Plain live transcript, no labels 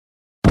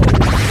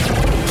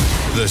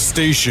The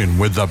station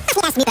with the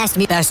best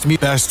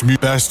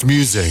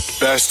music.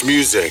 Best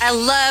music. I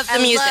love the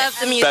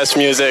music. Best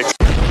music.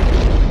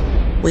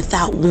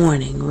 Without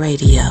Warning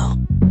Radio.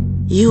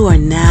 You are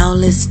now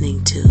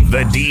listening to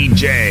the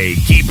DJ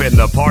keeping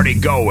the party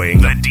going.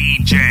 The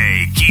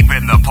DJ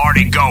keeping the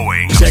party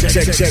going. Check.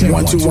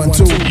 1 2 1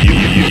 2.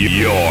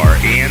 You're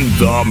in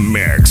the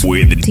mix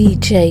with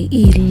DJ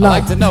ERYK. I'd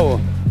like to know,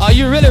 are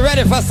you really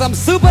ready for some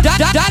super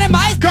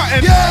dynamite?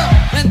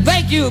 Yeah. And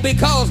thank you,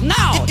 because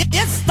now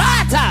it's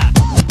start time.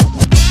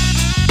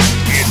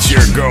 It's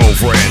your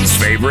girlfriend's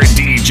favorite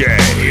DJ.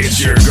 It's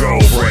your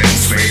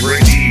girlfriend's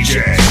favorite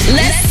DJ.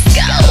 Let's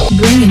go.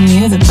 Bringing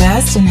you the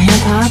best in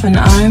hip-hop and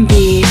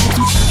R&B. You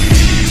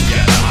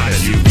get the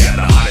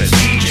hottest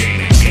DJ in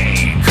the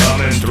game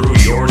coming through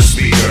your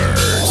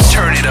speakers.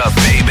 Turn it up,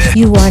 baby.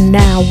 You are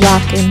now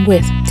rocking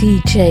with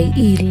DJ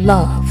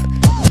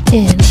ERYK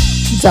in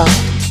the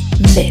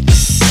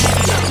mix.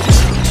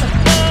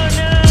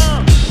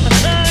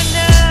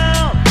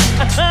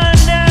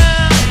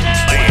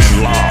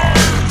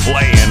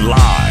 Playing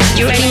live.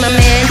 You ready, my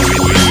man?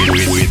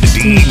 With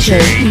DJ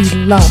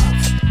ERYK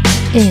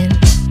in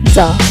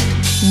the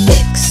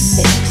mix.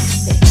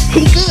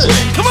 He good.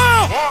 Come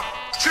on! 1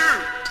 2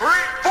 3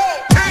 4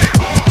 hit it.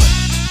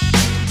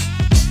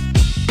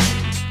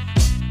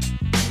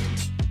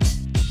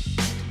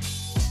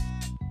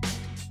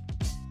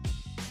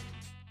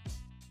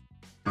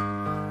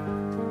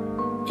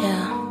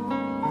 Yeah.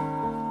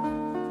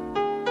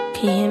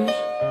 Can you hear me?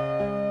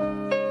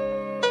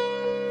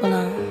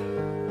 Well,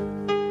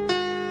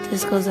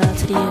 this goes out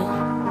to you.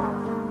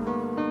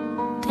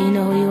 Do you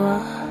know who you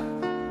are?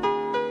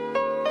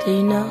 Do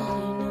you know?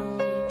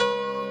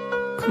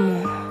 Come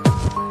on.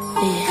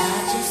 Yeah. I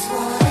just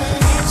wanna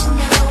let you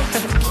know.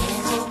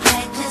 Can't hold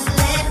back, just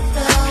let it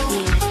go.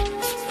 Yeah.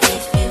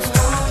 If you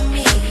want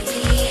me.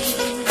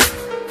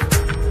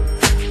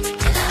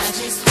 And I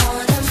just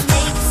wanna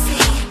make you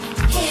see.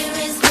 Here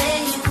is where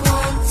you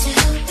want to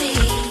be.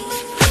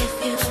 If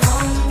you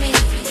want me.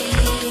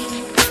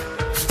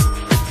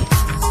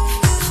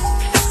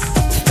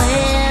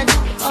 Where do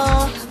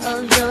all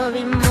of your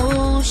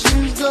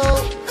emotions go?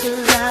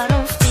 'Cause I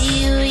don't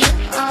feel your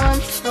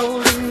arms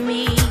holding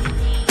me.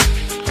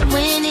 And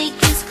when it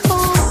gets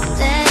cold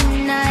at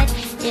night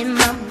and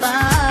my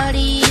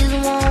body is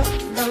warm,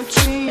 don't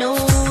you know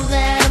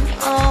that I'm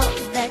all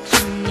that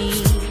you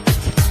need?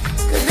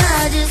 'Cause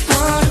I just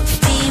wanna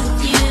be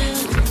with you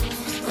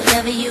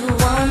whenever you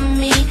want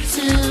me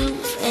to.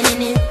 And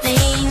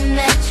anything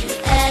that you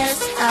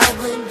ask, I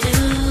would do.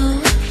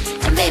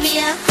 And baby,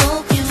 I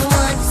hope you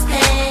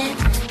understand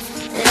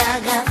that I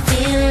got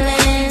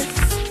feelings,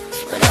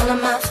 but all of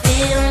my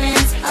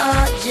feelings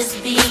are just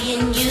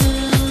being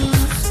used.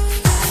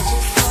 I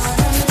just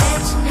wanna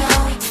let you know,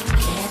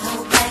 can't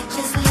hold back,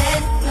 just let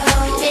it go.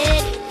 Let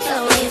it go.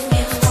 If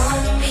you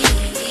want me,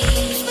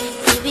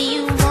 baby,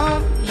 you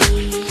want me.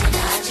 And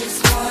I just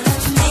wanna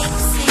make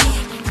you see,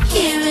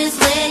 here is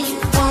where you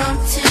want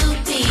to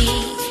be.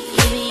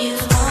 If you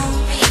want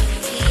me,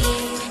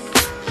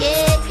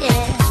 yeah.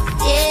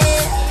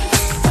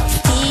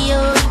 Feel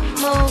your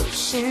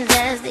emotions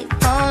as they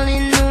fall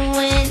in the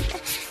wind.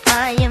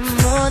 I am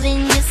more than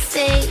your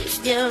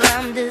savior,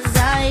 I'm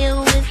desire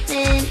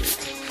within.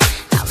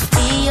 I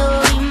feel your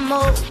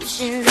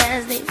emotions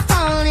as they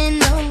fall in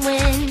the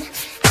wind.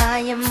 I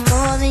am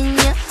more than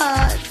your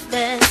heart's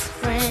best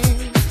friend.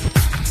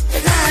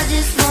 'Cause I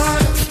just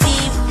wanna be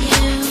with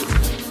you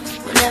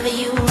whenever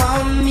you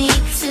want me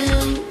to.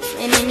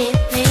 And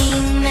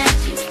anything that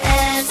you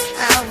ask,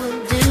 I will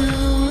do.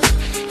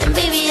 And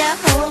baby, I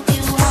hope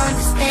you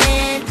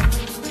understand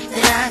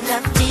that I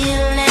got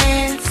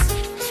feelings,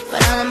 but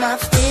all of my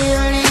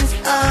feelings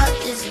are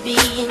just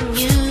being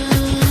used.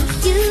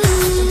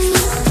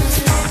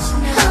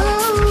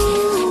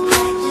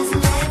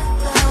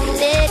 Let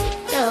it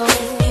go.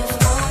 If you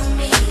want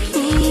me,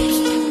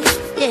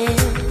 yeah.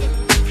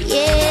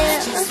 I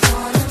just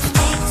wanna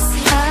make you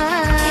see.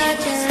 I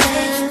just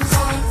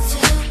want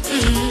to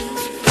be.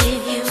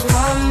 If you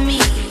want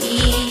me,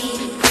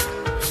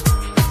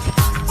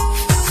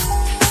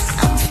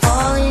 I'm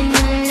falling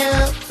in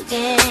love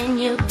again.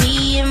 You're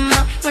being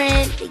my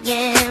friend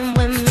again.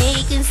 We're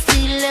making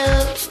sweet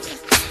love.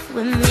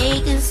 We're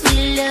making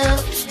sweet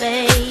love,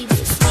 baby.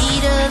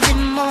 Sweeter than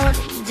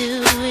morning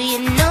dew. You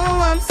know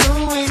I'm so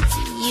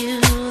into you.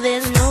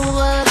 There's no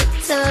other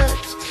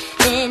touch,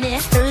 and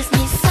it hurts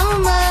me so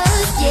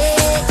much. Yeah.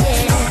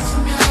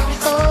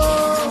 Oh,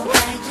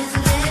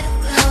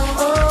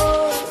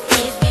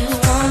 if you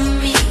want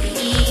me,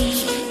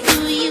 do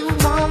you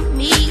want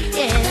me?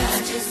 Yeah. I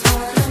just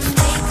wanna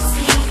make you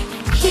see.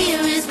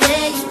 Here is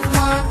where you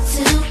want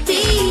to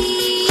be.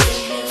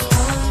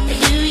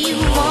 Do you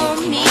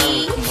want me?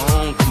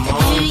 Come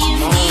on. Do you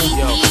need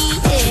Yo, me? what you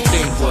Yeah.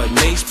 think, what?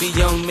 Mace be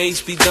young,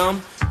 Mace be dumb.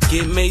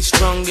 Get made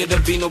strong, it'll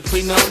be no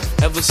prenup.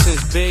 Ever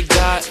since Big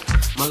died,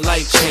 my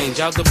life change.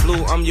 Out the blue,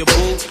 I'm your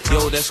boo.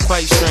 Yo, that's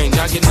quite strange.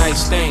 I get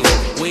nice things,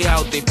 way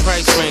out they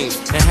price range.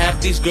 And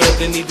half these girls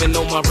didn't even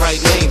know my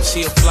right name.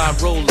 See a fly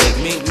rolling,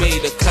 mink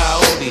made a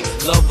coyote.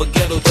 Love a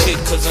ghetto chick,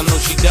 cause I know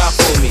she die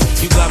for me.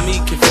 You got me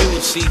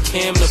confused, see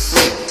Cam the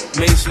freak.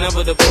 Mace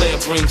never the player,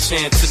 bring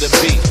sand to the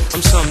beat.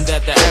 I'm something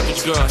that the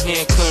average girl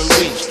hand couldn't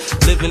reach.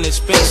 Living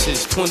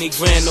expenses, 20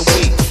 grand a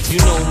week. You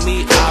know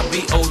me, I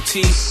be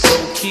OT,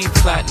 low key,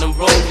 platinum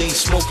rollie,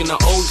 smoking the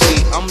OZ.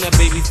 I'm that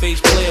baby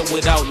face player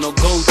without no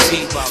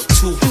goatee. About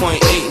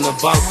 2.8 and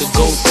about to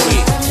go 3.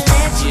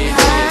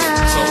 Yeah,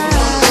 so you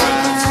wanna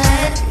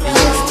ride?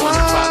 You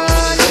wanna ride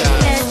with the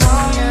guy?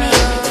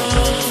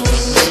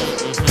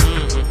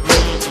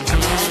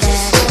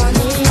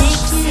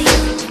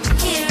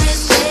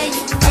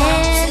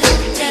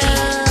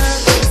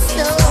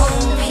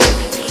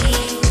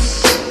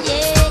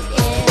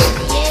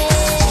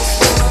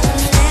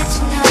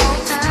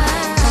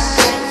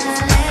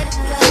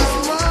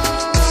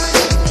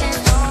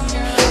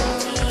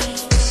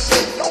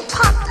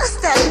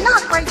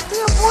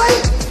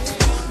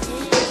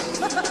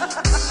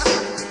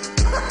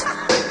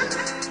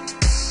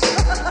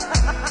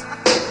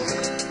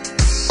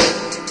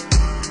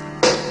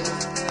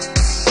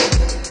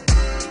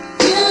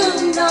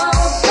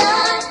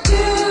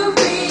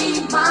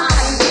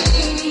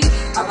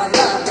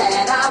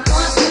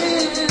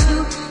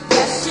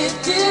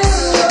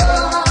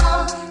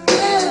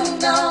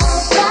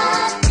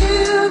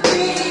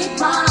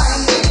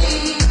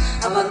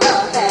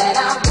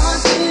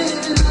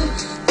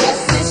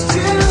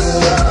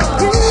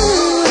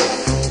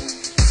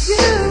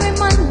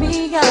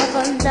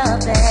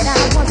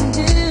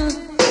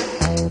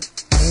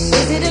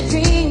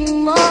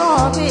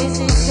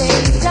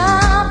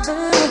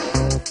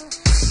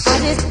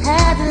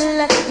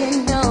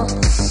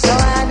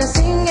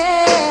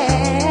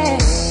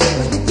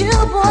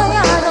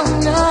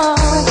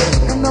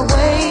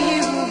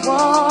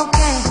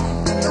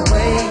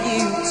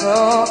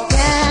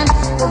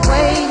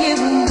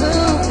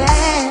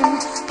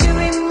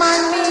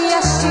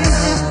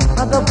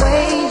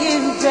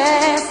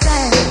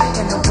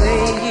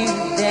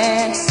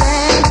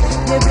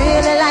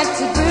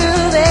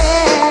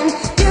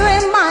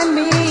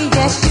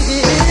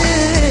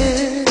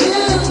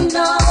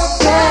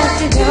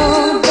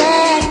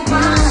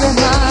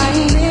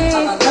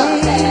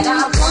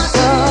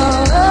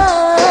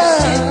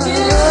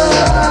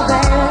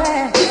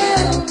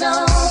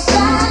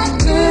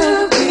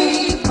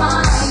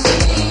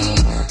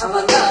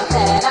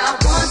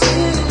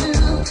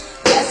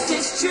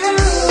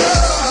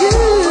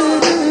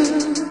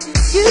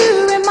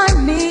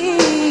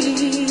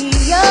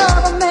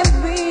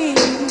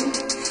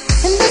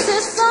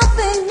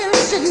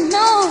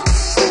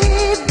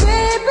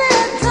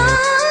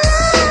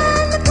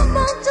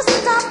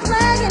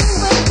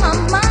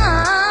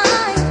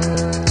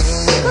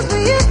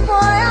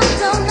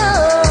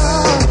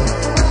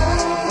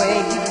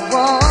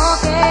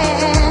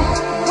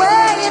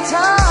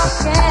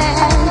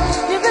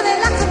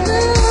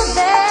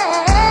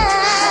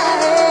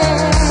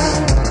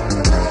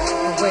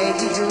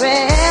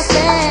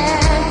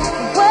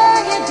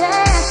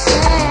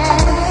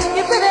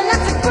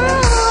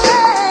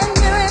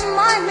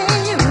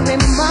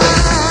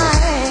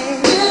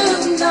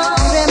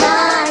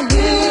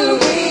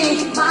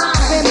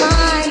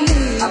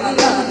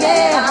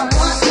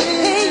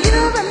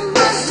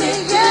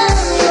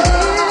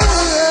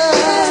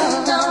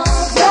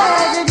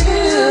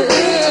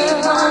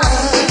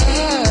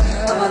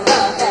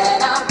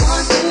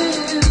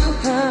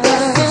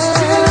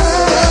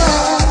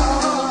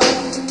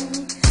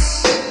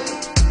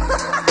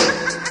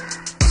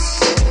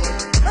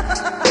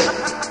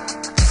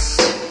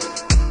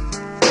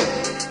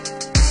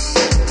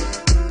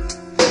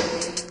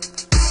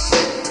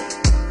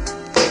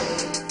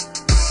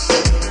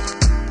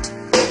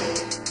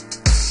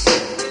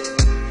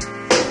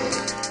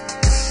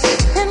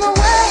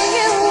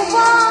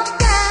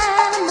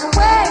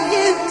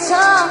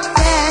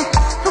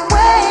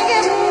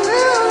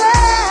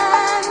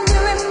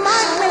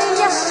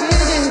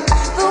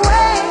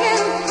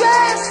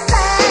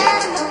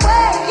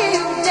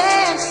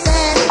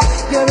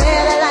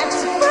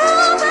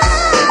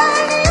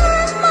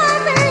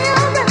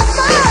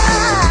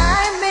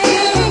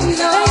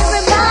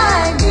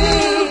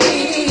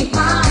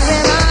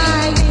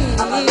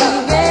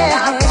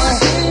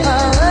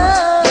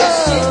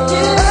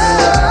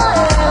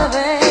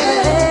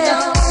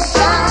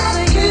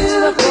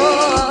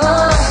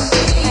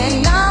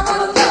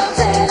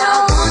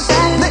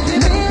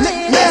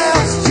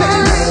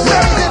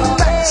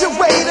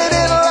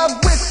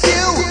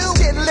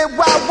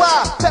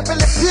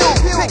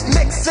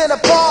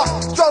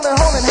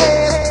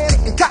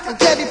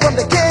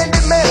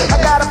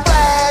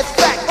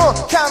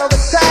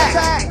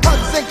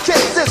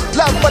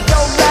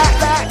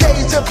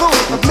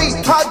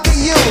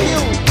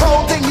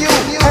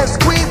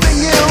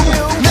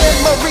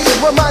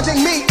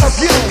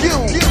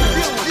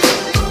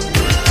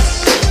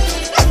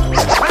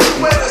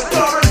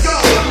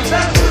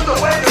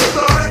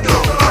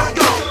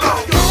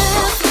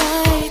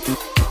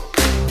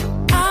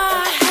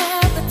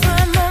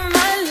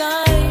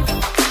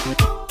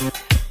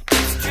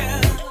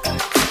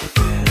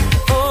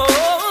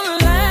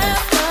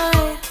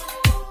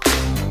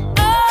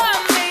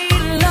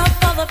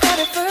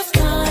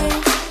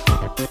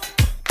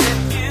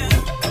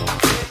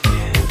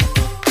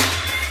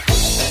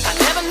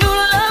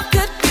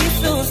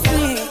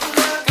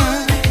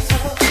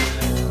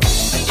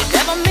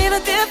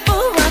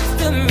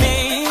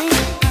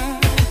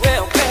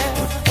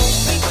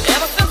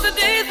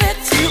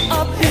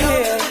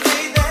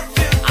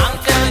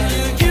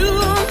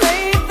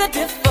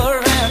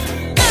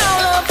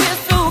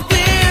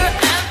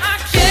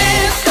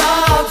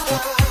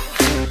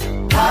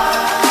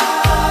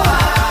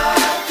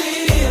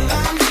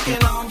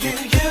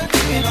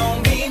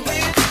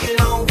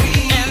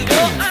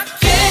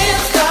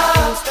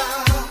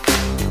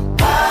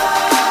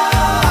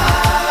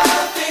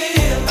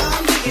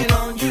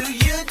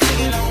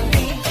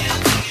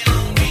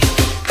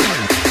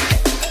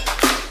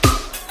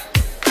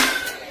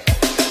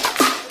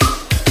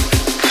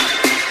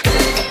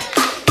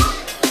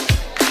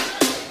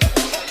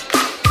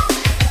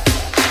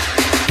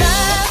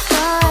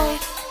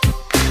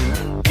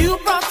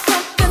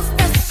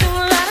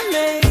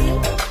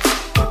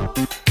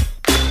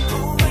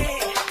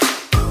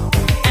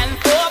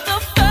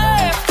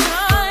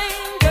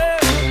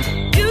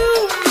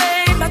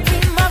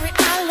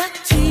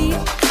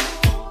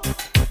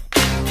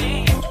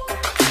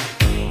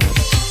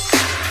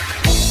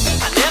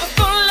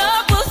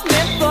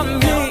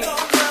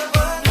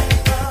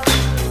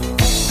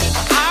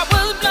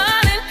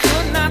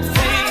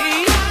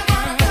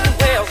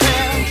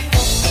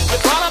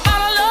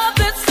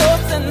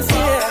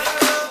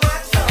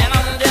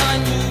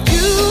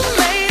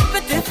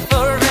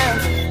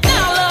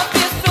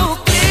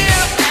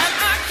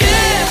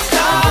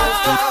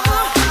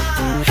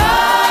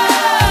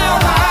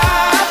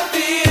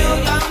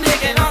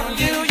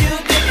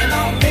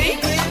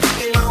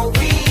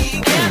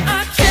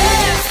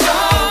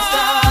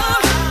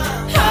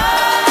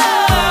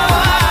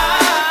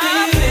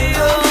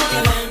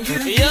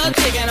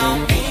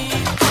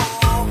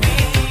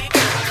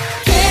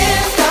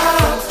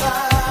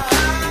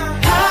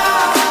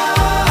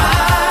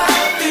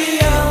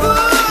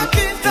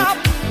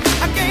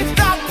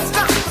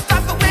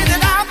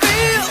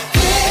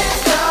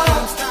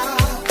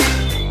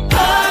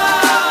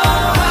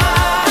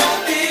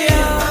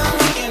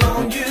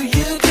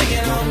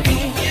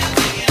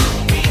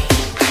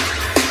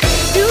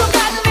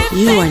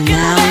 You are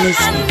now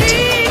listening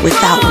to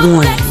Without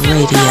Warning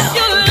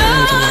Radio.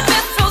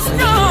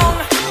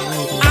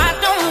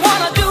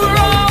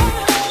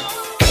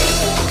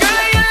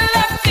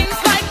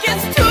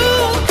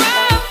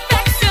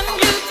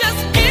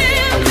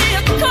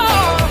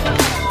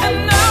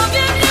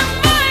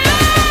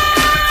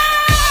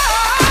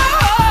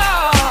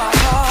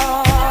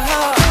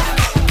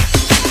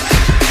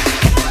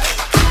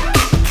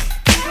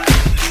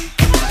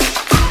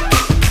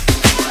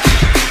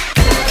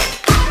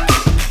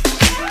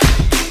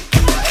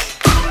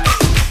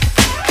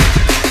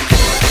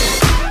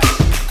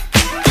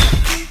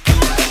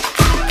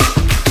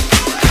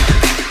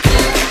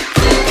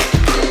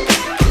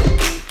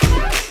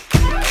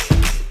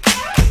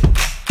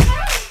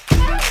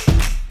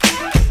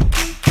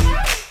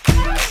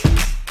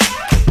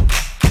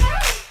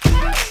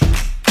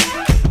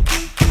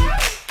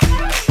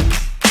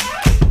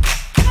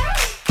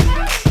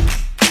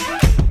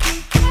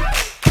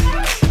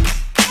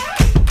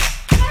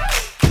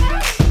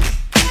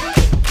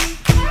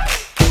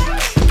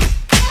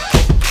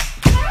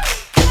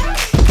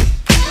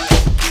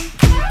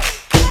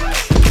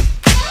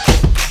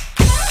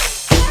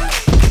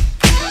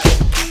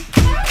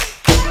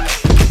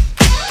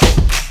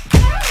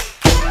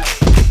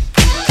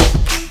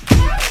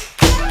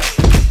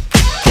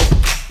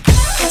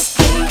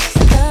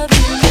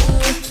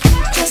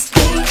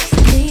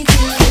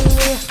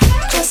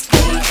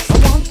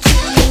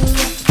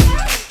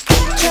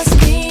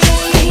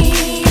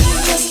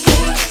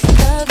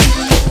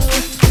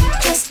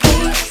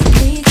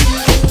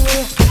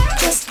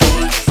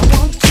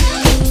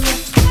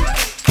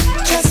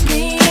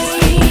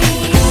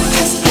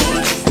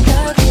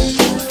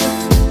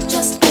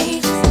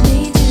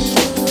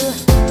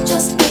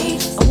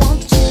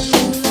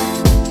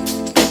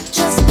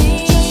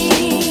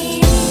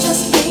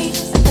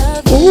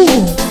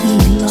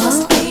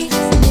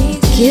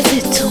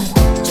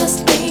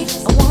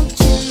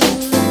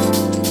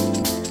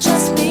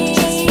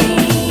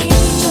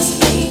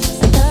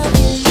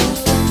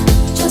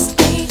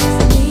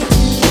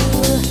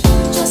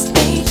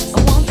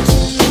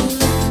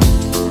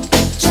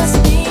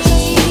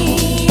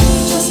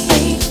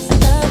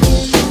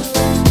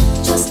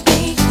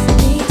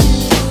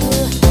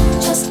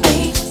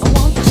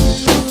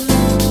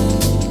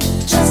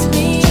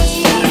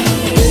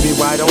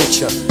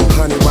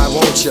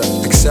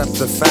 Accept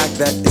the fact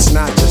that it's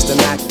not just an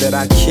act that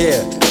I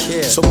care.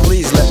 So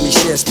please let me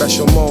share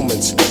special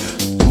moments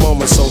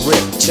so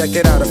rich. Check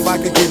it out, if I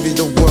could give you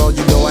the world,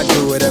 you know I'd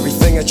do it.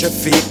 Everything at your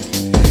feet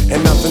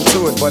and nothing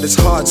to it, but it's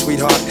hard,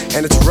 sweetheart,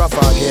 and it's rough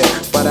out here.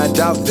 But I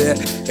doubt there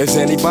is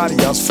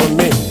anybody else for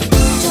me.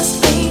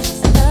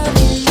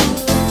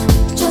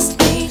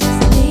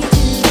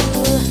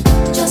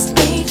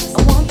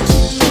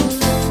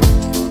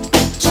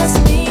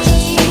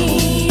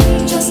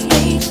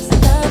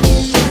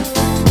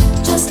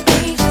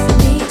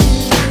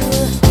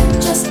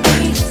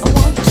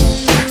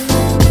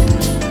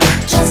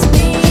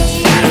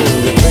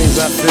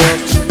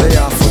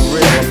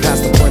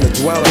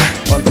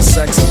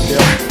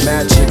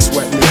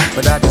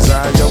 but I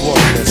desire your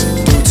warmness.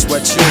 Dude,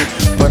 sweat you,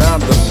 but I'm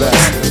the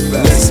best.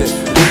 Listen,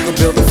 we could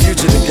build a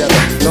future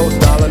together. No,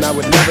 darling, I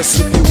would never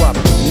soup you up,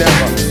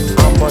 never.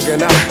 I'm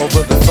bugging out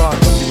over the thought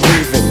of you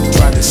leaving.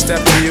 Tried to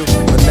step to you,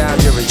 but now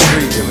you're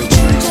retreating.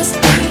 Just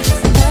me,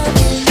 love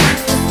you.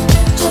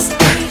 Just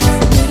me,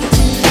 need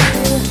you.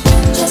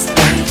 Just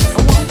me,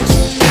 I want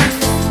you.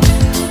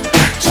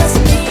 Just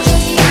me,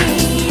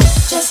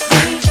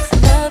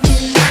 love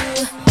you.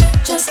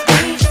 Just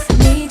me,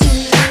 need you.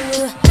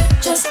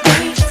 Just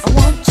me, I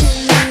want you.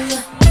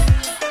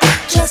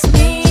 Just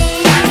me,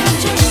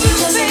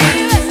 just me,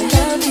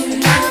 love you.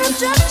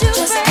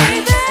 Just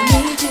me, I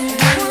need you.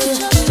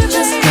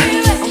 Just me,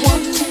 I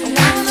want you.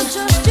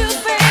 Just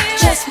me,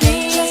 just me,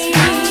 love you. Just me,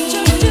 I need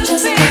you.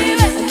 Just me,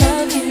 I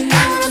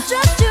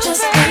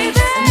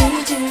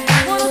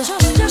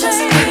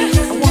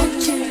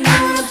want you.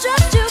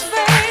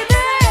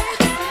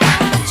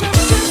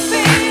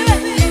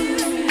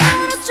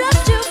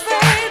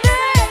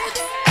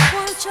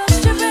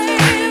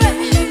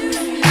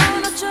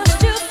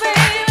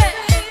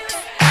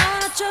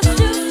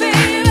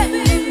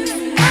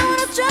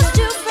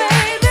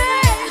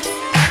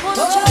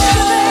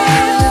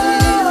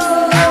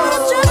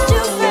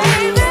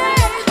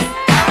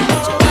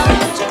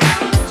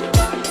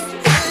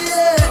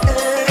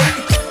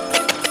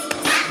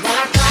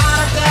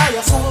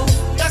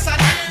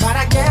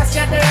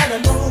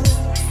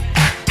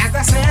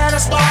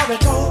 Story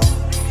goes,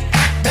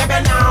 baby,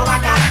 now I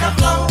got the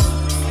flow,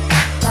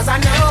 'cause I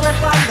knew it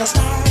from the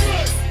start.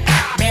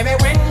 Baby,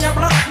 when you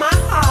broke my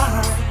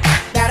heart,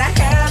 that I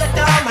had to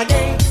come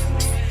again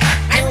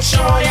and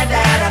show you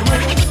that I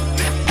win.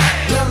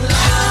 You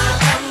lied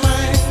to me.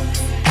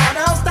 All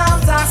those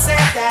times I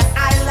said that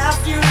I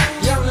loved you,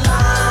 you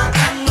lied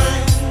to me.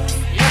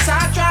 Yes, I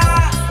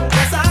tried,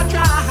 yes, I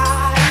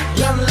tried.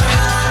 You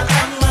lied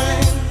to me.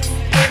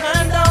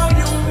 Even though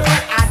you knew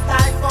I'd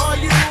die for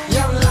you,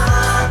 you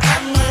lied to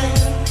me.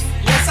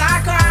 Yes, I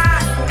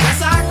cried,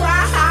 yes, I cried.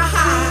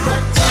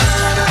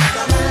 Return of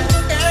the man,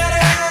 it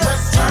is.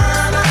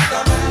 Return of the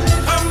man,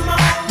 come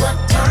on.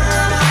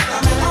 Return of the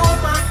man, oh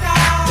my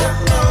God. You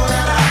know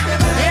that I've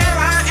been here,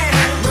 I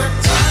am.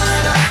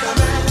 Return of the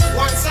man,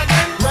 once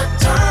again.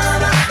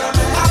 Return of the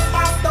man, top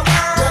of the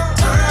world.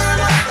 Return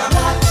of the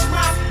man, watch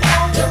my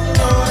flow. You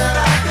know that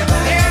I've been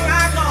here,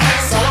 I go.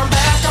 So I'm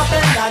back up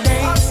in the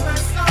game,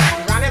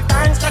 running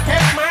things to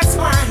keep my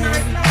swine,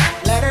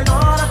 letting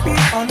all the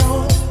people know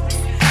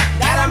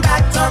that I'm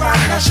back to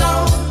run the show.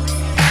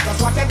 'Cause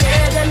what you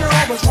did, you know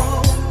was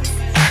wrong,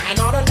 and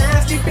all the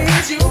nasty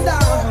things you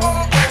done.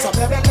 So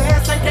baby,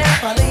 listen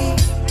carefully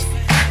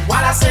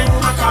while I sing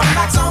my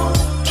comeback song.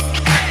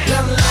 You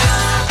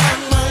lied to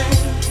me.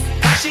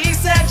 She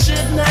said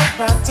she'd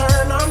never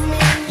turn on me.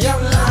 You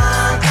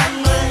lied to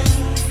me,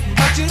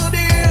 but you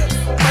did,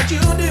 but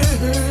you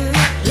did.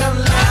 You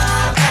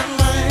lied to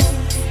me.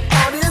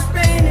 All this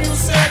pain you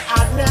said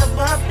I'd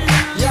never feel.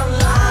 You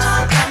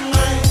lied to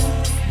me,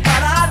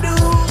 but I do,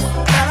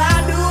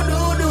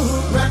 do.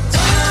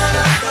 Return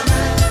of the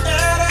man,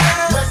 it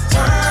is.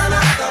 Return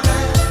of the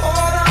man,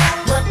 hold on.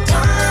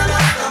 Return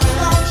of the man,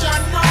 don't you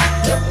know?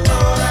 You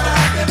know that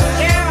I've been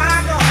here, I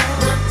go.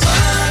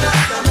 Return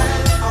of the man,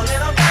 oh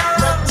little girl.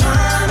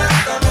 Return of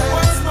the man,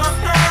 what's my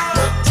girl?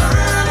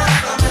 Return of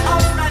the man,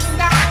 up and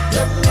down.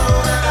 You know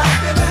that I've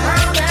been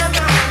round and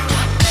round.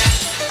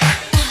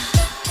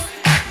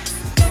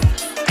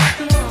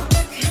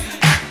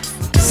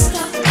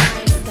 Stop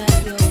lying about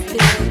your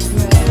big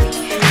break.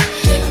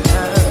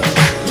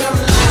 You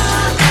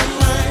lied to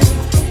me.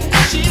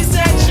 She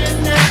said she'd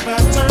never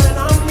turn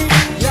on me.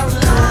 You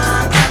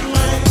lied to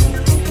me,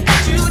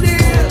 but you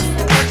did,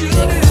 but you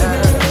did.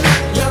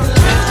 You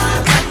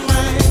lied to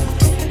me.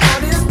 All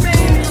this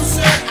pain you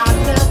said I'd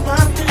never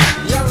feel.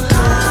 You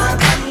lied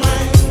to me,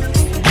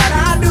 but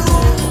I do,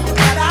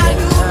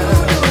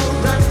 do.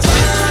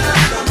 Return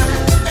of the man,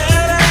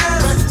 it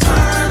is.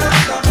 Return of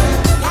the man,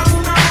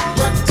 come on.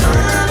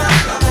 Return of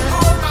the man,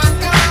 oh my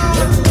God.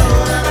 You know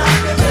that I've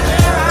been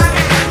here, I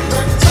am.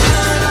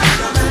 Return of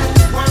the man,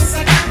 once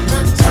again.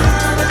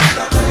 Return of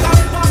the man,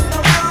 top of the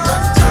world.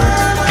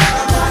 Return of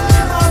the man,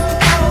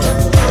 you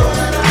know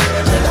that I've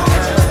been here.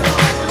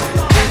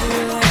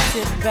 Relax,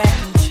 sit back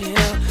and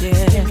chill.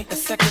 Yeah. Give me a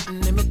second and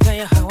let me tell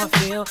you how I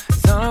feel.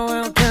 It's all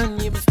around done,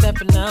 you've been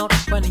stepping out.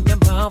 Running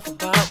your mouth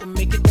about what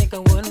make you think I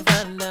wouldn't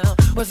find out.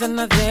 Was I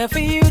not there for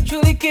you,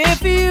 truly care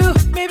for you?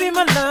 Maybe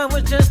my love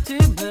was just too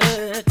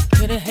much.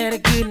 Could've had a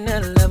good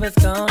night, love is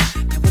gone.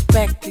 Now we're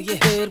back to your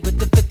head with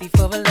the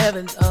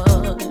 5411s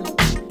on.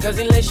 'Cause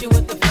he lets you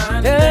with the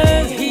fine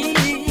thing.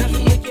 Does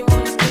he make you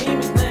wanna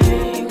scream his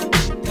name?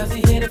 Does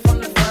he hit it from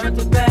the front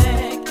to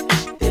back?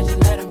 Did you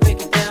let him break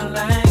it down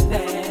like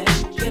that?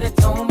 Should've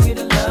told me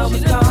the love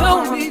was gone.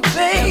 Told me,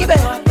 baby. Never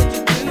thought that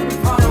you do me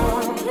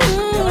wrong.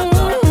 Never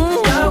thought that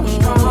this love was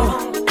strong.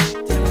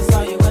 Till I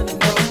saw you in the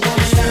no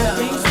more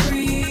shopping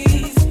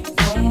sprees,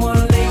 no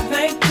more late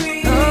night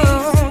creeps,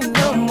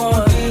 no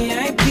more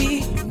VIP,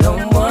 no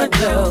more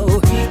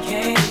dough. He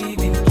can't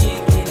even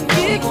kick it.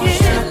 No more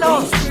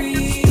shopping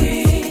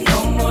sprees, no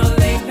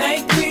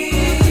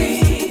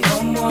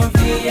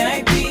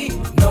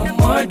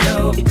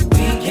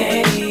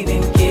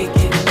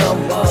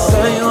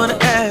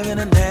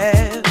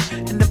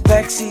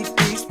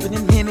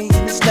spinning Henny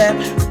in the slab.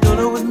 Thought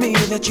it was me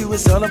that you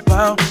was all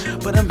about,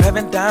 but I'm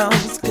having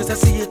doubts, cause I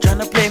see you trying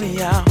to play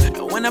me out.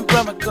 And when I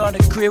brought my car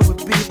to crib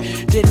with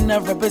beef, didn't I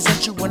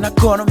represent you when I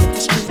caught him in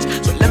the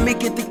streets? So let me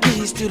get the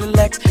keys to the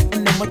Lex,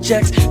 and no more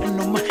checks, and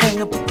no more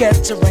hang up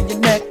baguettes around your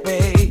neck,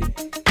 babe.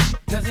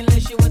 Does he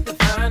lace you with the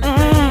fine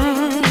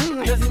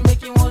thing? Does he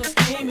make you wanna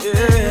scream?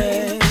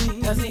 Yeah.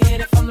 Does he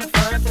hit it from the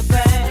front to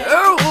back?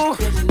 Oh.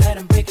 Did you let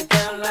him break it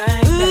down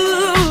like that?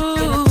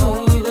 Can I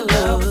told you the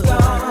love was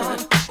gone?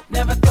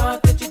 Never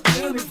thought that you'd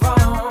do me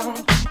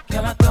wrong.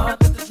 Girl, I thought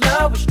that this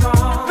love was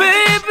strong.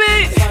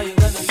 Baby,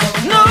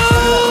 no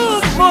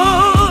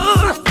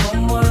more. No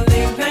more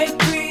late night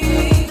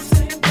breeze.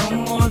 No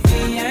more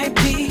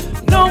VIP.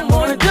 No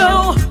more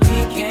dough.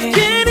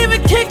 Can't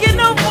even kick it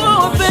no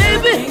more,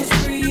 baby.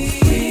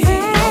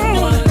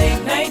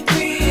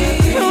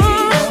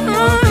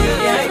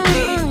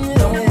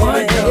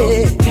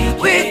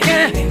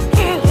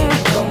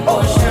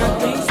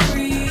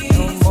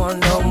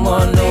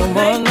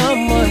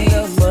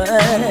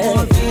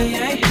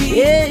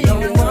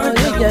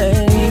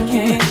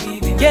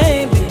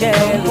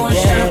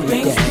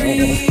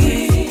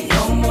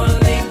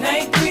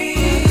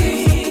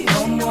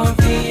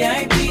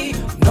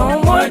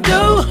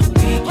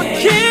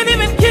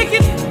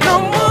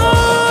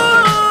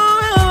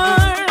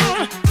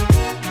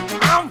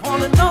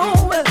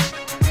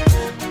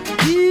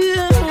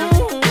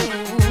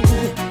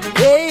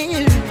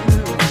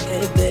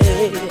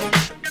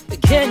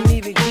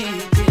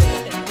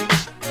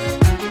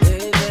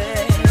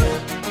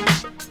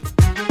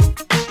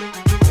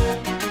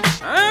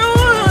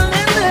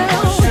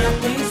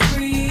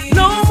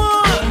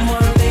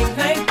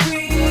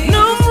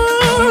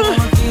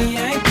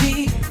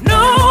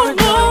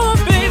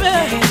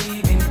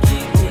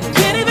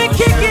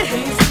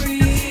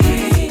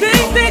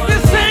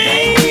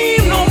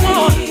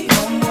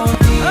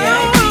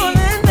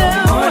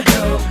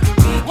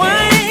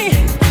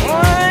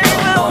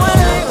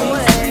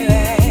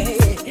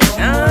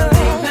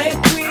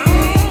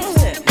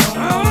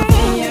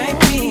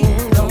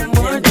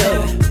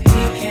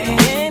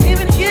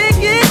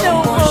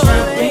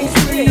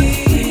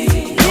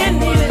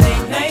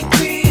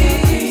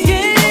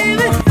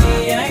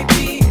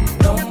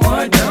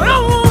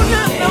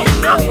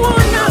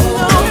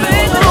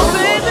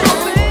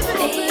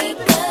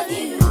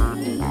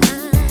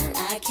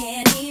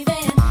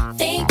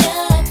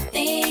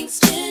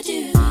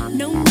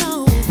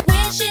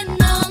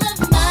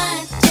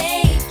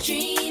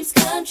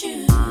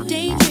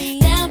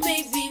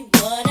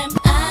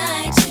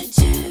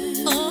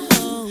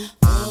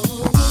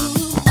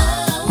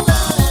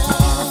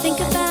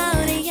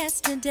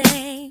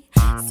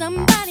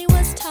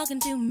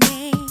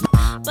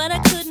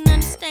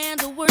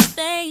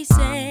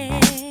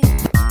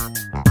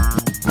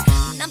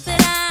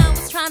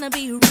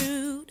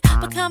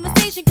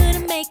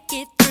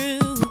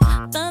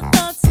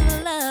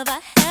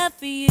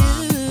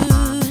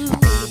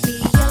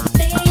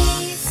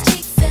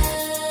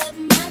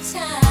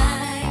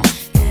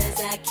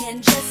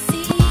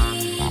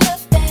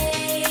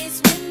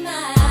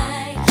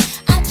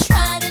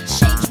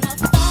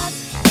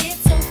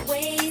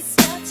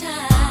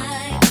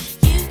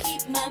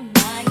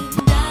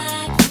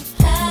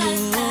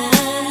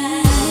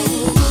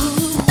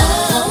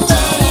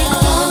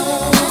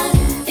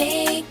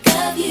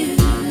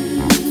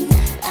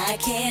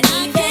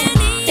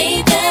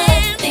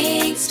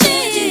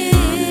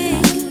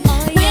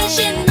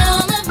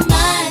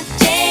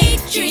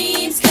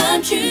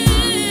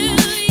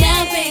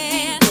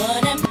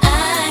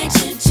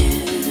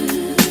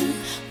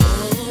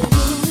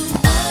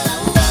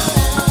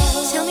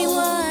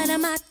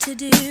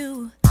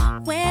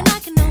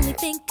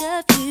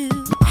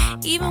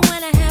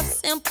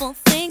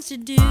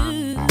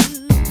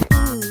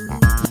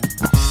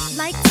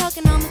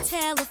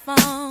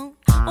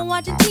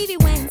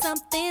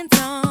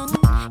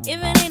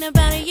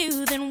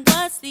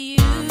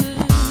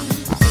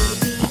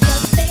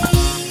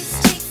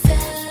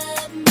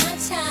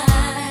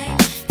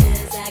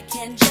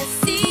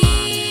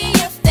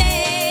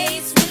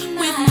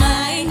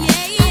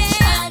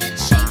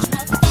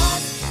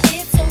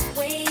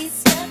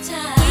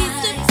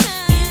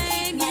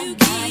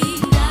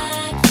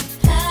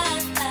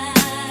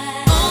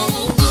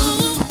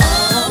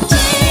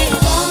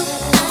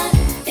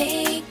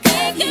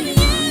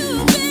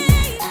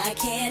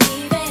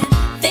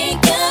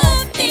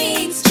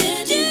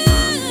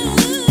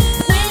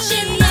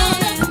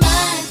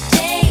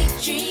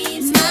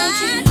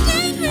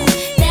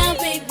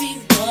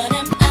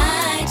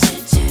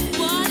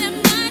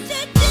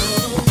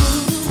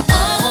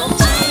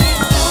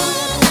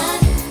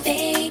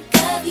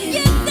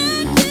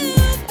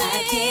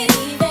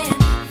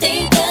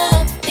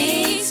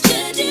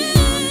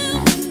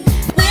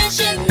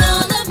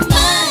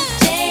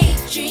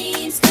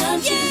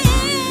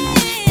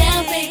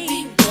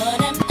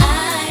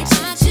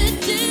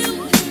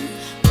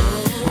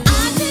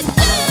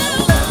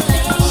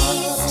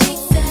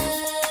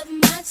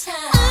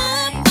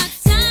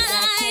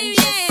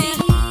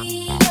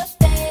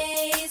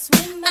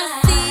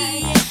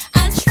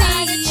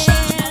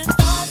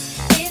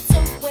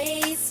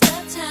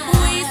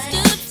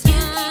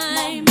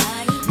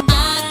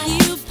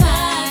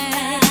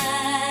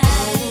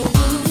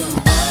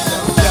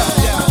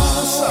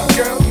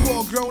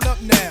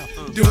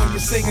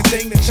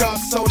 the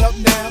charts sold up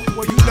now.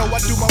 Well, you know I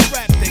do my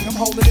rap thing, I'm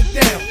holding it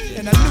down.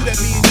 And I knew that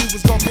me and you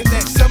was gonna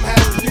connect somehow.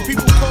 You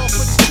people call for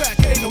this track,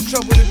 ain't no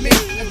trouble to me.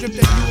 I dreamt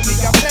that you and me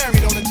got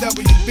married on the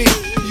WB.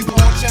 You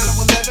on channel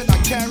 11, I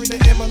carry the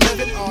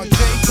M11. RJ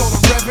called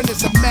a reverend,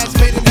 it's a match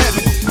made in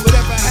heaven.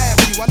 Whatever have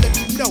you, I let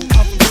you know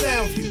I'm from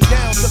Soundview.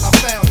 Down till I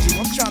found you,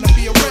 I'm trying to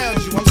be around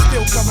you. I'm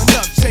still coming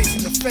up,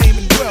 chasing the fame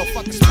and wealth.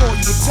 I can spoil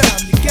you with time,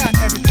 you got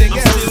everything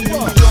else. I'm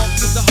still New York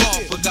to the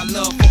heart, but got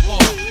love for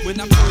all. When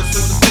I first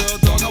saw the girl,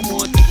 dog, I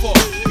wanted to fall.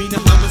 Me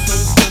and her was so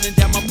stunning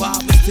that my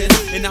vibe was 10.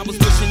 And I was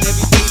wishing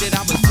every day that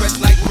I was fresh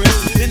like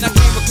Prince. Then I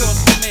came across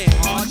my man,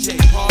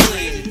 RJ,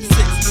 Parlay, 6,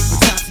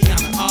 with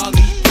Tatiana, Ali,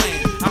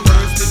 playing. I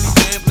heard Slippy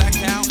Man, Black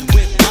Cow, and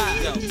went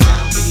wild. Yo,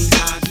 tell me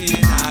how can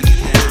I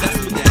get down?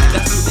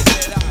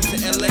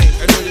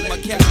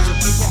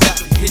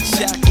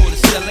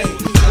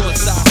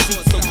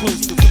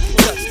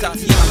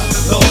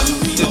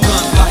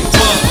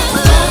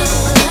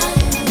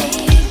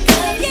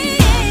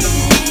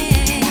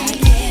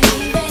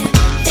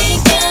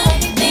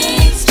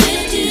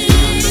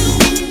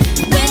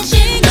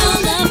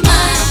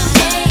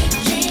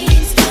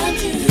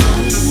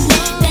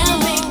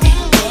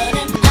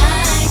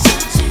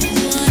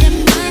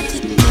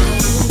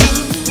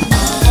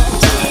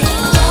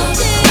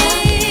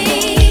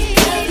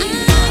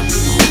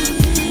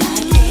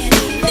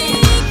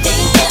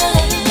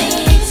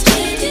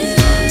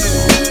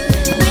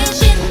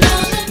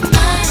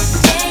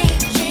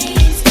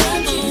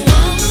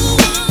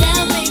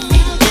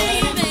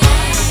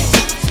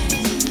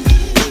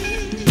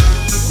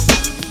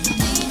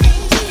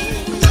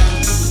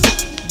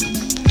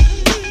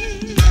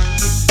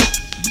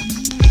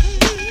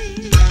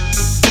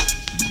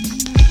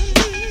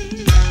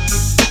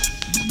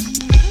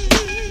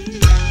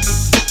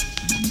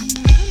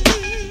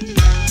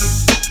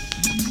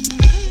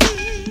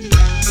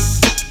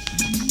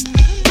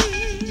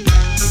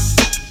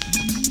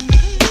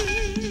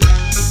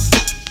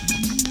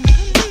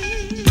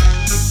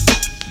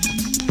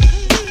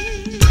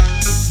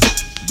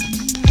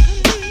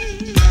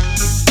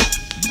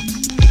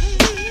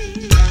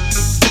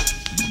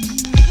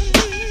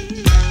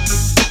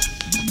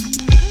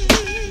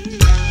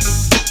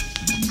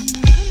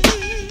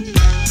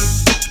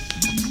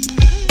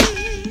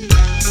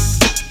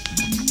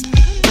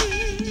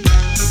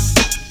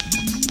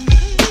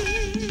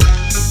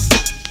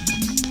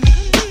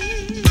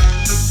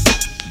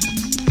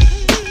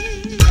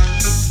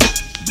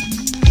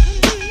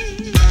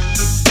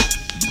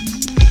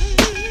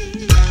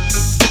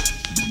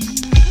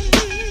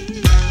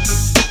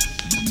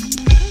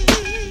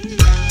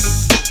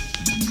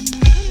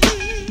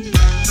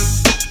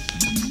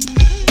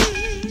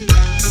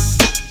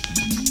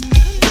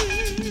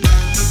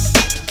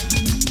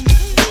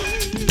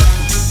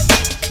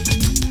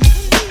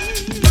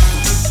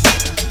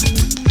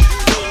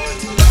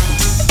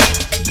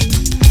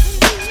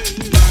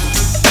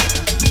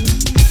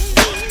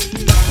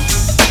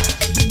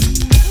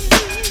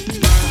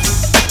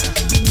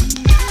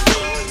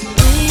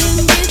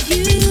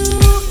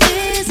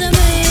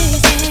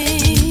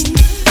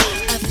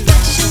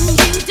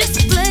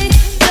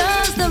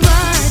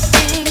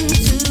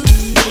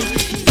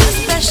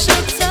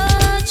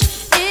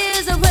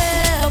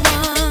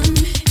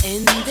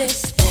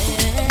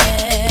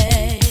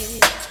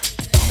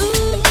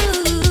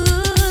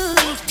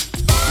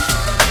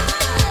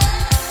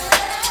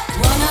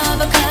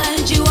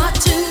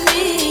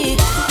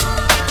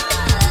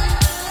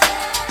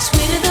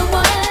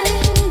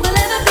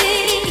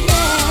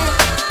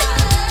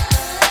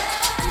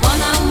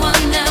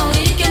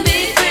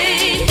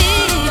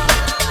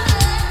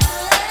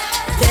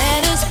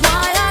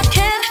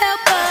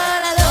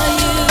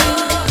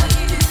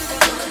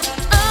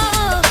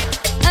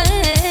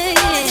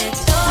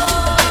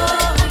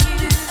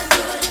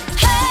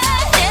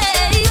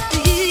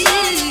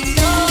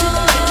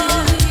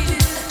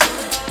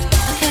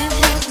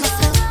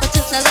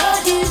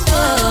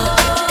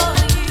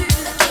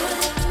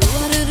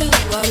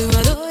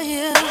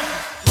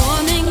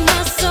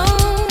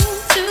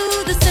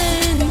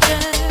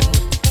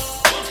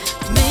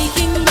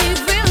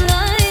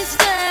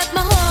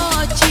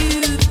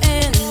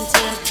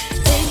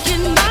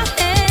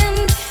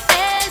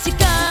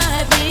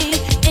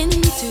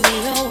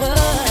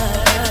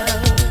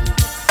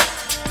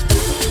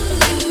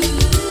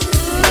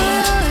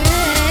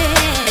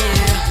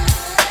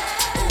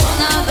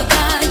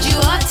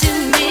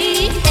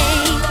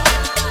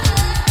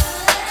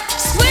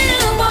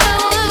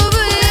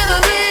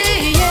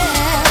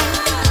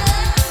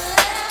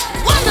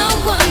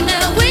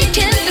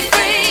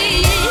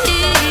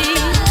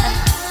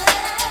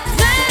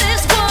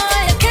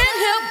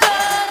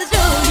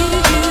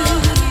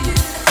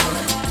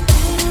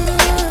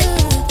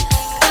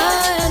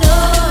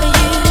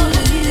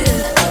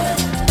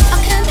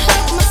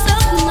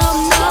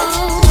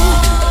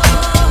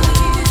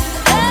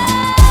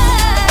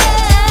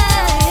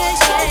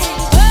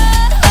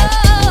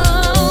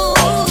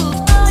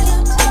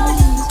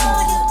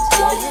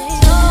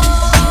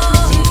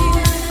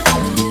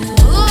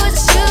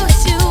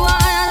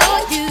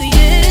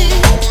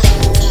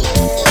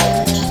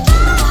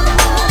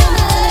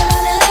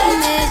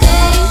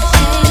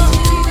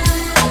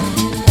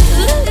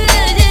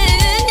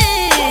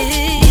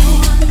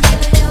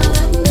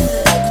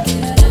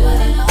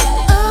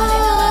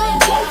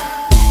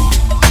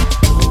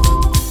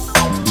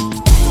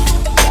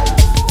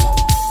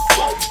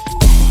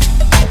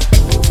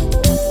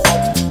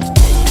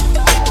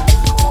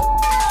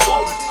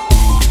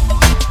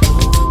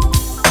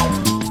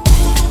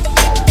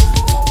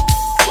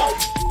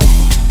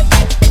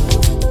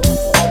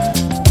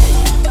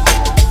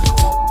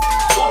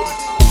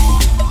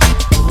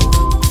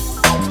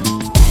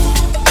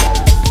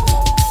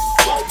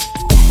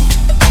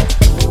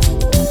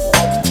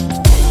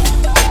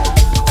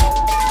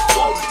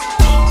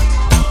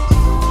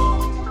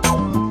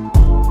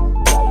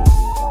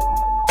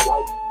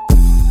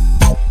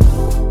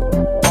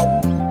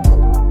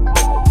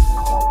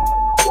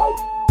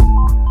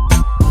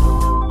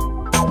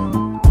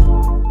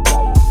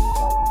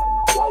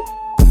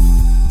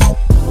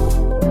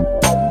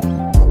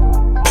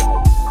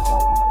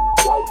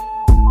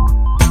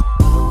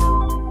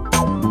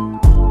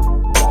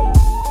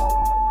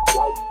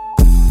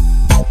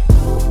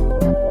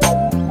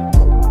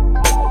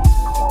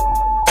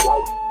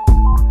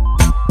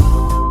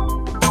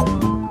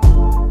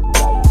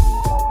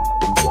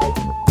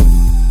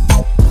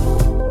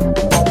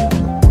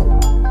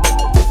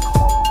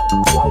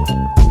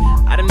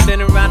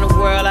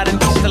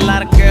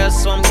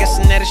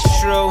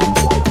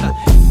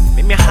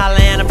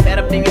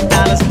 bet $1 million.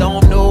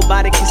 Don't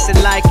nobody kiss it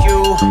like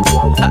you.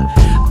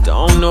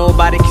 Don't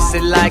nobody kiss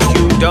it like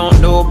you. Don't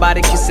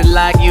nobody kiss it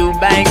like you.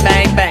 Bang,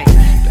 bang, bang.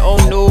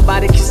 Don't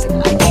nobody kiss it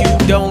like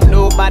you. Don't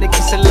nobody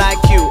kiss it like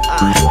you.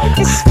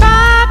 It's 5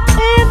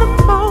 in the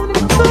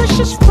morning, push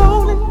is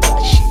rolling, but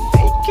she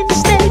making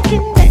steak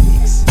and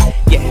eggs.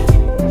 Yeah.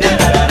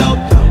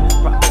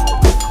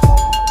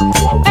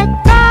 At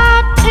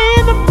 5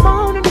 in the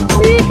morning,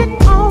 we can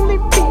only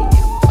be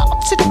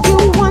about to do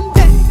one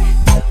thing.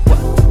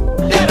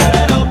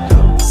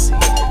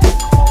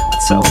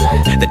 So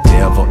the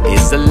devil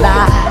is a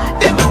lie.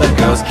 Them other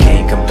girls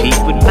can't compete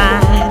with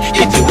mine.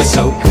 You do it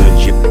so good,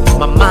 you blow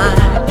my mind.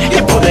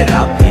 You pull it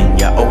out and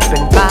you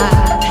open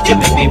wide. You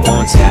make me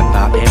want to tap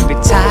out every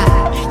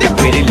time. Your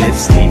pretty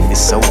lips leave me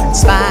so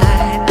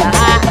inspired.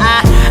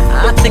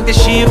 I think that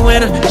she a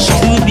winner. She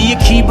could be a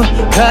keeper,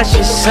 cause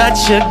she's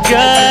such a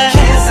good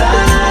kisser.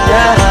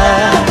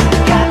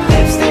 Got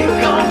lipstick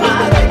on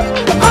my lip.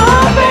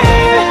 Oh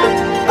baby,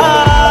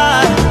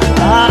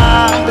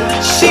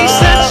 she's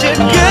such a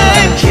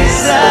good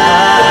kisser.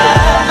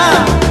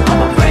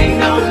 I'ma rain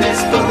on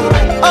this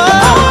parade.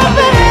 Oh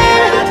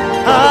baby,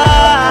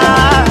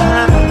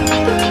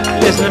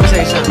 listen, let me tell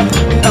you something.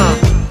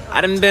 I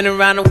done been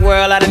around the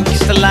world, I done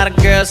kissed a lot of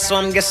girls, so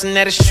I'm guessing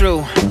that it's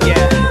true.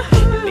 Yeah.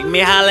 Make me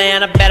holler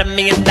and I bet $1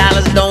 million.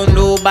 Don't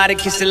nobody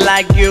kiss it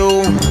like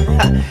you.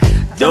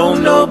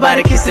 Don't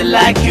nobody kiss it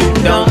like you.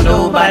 Don't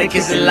nobody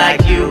kiss it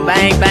like you.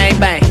 Bang, bang,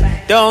 bang.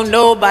 Don't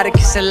nobody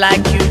kiss it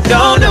like you.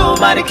 Don't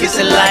nobody kiss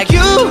it like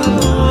you.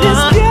 This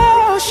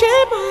girl, she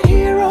my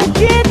hero.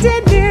 Get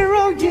De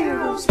Niro,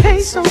 euros,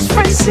 pesos,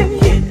 francs,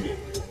 and yen.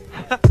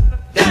 I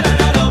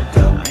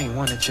ain't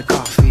wanted your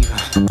coffee.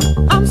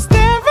 I'm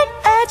staring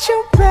at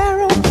your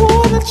barrel,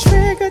 pull the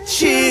trigger,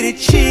 chitty,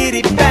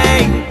 chitty,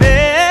 bang, bang.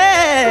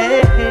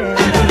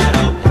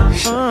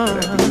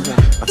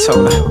 I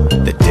told her,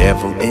 the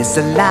devil is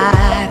a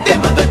lie.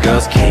 Them other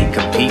girls can't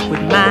compete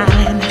with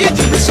mine. You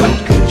do it so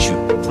good, you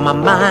blow my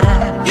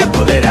mind. You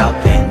pull it out,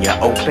 then you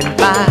open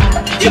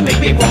wide. You make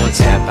me want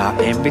to tap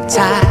out every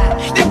time.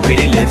 Your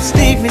pretty lips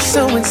leave me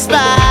so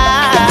inspired.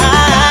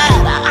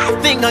 I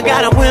think I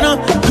got a winner,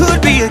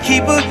 could be a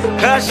keeper,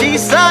 cause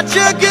she's such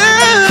a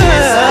good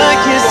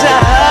kisser.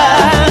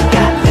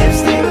 Got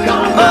lipstick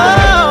on my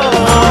lip.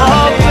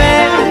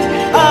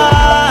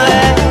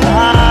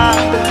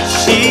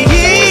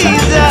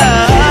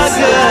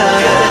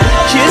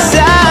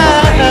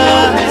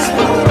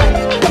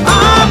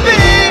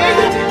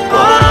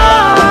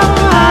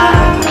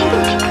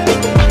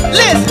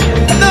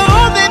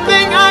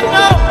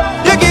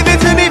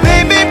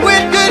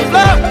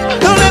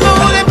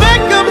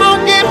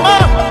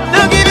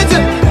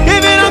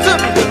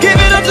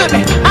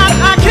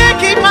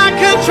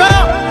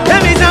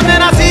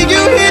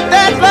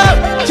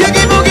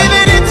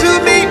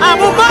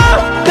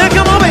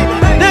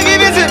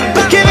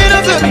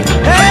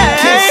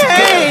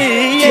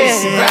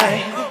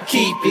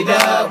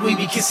 We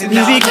be kissing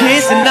all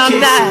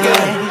night.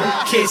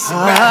 Kiss it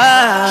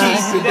right.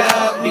 Keep it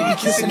up. We be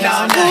kissing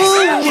all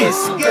night.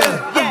 Kiss it good.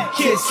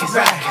 Kiss it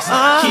right.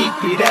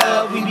 Keep it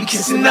up. We be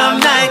kissing all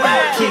night.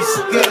 Kiss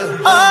it good.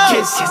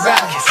 Kiss it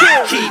right.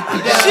 Keep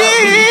it up. We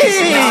be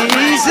kissing all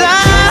night.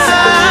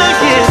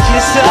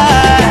 Kiss it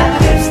right.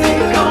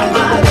 Lipstick on my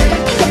lip.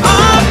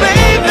 Oh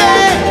baby.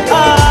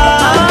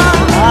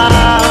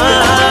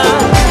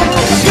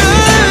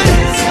 Good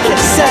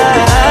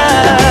kisser.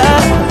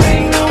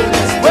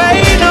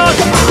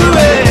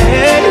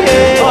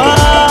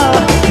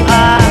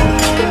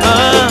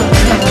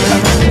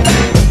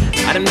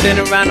 Been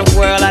around the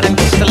world, I done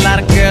kissed a lot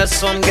of girls,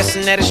 so I'm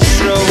guessing that it's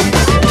true.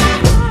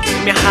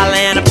 Give me a holler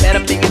and I bet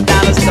 $1 million.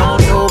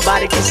 Don't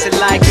nobody kiss it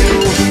like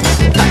you.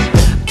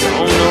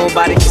 Don't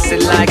nobody kiss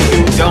it like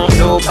you. Don't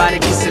nobody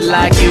kiss it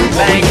like you.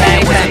 Bang,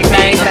 bang, bang,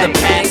 bang, bang,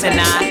 bang.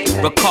 And I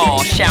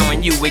recall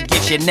showering you with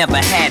gifts you never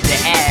had to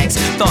ask.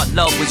 Thought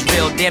love was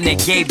real, damn they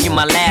gave you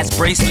my last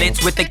bracelets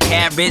with the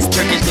carrots,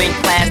 Turkish link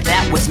class,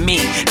 that was me.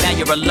 Now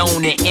you're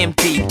alone and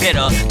empty,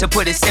 bitter. To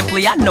put it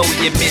simply, I know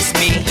you miss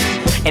me.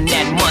 And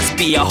that must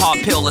be a hard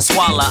pill to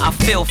swallow. I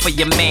feel for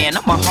your man,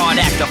 I'm a hard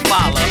act to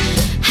follow.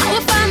 How we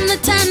find the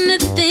time to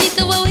think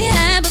of what we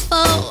had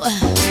before,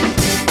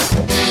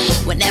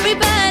 when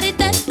everybody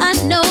that I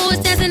know is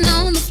dancing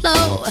on the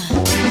floor.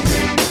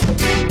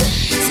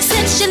 So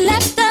since you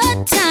left, the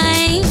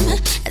time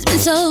has been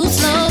so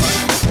slow.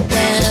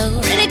 Well,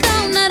 already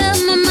gone out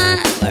of my mind,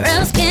 where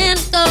else can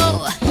I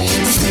go?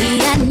 See,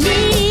 I need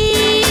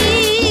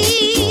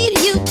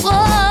you,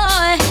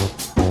 boy.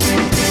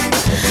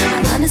 I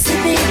honestly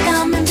think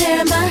I'm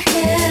impairing my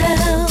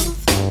health.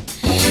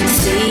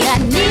 See, I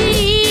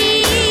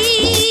need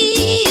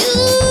you,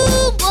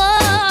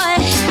 boy.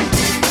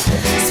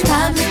 It's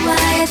probably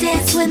why I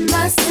dance with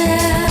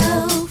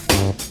myself.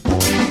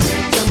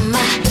 You're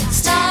my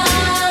star,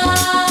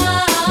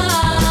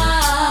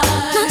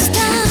 my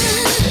star.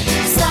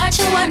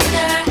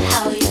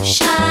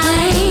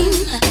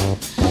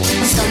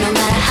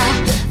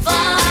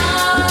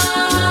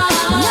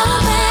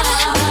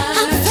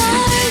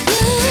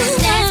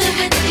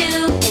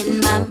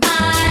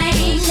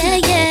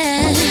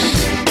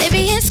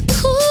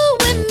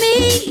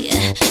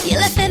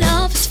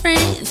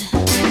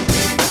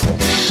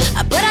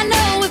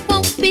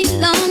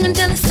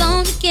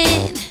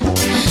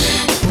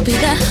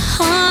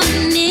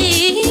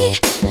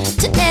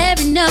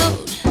 every note.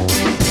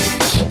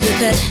 You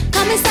could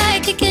call me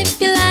psychic if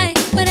you like,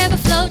 whatever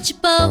floats your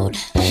boat.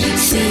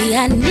 See,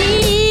 I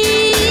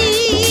need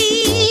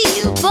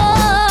you,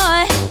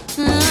 boy.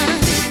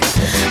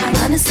 I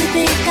honestly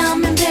think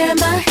I'm impairing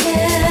my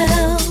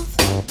health.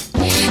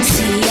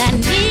 See, I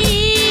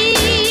need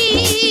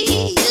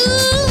you,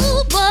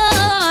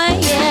 boy,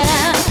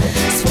 yeah.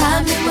 It's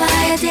probably why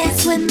I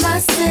dance with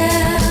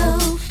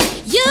myself.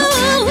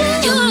 You're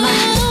my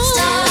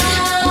star,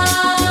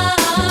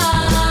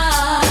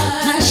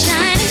 my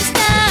shining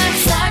star.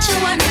 Start to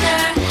wonder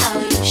how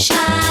you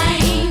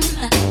shine.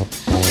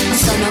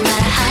 So no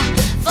matter how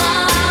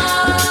far,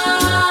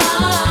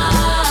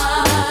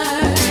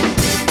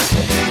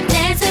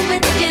 dancing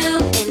with you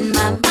in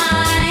my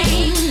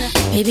mind.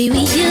 Baby, we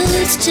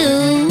used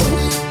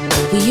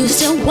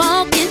to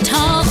walk and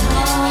talk,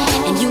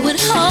 and you would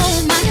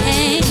hold my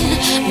hand.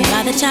 And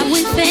by the time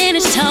we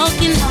finished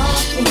talking,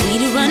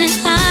 we'd run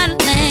out of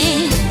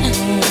land. And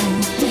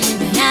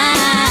I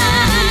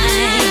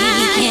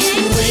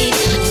can't wait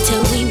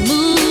until we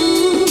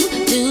move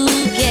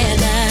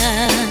together.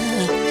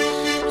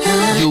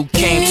 You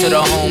came to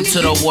the home,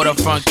 to the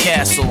waterfront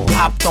castle.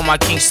 Hopped on my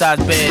king-size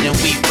bed and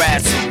we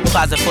wrestled.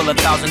 Closet full of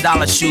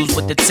 $1,000 shoes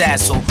with the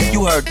tassel.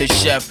 You heard the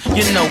chef,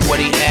 you know what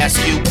he asked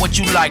you, what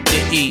you like to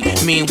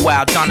eat.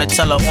 Meanwhile,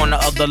 Donatella on the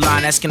other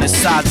line asking the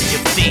size of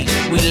your feet.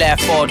 We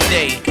laugh all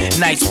day,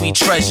 nights we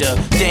treasure.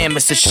 Damn,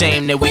 it's a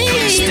shame that we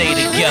couldn't stay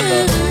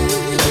together.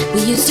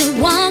 We used to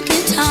walk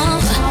and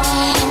talk,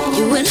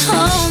 you would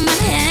hold my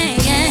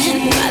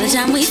hand. By the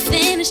time we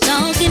finished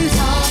talking,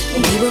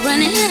 we were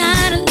running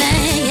out of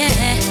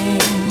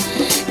land.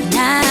 And I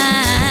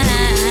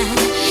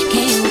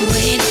can't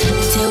wait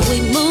until we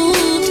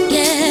move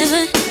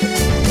together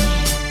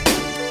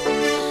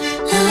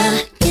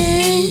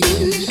again.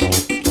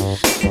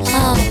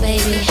 Oh,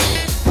 baby,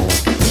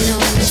 you know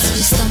I miss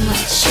you so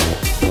much.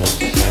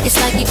 It's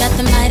like you got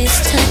the Midas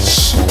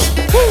touch.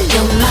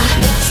 You're my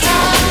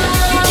star.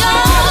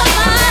 You're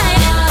my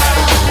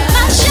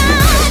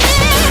shining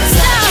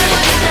star.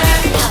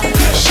 How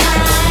you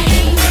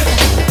shine.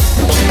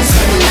 So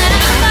no matter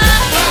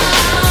how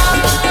far,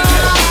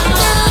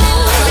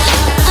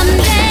 I'm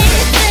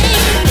dancing with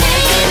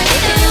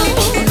you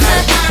in my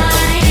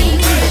mind.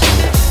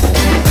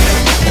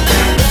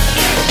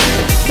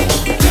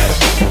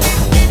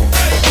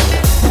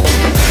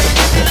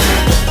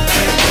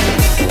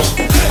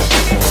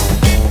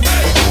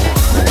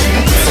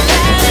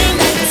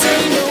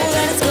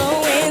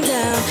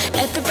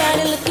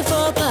 Everybody looking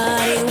for a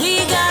party. We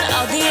got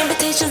all the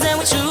invitations and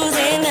we're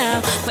choosing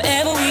now.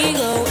 Wherever we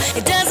go,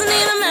 it doesn't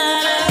even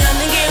matter.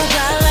 Gonna get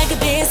wild like a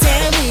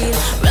dancing weed.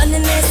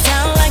 Running this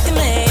town like the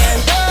man.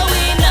 Though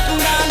we nothing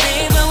but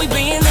day, but we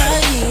bring the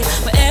heat.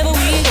 Wherever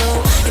we go,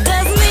 it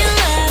doesn't even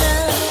matter.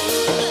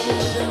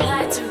 The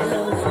lights are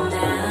going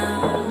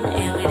down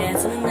and we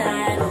dancing the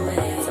night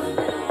away.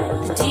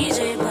 The DJ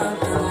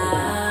bumping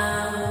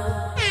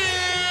loud,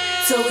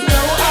 so we go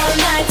all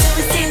night till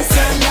we see the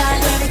sunlight.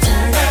 When we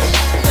turn up,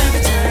 when we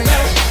turn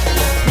up.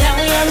 Now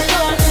we on the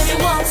floor 'cause you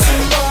want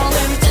some more.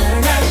 When we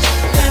turn up,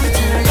 when we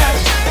turn up.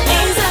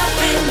 Hands up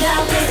and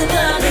down 'cause the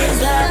club is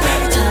loud. When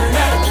we turn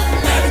up,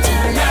 when we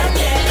turn up.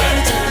 When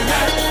we turn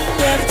up,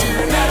 when we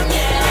turn up.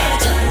 When we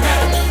turn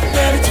up,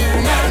 when we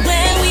turn up.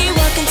 When we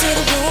walk into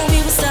the room, we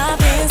will stop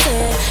and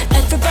say,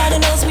 everybody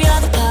knows we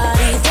are the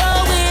party. Throw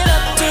it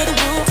up to the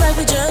roof like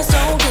we just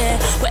don't care.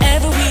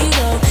 Wherever we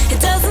go, it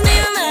doesn't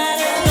even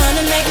matter.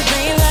 Gonna make it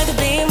rain like a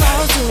big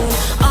monsoon.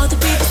 All the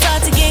people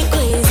start to get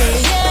crazy.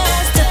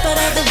 Yeah, step out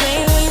of the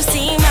rain when you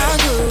see my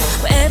groove.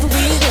 Wherever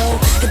we go,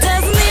 it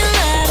doesn't even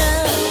matter.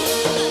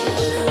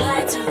 The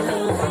lights are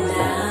going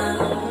down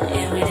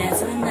and we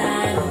dancing the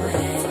night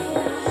away.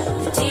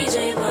 The DJ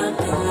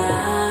bumping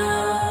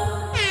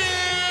loud,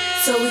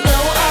 so we go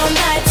all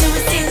night till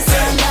we see the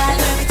sunlight.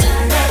 When we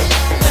turn up,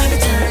 when we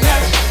turn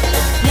up.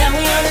 Now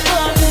we on the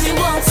floor 'cause we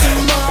want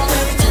some more.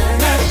 When we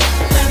turn up,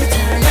 when we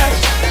turn up.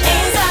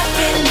 Hands up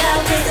and down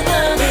 'cause the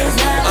club is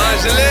loud.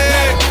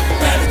 Angelique,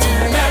 When we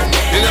turn up,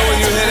 you know when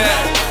you hear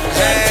that?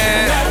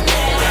 Hey,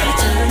 when we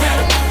turn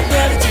up,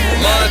 when we turn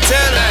up.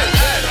 Montana,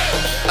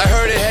 I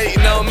heard it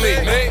hating on me.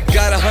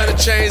 Got 100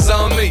 chains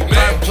on me,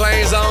 5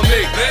 planes on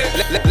me.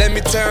 Let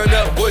me turn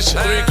up with you.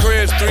 3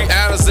 cribs, 3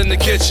 hours in the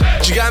kitchen.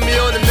 She got me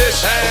on a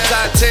mission.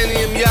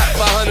 Titanium yacht,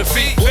 500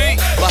 feet.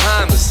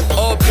 Bahamas,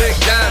 all pink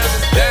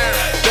diamonds.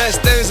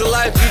 Best things in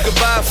life you could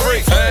buy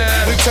free.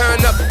 We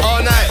turn up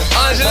all night.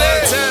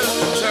 Angelique, turn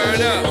up,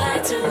 turn up.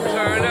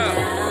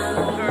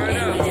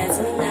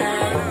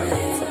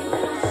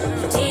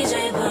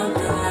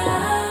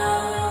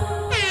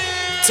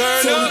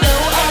 Turn So up. we go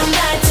all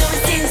night till we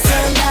see the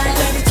sunlight.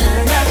 When we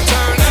turn up,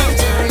 turn up,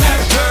 turn up,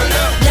 turn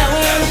up. Now we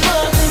on the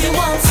floor 'cause we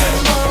want some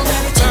more.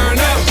 When we turn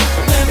up,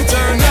 when we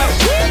turn up.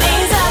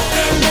 Hands up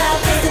and down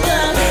 'cause the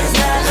club is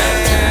loud. When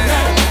we turn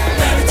up,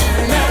 when we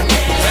turn up.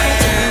 When we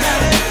turn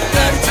up,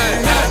 when we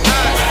turn up.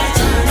 When we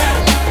turn up,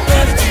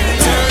 when we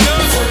turn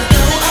up. So we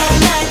go all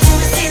night till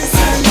we see the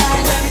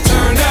sunlight. When we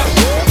turn up,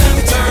 when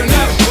we turn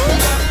up.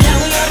 Now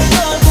we on the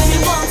floor 'cause we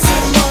want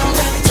some more.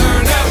 When we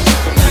turn up,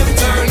 when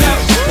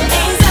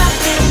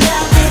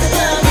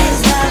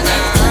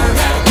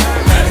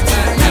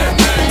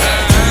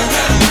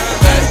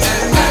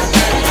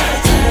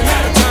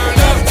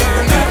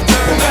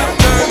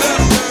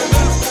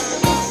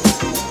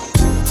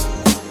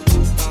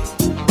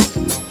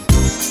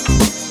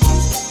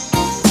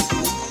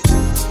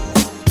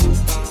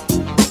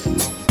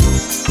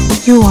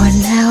You are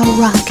now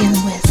rocking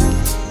with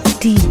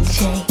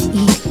DJ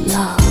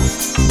E-Love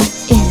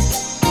in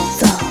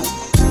the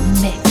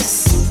mix.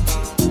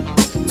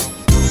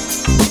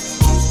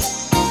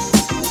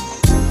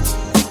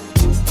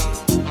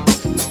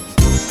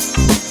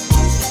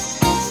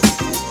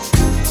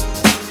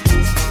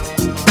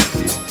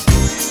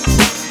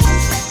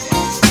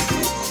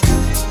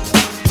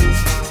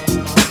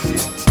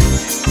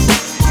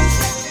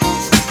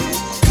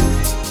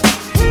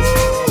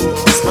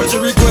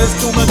 Special request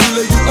to my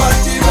dealer, you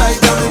party right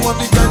now. Me want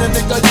the kind of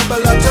nigga you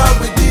balaja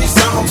with this.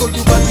 I'm go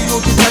you body, you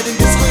keep riding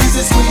the squeeze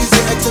it.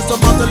 Excess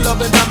amount of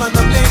love and I'm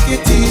make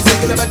it easy.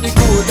 Girl about the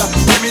good,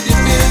 give me the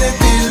feeling.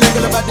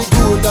 Girl about the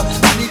good,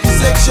 I need the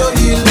sexual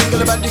healing.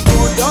 Girl about the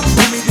good,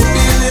 give me the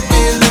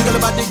feeling. Girl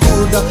about the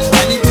good,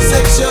 I need the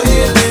sexual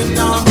healing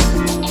now.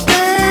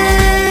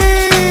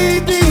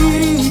 Baby,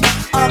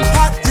 I'm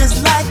hot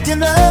just like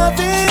an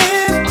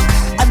oven.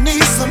 I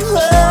need some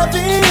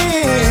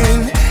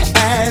loving.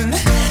 And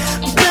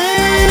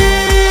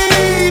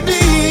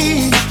baby,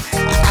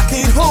 I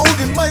can't hold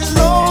it much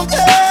longer.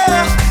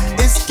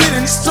 It's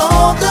getting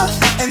stronger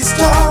and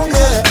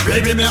stronger.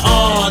 Baby, me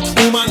heart,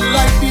 woman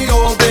like the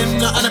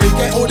oven. And I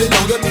can't hold it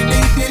longer, me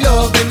need the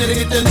loving. And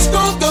it getting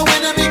stronger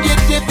when I get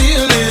the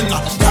feeling.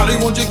 Golly,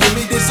 won't you give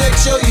me the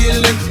sexual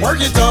healing?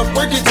 Work it up,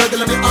 let me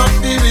off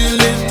the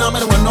reeling. I'm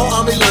the one, no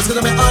ambulance, cause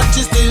I'm heart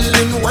just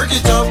stealing. Work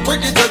it up,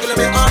 let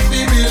me off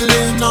the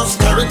reeling. Now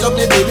stir it up,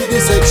 the baby, the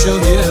sexual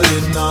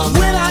healing.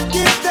 When I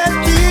get that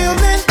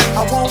feeling, I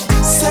want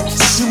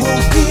sexual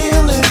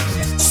healing.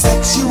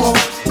 Sexual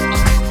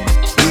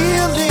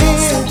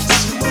healing.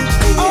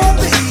 Oh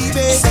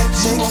baby,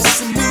 makes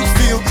me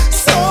feel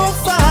so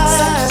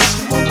fine.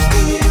 Sexual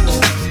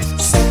healing.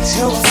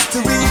 Helps to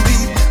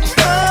relieve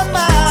my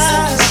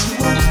mind.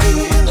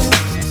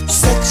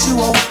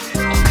 Sexual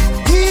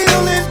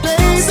healing,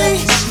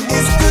 baby,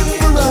 is good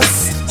for us.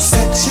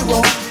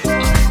 Sexual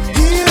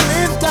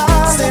healing,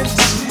 darling,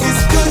 is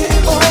good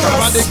for us. Girl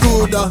about the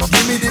good,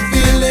 give me the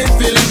feeling.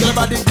 Girl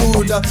about the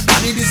good, I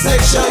need the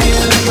sexual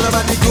healing. Girl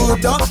about the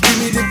good, give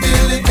me the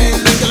feeling.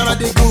 Girl about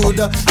the good,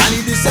 I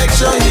need the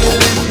sexual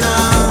healing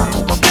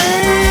now.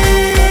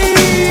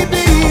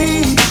 Baby,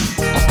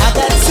 I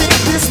got sick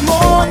this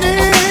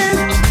morning.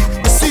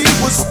 The sea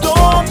was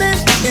storming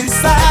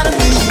inside of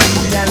me.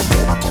 And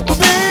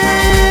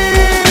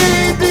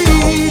baby,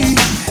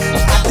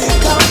 I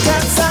think I'm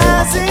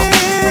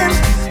capsizing.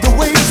 The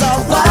waves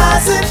are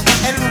rising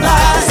and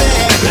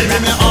rising. Baby,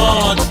 me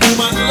heart,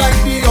 woman like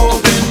the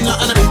oven.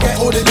 And I can't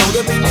hold it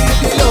longer, me need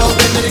the love.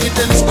 And then it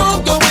gets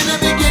stronger when I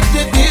get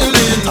the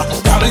feeling.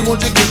 Darling,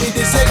 won't you give me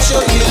the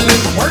sexual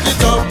healing? Work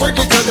it up, let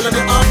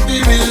me off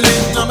the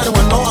reeling. I'm the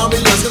one, no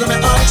ambulance, cause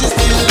I'm heart just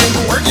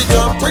stealing. Work it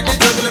up, let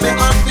me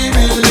off the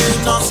reeling.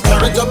 Now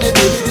stir it up, the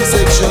baby, the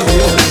sexual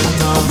healing.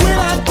 When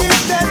I get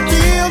that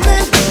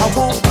feeling, I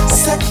want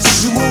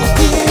sexual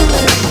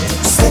healing.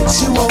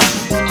 Sexual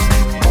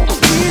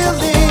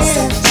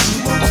healing.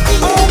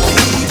 Oh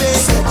baby,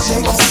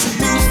 makes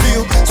me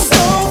feel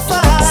so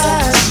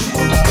fine.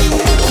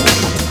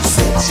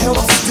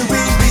 Helps to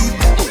relieve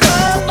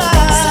my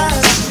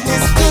mind.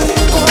 It's good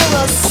for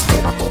us.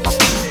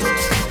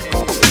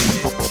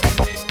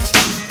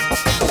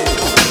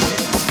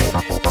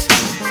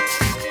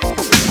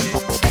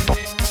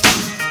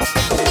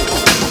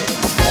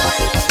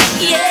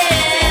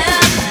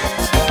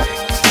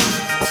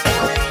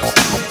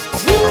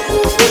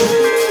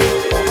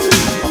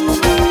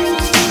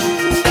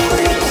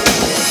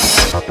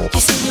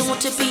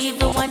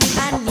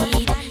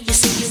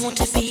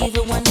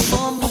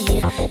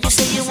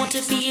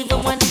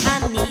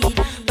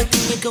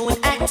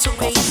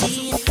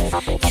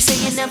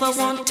 never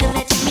want to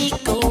let me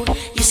go.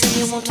 You say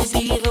you want to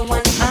be the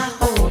one I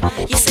hold.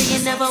 You say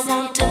you never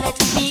want to let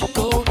me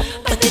go,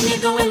 but then you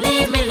go and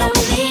leave me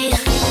lonely.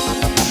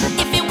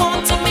 If you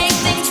want to make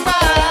things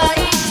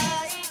right,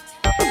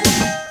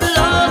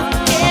 love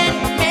can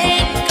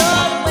make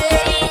a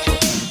way.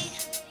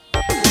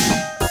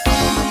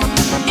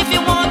 If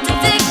you want to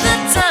take the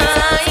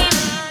time,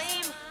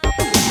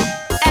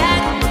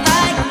 act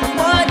like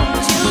what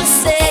you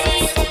say.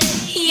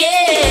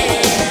 Yeah,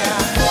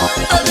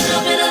 a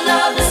little bit of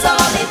love is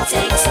all it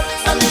takes.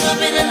 A little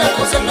bit of love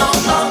goes a long,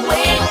 long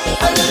way.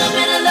 A little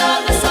bit of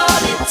love is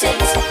all it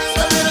takes.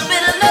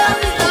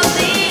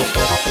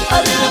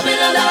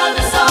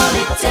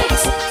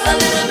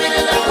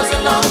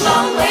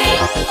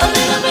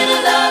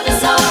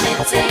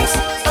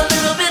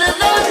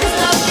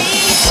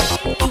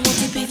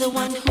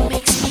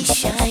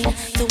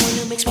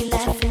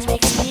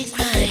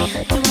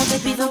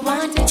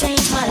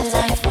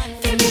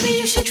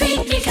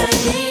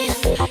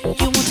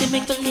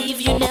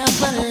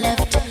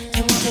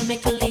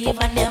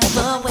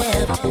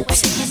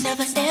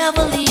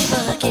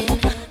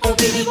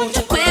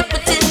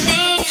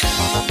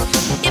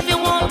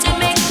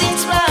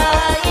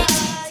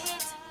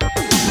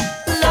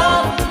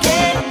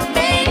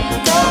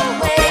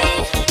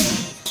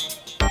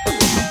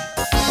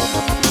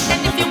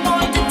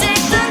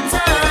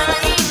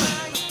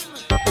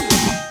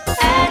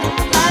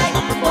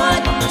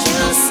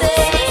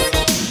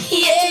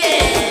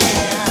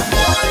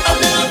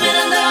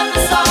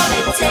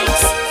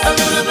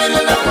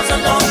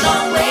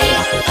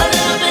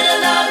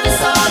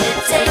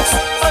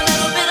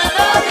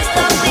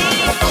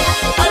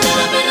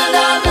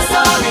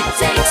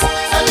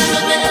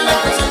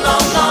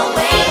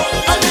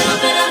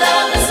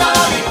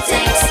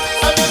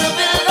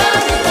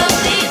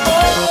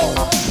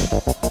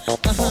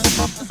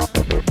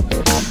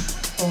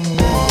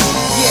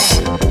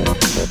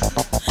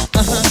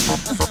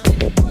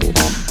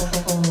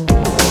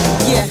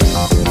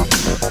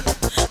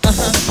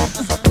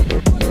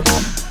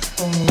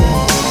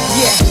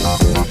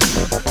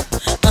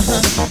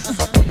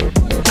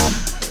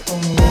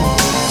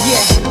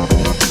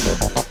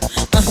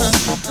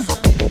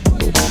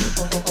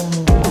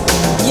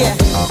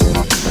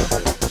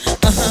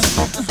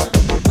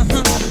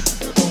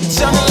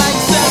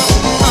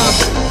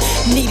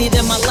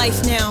 my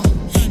life now.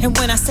 And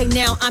when I say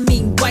now, I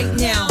mean right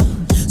now.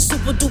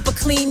 Super duper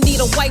clean, need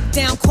a wipe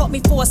down. Caught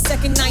me for a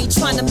second, now you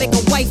trying to make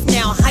a wife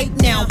now. Hype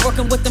now,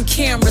 working with them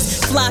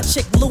cameras. Fly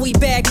chick, Louis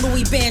bag,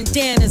 Louis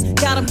bandanas.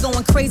 Got him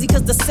going crazy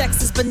cause the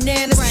sex is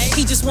bananas.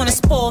 He just wanna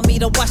spoil me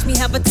to watch me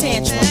have a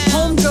tantrum.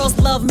 Homegirls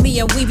love me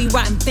and we be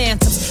writing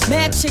phantoms.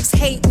 Mad chicks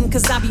hating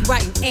cause I be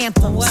writing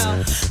anthems.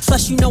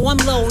 Plus you know I'm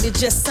loaded,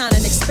 just signed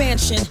an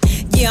expansion.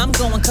 Yeah, I'm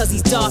going cause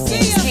he's dark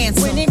and he's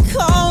handsome. When he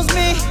calls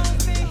me,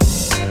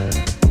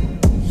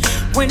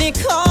 when he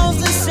calls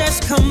and says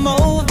come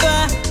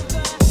over,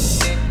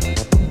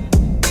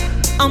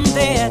 I'm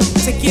there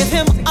to give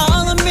him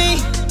all of me.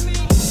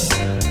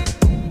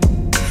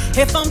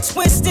 If I'm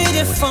twisted,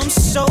 if I'm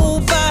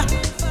sober,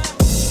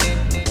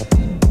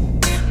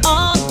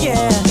 oh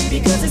yeah.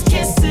 Because his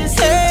kisses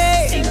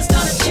seem to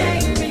start a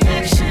chain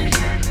reaction.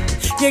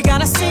 You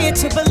gotta see it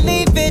to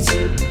believe it.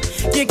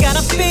 You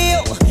gotta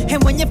feel,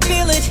 and when you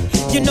feel it,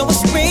 you know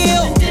it's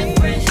real. Something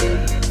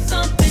different,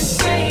 something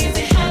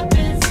crazy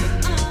happens.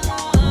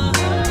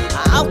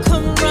 I'll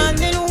come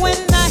running when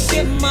I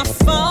hit my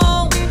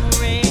phone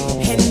ring,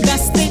 and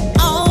that's the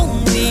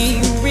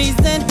only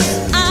reason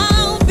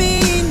I'll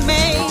be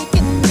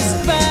making this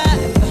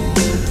vibe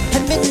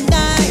at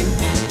midnight.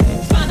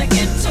 Trying to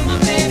get to my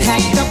baby.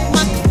 Packed up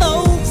my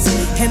clothes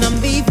and I'm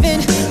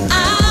leaving.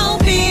 I'll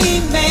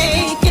be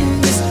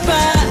making this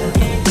vibe,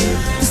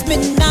 this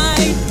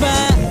midnight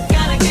vibe.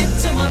 Gotta get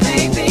to my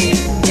baby,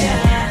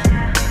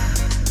 yeah.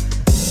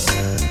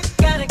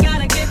 Gotta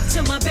get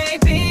to my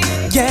baby,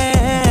 yeah.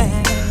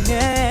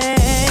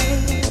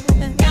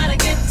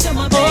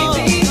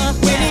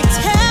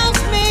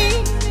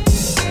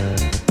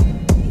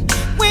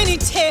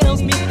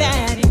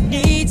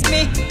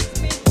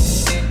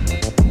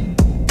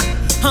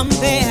 I'm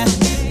there,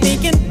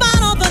 thinking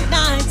about all the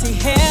nights he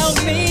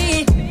held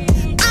me.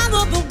 I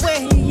love the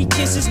way he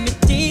kisses me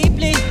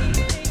deeply.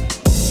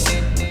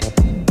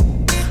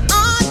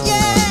 Oh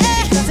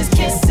yeah, because his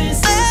kisses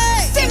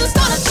seem to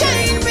start a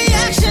chain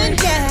reaction,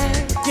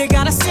 yeah. You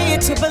gotta see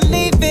it to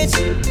believe it.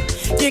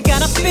 You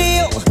gotta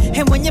feel,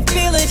 and when you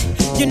feel it,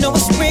 you know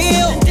it's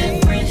real.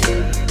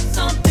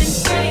 Something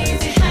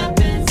crazy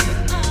happens.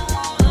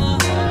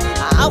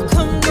 I'll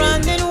come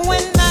running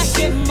when I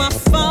hit my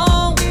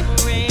phone.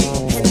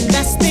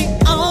 That's the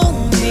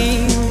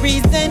only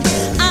reason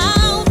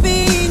I'll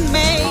be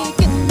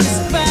making this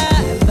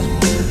vibe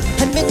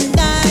at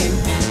midnight.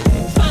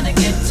 Trying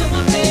to get to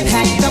my baby.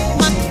 Packed up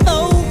my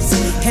clothes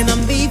and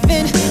I'm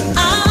leaving.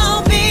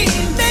 I'll be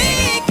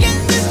making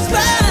this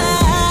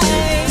vibe,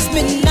 this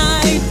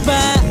midnight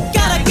vibe.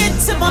 Gotta get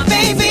to my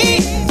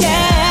baby,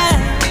 yeah.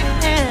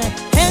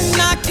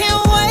 And I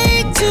can't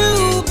wait to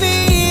be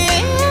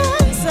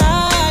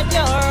inside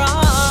your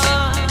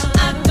arms.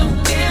 I don't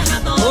care how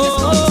long it's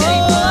gonna take.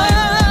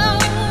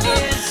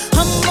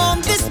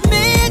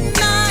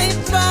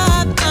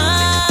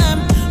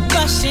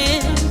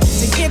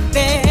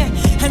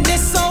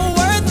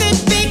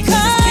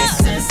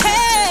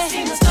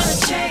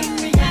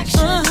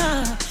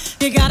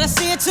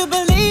 To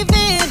believe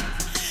it,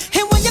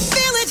 and when you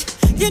feel it,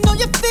 you know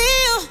you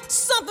feel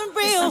something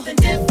real. Something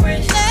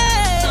different,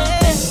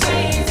 something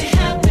crazy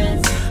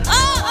happens.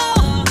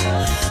 Oh,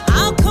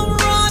 I'll come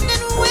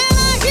running when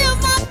I hear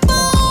my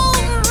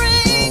phone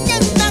ring,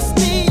 and that's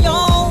the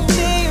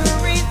only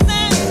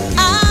reason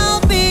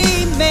I'll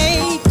be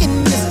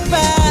making this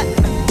vibe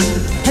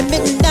at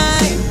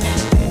midnight.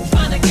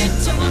 Trying to get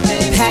to my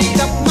baby. Packed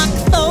up my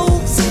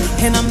clothes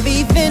and I'm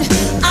leaving.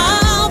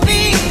 I'll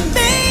be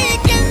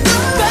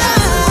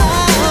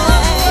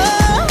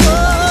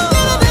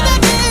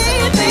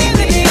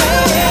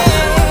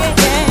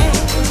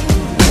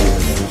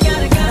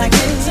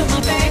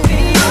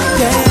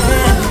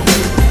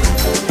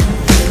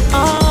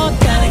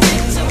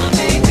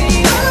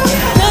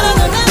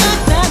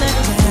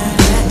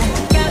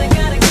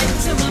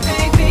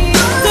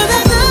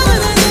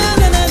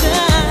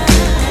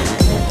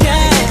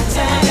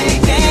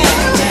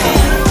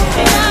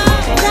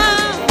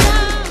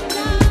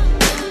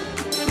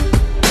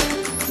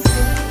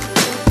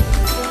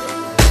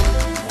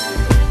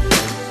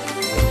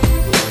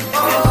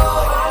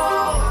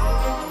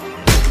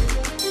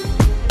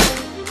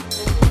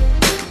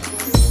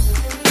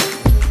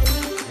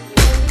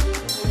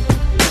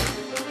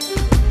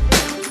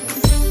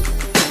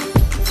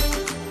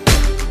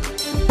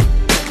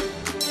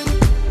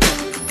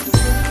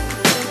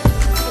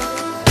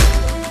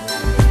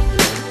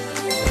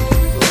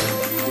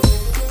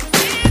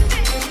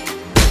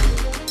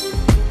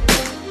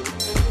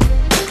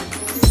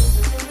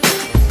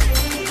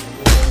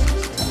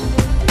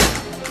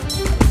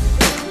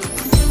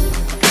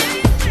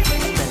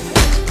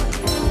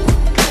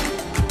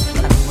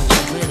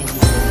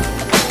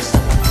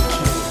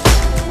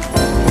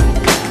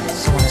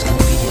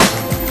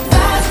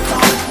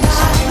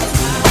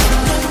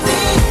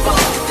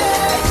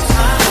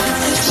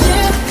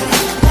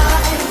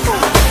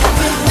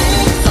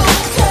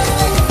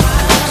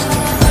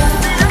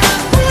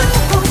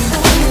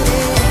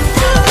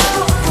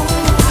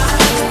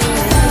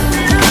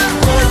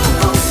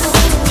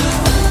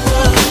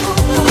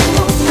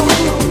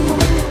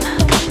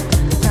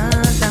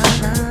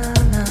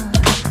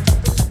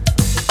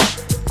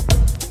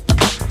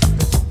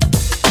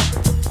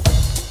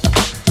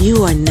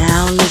You are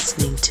now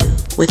listening to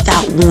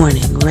Without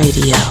Warning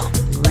Radio.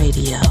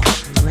 Radio.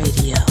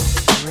 Radio.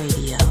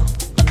 Radio.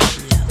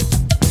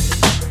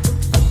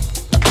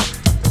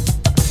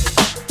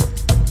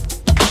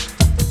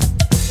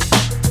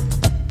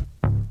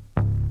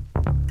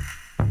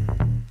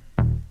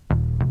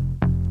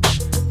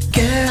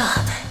 Girl,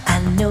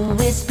 I know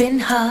it's been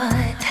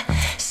hard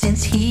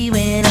since he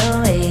went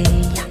away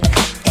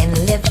and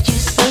left you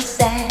so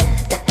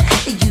sad.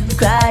 You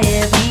cry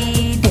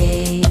every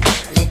day.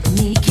 Let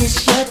me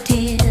kiss your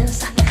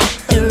tears,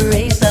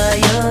 erase all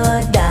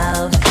your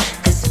doubts.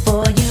 'Cause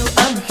for you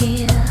I'm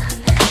here.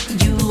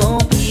 You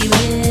won't be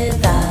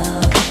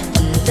without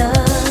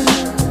love.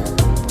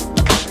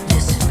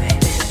 Listen,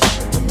 baby,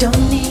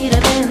 don't need a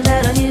man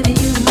that'll give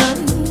you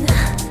money.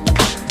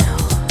 No,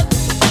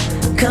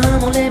 come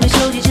on, let me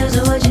show you just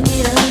what you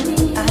need,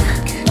 honey. I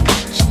got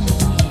what you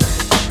need.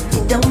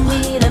 You don't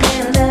need a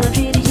man that'll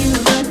treat you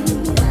right.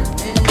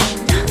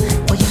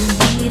 Well, you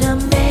need a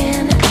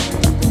man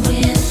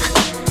with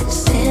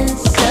sensitivity,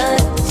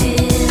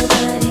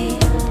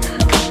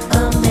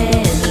 a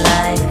man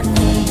like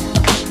me,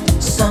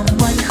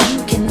 someone who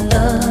can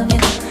love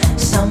you,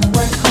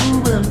 someone who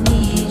will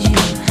need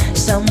you,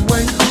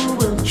 someone who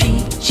will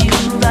treat you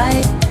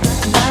right,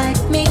 like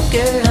me,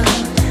 girl,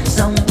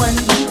 someone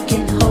you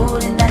can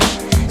hold at night,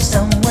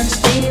 someone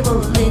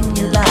stable in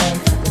your life.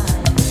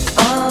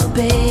 Oh,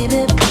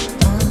 baby,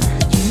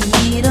 you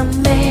need a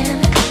man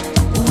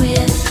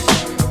with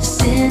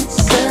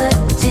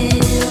sensitivity,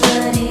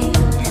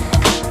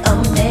 a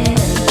man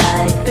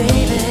like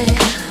baby,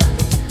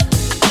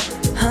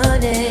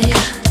 honey,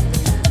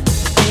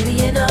 baby,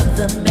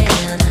 another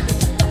man.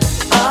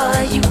 Oh,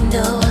 you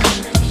know,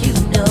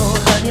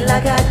 honey,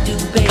 like I do,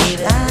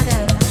 baby. I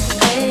gotta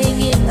hang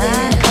in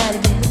there,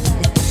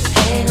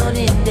 hang on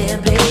in there,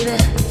 baby.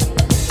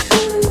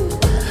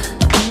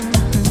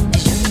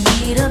 You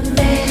need a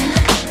man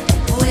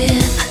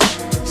with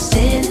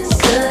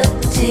sensitivity,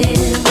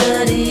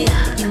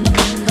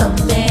 a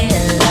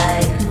man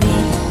like me.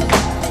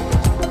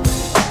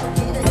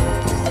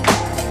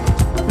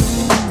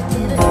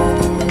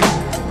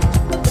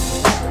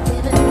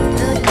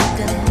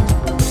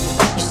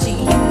 You see,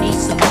 you need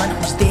someone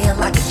who's there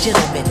like a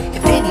gentleman.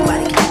 If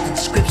anybody can get the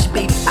description,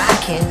 baby, I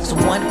can.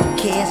 Someone who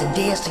cares and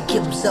dares to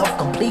give himself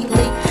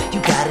completely. You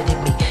got it in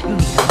me. You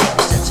need a man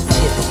with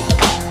sensitivity.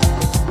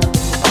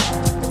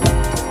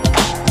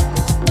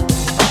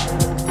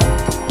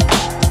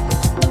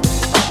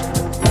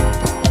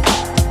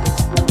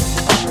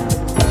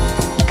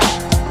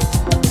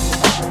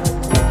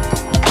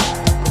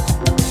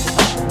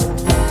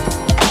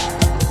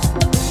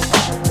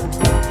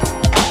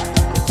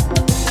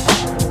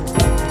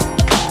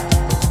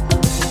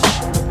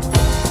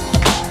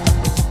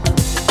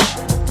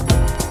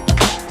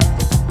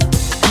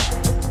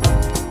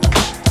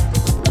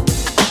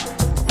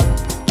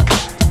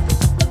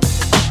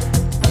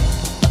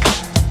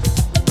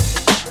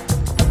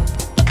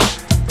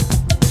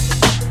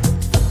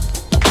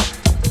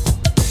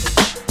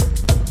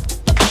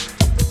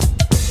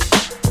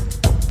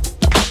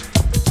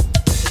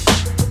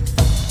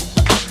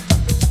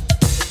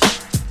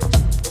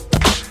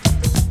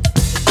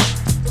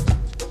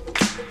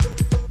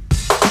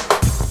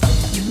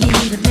 You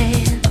need a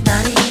man,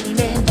 not any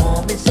man,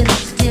 warm and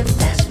sensitive,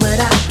 that's what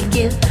I can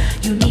give.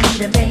 You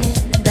need a man,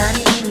 not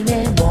any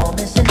man, warm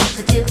and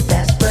sensitive,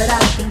 that's what I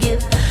can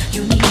give.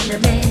 You need a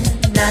man,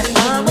 not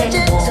any man, warm and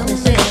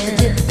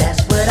sensitive,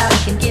 that's what I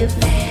can give.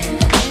 Man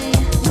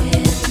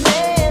with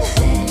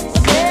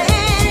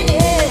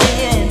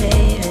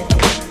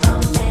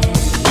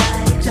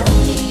don't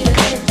need a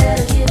man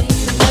that'll give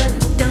you money.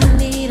 Don't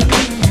need a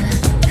man.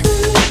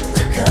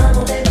 Come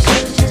on, let me show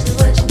you just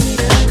what you need.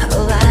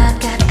 Oh, I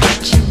got what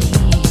you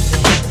need.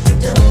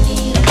 Don't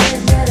need a man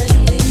that'll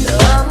give you. No,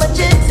 I'm a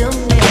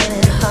gentleman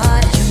at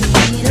heart. You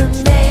need a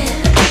man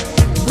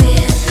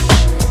with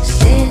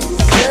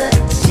sensitivity,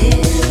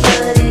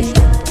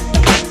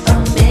 a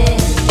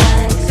man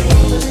like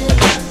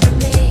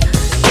me,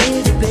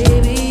 baby,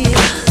 baby,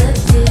 I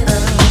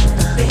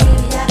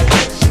got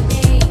what you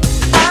need.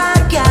 I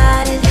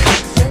got it.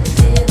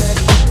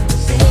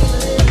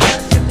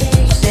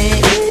 Say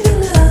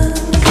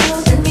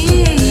love to me,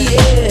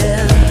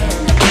 yeah.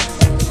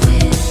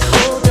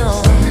 Hold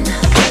on,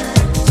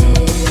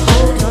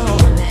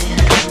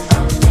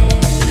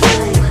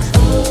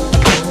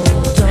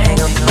 hang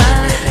on,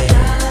 baby.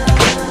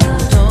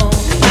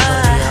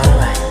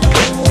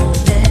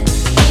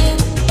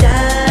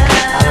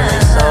 I'll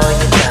erase all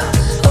your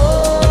doubts.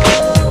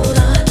 Hold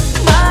on,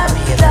 my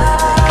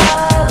darling.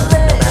 No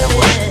matter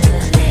what.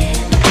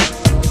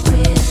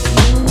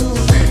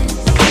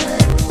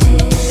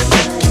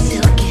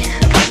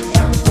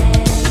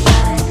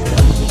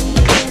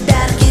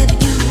 That'll give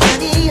you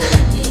money.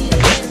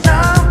 No,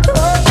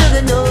 oh,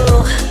 sugar, no.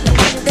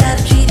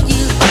 That'll treat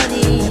you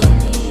funny.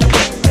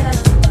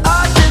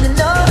 Oh, sugar,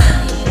 no.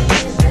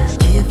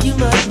 Give you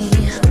money.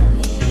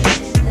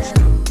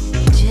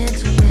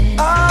 Gentleman.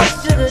 Oh,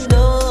 sugar,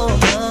 no,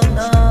 no,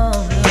 no, no.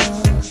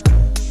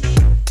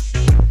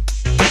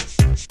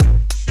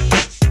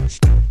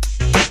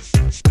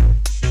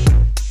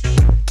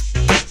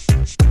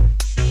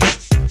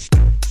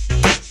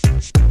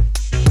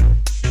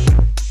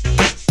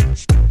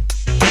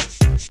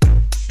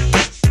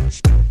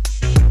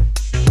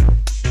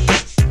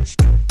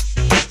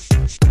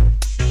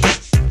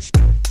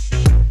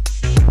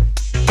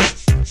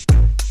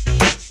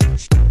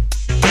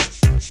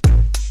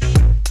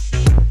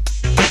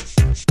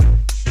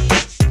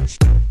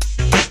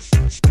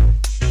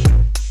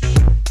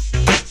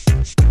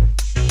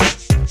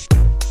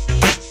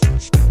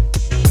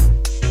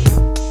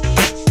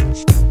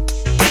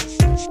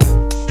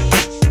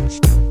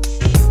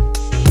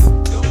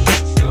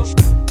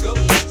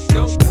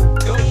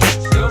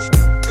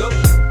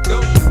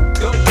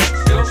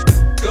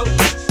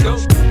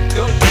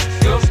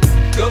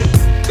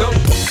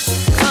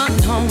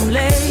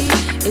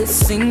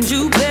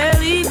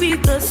 barely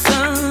beat the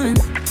sun.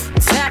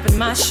 Tapping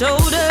my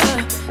shoulder,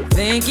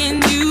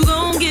 thinking you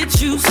gon'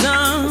 get you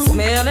some.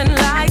 Smelling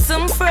like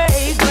some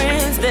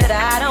fragrance that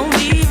I don't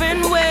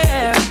even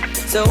wear.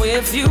 So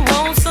if you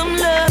want some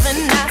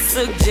loving, I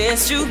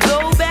suggest you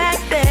go back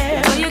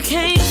there where you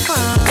came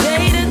from.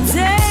 Day to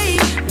day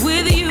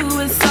with you,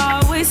 it's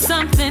always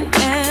something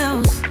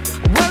else.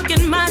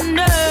 Working my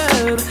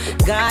nerve,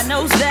 God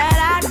knows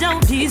that I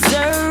don't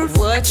deserve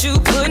what you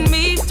put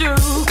me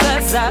through.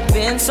 Cause I've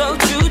been so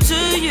true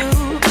to you.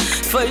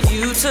 For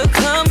you to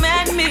come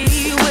at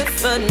me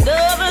with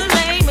another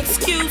lame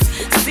excuse.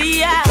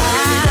 See, I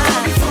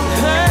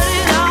heard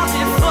it all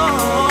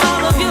before.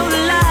 All of your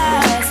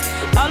lies,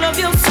 all of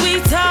your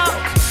sweet talk.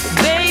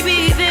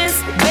 Baby this,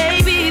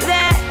 baby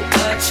that.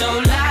 But your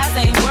lies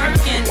ain't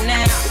working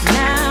now.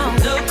 Now,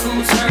 look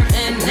who's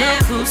hurting now.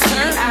 Look who's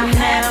hurting now. I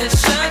had to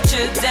shut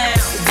you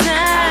down.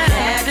 I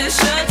had to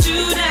shut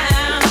you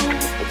down.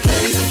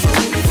 Play the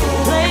fool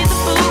before. Play the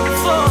fool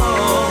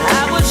before.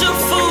 I was your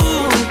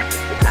fool.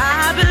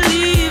 I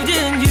believed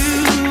in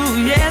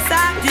you. Yes,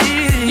 I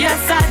did.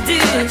 Yes, I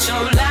did. But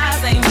your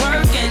lies ain't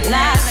working.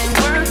 Lies ain't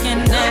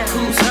working now. Look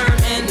who's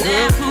hurting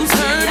now. Look who's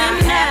hurting now. I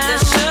had to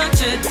shut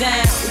you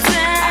down. I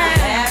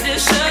had to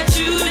shut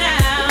you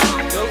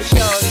down. Go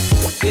shorty,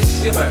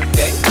 it's your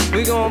birthday.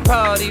 We gon'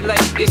 party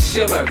like it's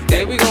your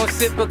birthday. We gon'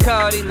 sip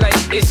Bacardi like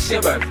it's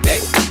your birthday.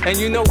 And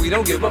you know we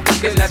don't give up,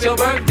 it's not your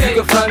birthday.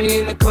 You can find me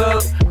in the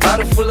club,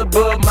 bottle full of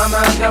bub. Mama,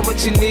 I got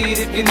what you need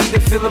if you need to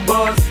fill a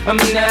buzz. I'm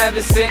into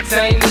having sex,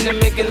 I ain't into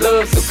making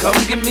love. So come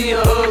give me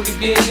a hug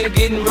if you're into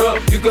getting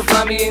rough. You can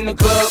find me in the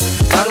club,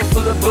 bottle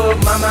full of bub.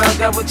 Mama, I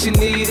got what you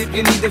need if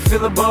you need to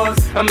fill a buzz.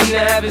 I'm into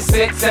having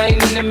sex, I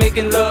ain't into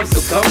making love.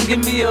 So come give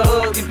me a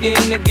hug if you're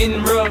into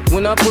getting rough.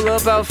 When I pull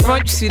up out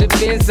front, you see the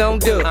Benz on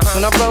dub.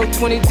 When I roll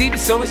 20 deep,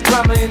 it's always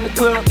drama in the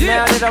club.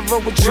 Now that I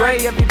roll with Dre,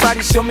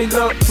 everybody show me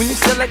love. When you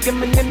sell like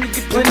Eminem, you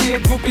get plenty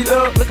of groupie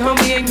love. Look,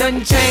 homie, ain't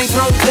nothing changed.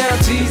 Roll down,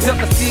 G's up.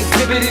 I see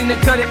exhibit in the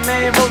cutting,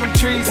 man. Roll them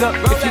trees up.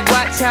 If you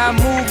watch how I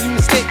move, you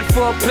mistake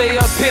before I play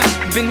up here.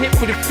 Been hit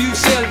with a few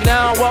shells,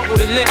 now I walk with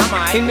a limp.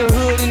 In the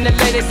hood, in the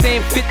LA, they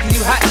saying 50,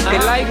 you hot. They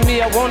like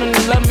me, I want them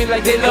to love me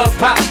like they love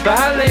pop. But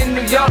holla in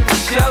New York,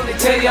 Michelle, they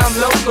tell you I'm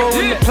loco.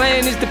 And the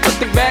plan is to put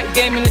the rap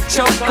game in the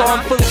choke.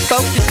 I'm fully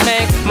focused,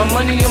 man. My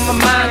money on my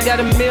mind, got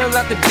a meal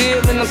out the deal,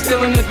 and I'm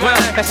still in the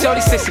grind. Now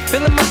shorty says she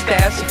feeling my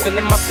style, she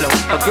feeling my flow.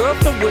 A girl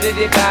from Wooded,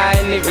 they buy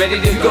and they ready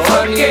to go.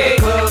 Find me in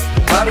the club,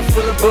 bottle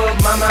full of bug.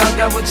 Mama, I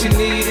got what you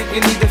need if you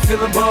need to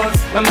fill a buzz.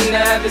 I'm into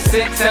having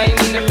sex, I ain't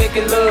into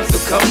making love. So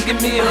come give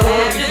me a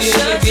hug if you're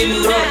into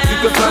getting rough. You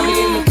can find me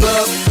in the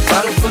club,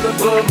 bottle full of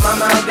bug.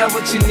 Mama, I got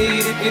what you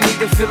need if you need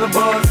to fill a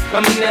buzz.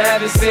 I'm into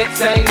having sex,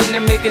 I ain't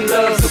into making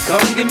love. So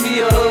come give me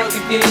a hug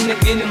if you're into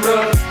getting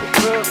rough.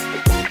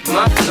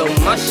 My flow,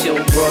 my show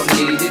brought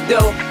me the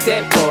dough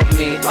that bought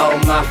me all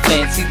my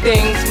fancy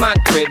things. My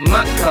crib,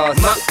 my cars,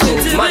 my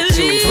clothes, my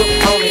shoes. Look,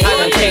 homie, I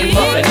done came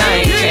up and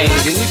I ain't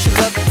changed. And you should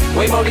love it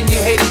way more than you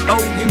hate it. Oh,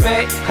 you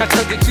mad? I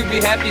thought that you be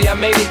happy I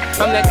made it.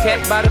 I'm that cat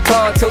by the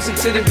bar, toasting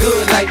to the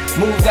good. Like,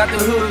 moved out the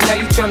hood, now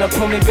you tryna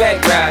pull me back,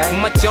 right?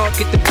 When my junk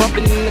get the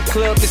bumping in the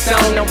club, it's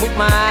on. I'm with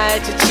my eye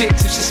at your chick,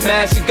 so she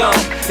smash, you gone.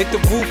 Hit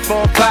the roof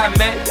on fire,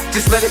 man,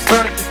 just let it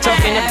burn.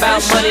 Talking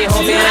about money,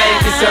 homie, I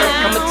ain't concerned.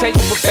 I'ma take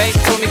you what bank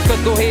told me,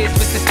 cause go ahead,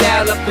 switch the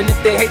style up. And if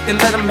they hate,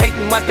 then let them hate,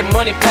 and watch the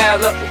money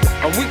pile up.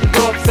 Or we can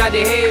go upside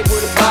the head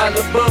with a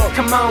bottle of bug.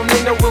 Come on,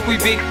 they know where we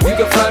be. You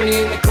can find me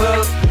in the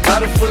club,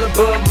 bottle full of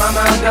bug. Mama,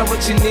 I got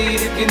what you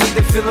need if you need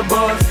to fill a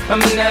buzz. I'm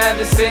into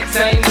having sex,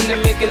 I ain't into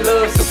making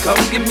love. So come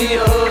give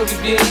me a hug if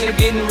you're into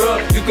getting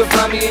rough. You can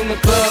find me in the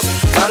club,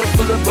 bottle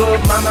full of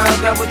bug. Mama, I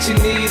got what you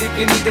need if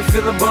you need to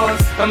fill a buzz.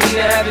 I'm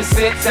into having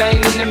sex, I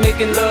ain't into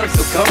making love.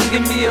 So come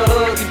give me a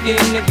hug if you're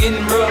into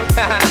getting rough.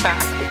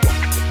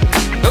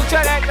 Don't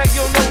try to act like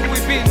you don't know who we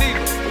be,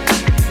 neither.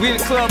 We in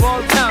the club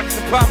all the time,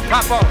 so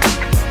pop off.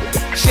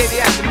 Shady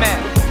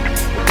aftermath.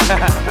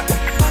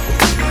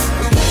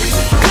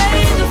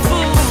 Play the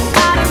fool,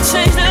 I done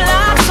changed the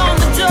locks on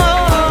the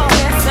door.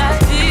 Yes,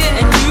 I did,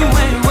 and you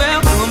ain't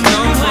welcome no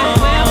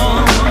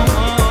more.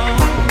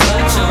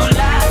 But your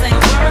lies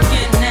ain't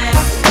working now.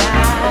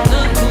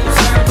 Look who's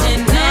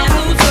hurting now.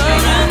 Who's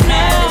hurting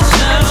now?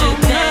 Shut you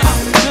down.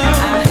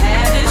 I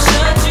had to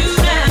shut you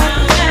down.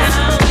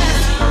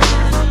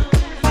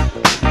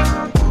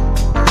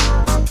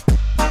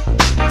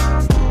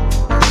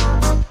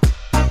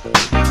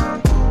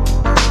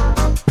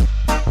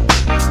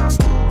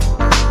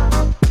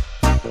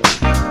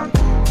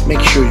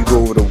 Make sure you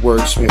go over to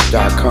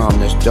wordsmith.com.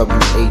 That's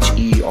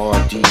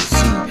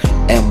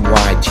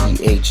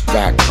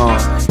WHERDZMYTH.com.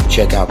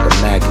 Check out the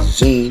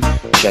magazine,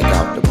 check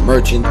out the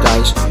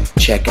merchandise,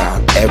 check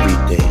out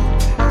everything.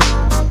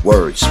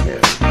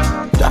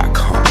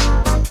 Wordsmith.com.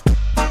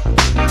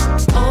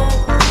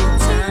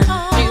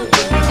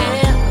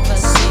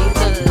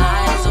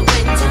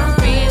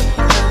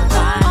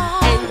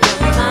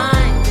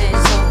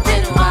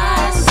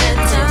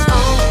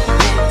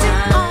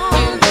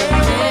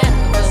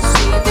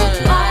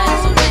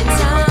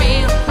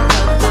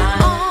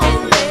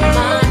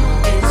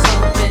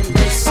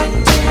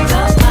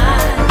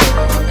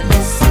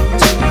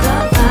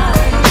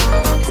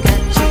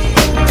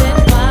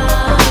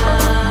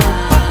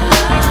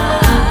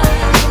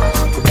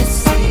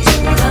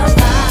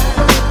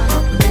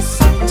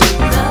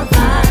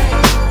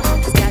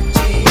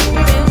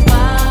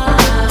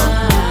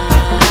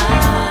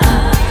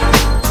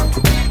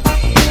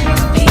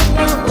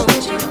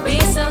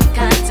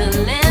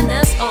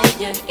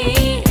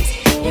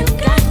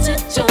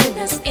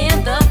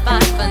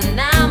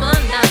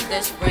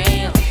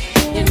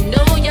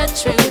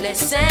 truly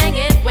sang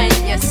it when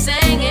you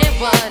sang it.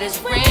 What is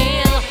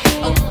real?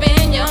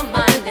 Open your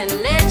mind and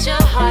let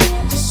your heart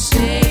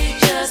say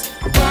just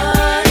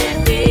what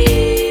it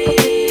feels.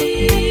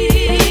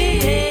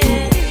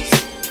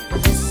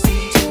 Listen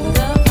to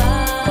the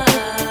vibe.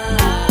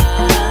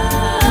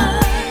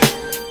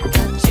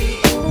 Got you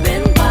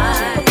open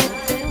wide.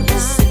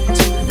 Listen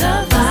to the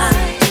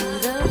vibe.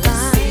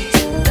 Listen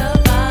to the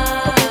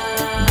vibe.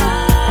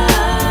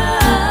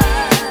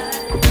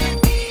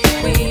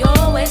 We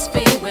always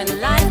feel when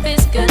life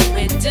is good,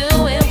 we're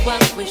doing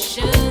what we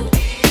should.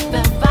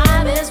 The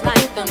vibe is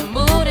right, the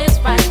mood is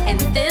right, and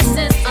this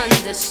is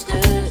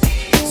understood.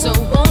 So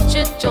won't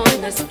you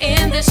join us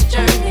in this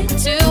journey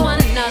to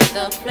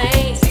another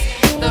place?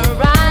 The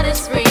ride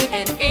is free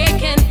and it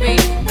can be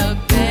the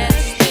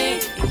best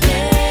thing,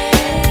 yeah.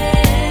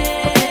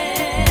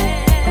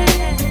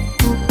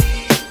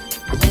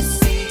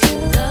 Listen to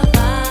the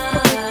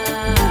vibe.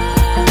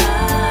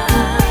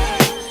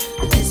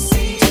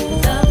 Listen to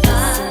the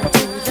vibe.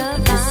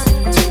 Listen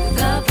to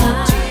the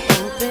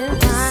vibe.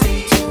 Listen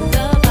to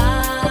the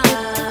vibe.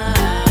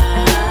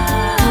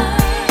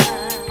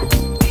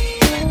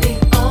 The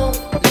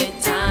only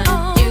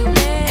time you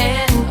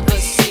ever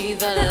see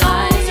the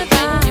light is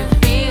when you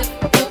feel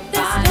the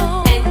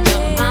vibe and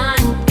your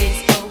mind is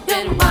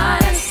open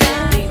wide. I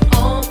said the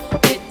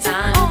only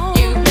time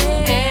you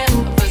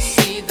ever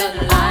see the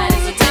light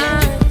is when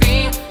you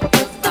feel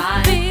the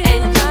vibe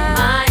and your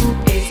mind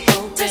is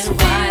open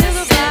wide. I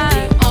said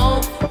the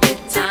only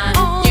time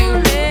you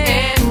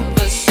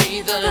ever see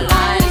the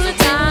light is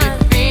when you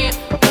feel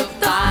the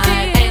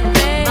vibe and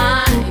your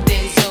mind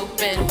is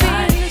open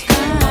wide.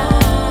 Come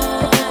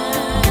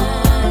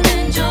on,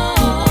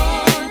 enjoy.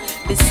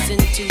 Listen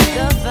to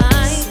the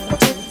vibe.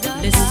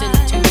 Listen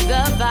to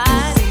the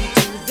vibe.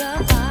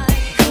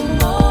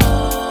 Come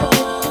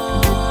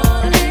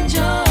on,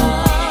 enjoy.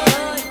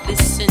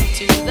 Listen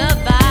to the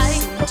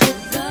vibe.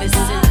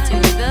 Listen to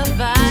the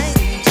vibe.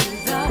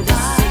 Listen to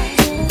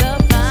the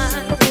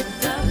vibe.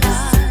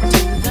 Listen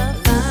to the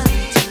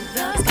vibe.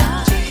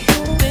 Got you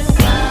open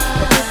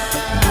wide.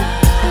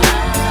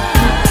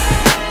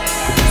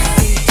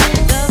 Listen to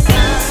the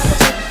vibe.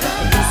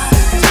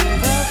 Listen to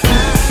the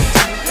vibe.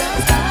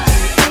 Got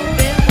you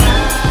open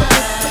wide.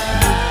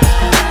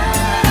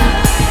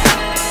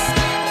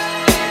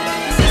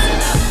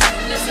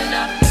 Listen up, listen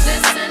up,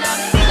 listen up,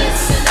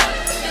 listen to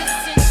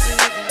the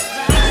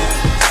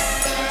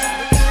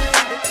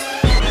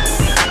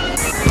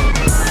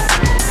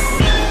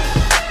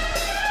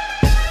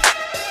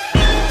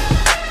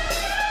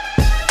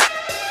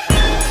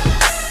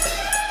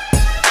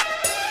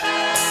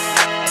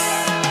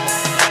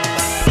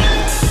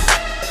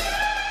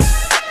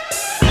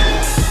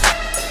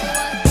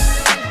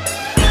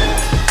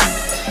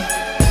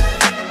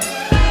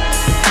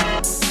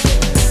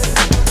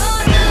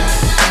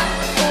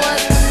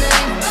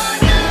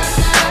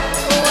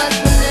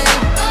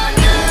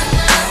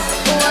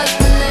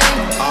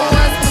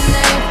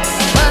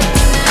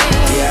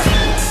Yeah,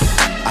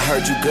 I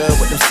heard you good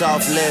with them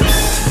soft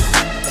lips.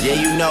 Yeah,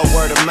 you know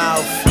word of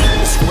mouth.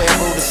 The square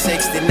root of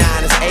 69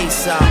 is 8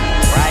 something,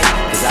 right?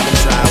 Cause I've been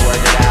trying to work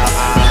it out.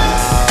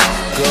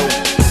 Good,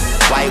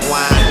 white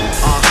wine.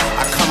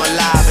 I come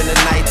alive in the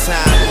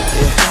nighttime.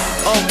 Yeah.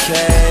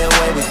 Okay,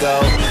 away we go.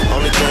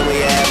 Only thing we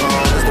have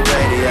on is the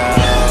radio.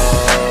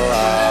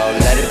 Oh,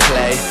 let it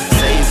play.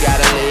 Say you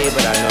gotta leave,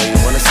 but I know you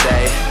wanna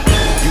stay.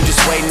 You just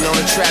waiting on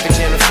the traffic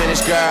jam to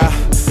finish, girl.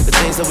 The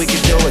things that we can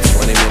do in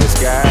 20 minutes,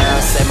 girl.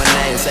 Say my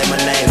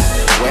name,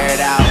 wear it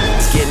out.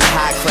 It's getting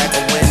hot, crack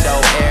a window,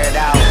 air it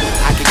out.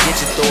 I can get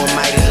you through a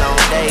mighty long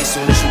day.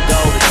 Soon as you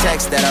go, the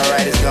text that I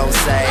write is gonna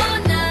say,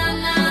 what's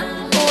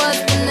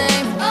my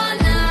name?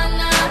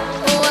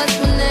 What's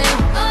my name?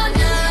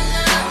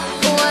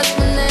 What's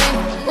my name?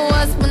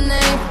 What's my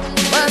name?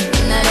 What's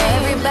my name?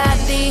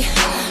 Everybody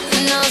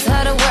knows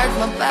how to work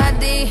my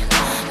body,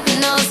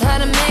 knows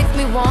how to make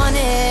me want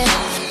it.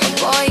 But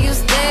boy, you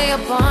stay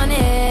up on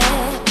it.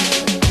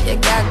 You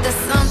got the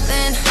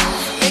something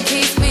that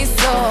keeps me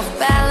so off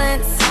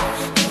balance.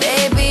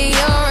 Baby,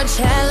 you're a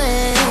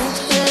challenge.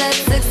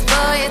 Let's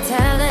explore your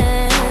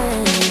talent.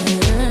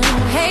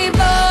 Hey boy,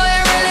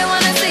 I really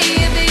wanna see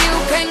if you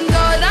can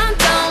go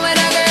downtown with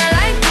a girl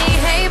like me.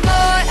 Hey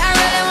boy, I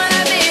really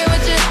wanna be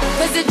with you,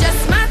 cause you're just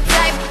my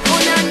type. Oh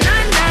na na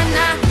na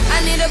na,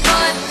 I need a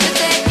boy to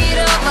take it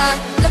over.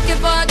 Looking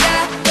for a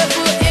guy to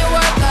put in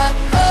work.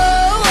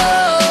 Oh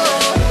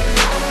oh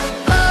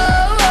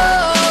oh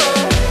oh.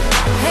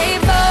 Hey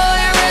boy,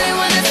 I really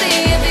wanna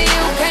see if you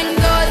can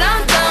go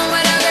downtown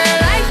with a girl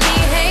like me.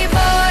 Hey boy,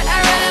 I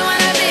really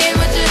wanna be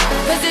with you,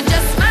 cause you're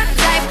just my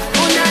type.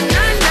 Oh na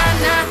na na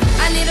na,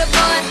 I need a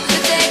boy to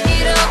take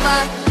it over.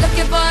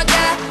 Looking for a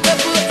guy to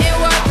put in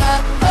work.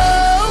 Oh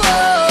oh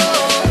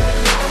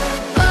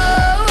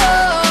oh oh.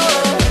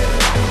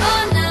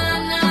 Oh na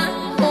na,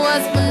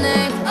 what's my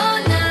name? Oh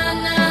na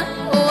na,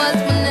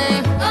 what's my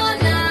name? Oh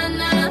na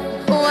na,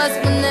 what's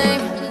my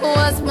name?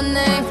 What's my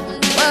name?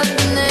 What's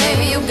my name?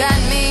 You got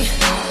me,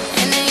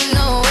 and ain't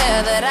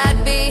nowhere that I'd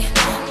be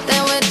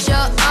than with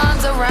your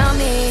arms around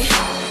me.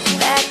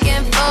 Back in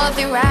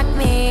you rock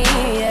me,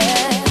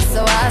 yeah.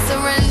 So I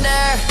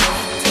surrender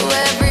to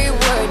every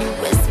word you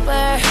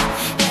whisper,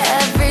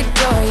 every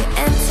door you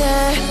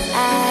enter.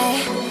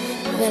 I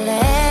will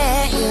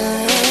let you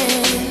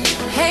in.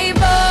 Hey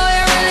boy, I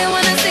really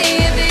wanna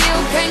see if you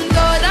can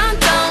go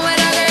downtown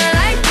with a girl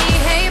like me.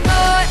 Hey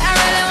boy, I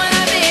really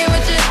wanna be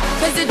with you,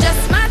 'cause you're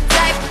just my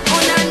type.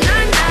 Oh na na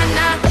na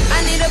na, I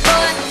need a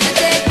boy to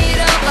take it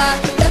over.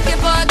 Looking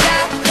for a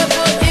guy to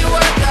put in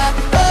work up.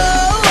 Oh,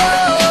 oh,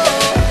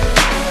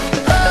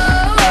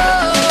 oh, oh.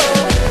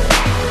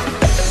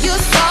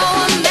 You're so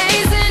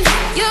amazing.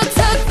 You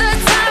took the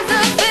time to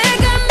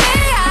figure me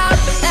out.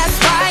 That's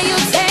why you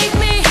take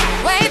me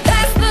way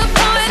past the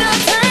point of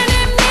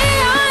turning me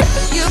on.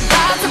 You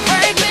about to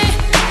break me.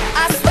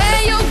 I swear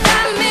you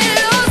got me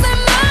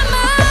losing my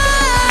mind.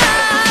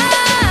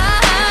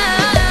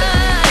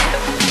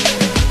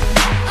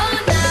 Oh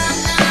na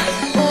na,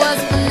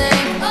 what's my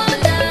name? Oh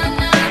na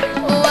na,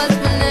 what's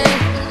my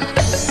name?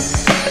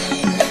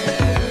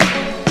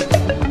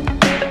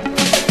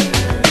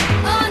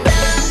 Oh na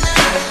na,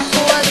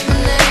 what's my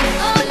name?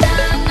 Oh na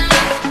na,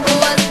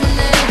 what's my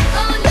name?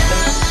 Oh na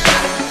na,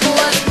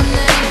 what's my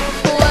name?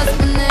 What's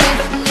my name?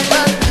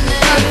 What's my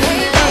name?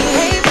 Hey,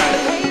 hey,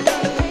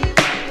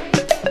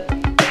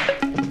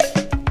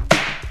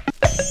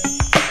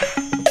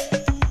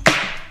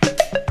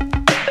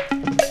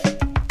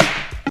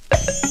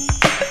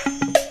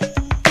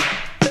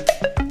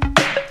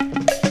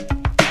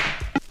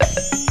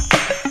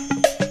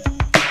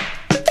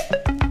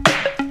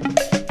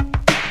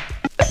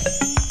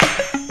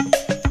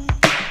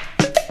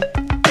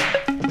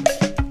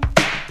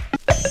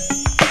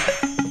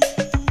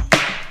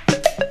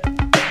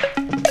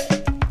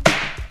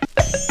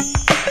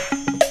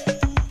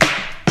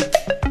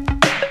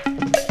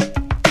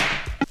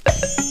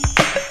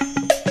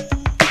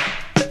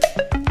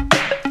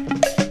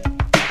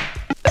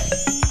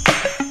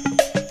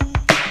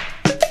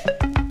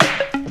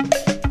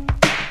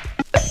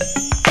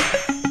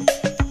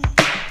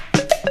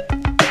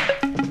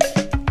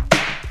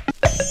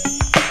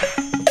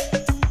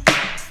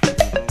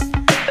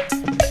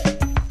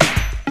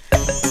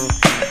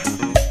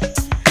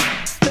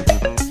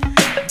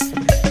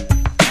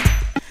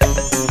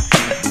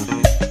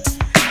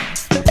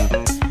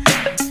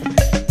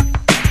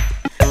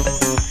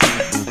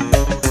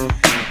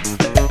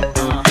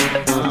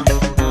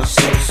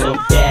 So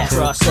that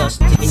cross us,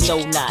 niggas know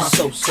not.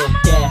 So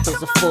that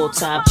is a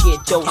full-time kid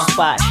Joe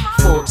spot,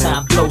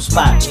 full-time blow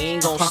spot. We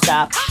ain't gon'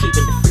 stop,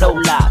 keeping the flow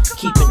locked,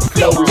 keeping the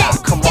flow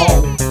locked. Come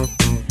on.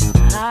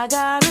 I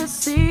got a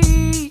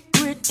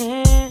secret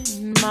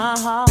in my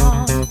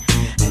heart,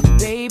 and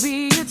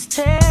baby, it's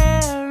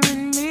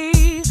tearing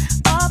me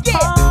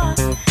apart.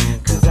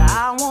 'Cause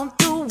I want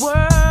the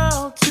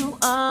world to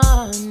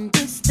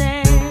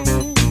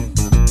understand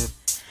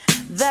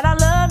that I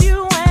love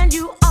you and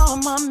you are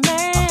my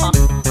man.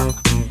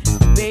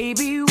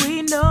 Baby,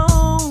 we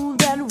know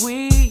that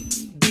we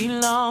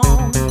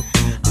belong.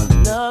 A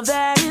love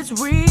that is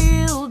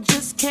real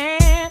just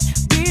can't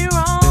be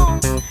wrong.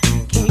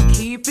 Can't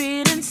keep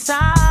it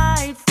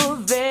inside for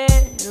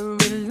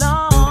very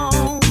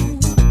long.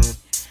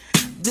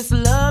 This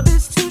love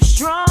is too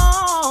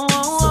strong.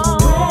 So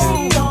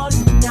when you're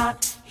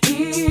not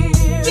here,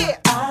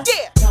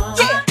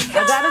 I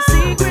got a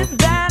secret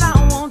that I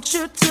want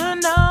you to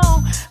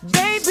know,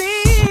 baby.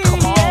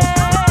 Come on.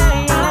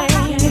 I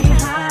can't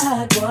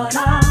hide what I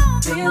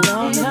feel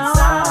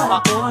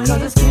inside. Boy,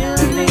 it's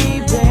killing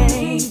me,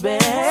 baby.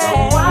 So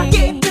why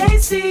can't they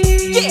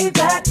see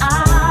that I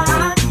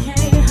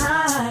can't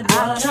hide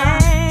what I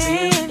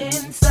feel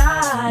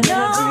inside?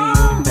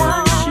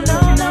 Everyone should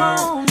know.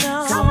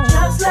 So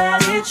just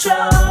let it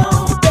show,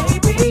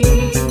 baby.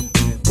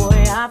 Boy,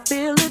 I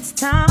feel it's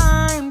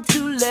time to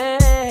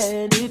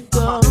let it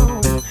go.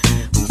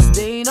 We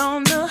stayed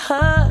on the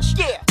hush,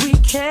 we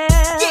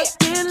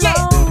kept it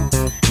low,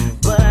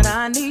 but I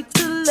need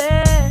to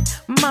let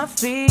my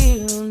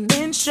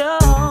feelings show.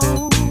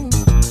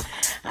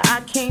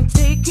 I can't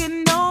take it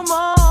no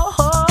more.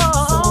 So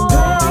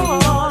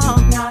when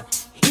you're not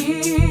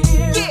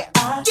here,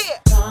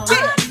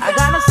 I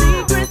got a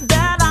secret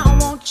that I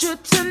want you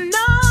to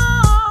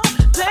know,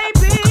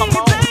 baby,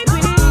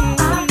 baby.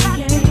 I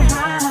can't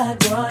hide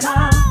what I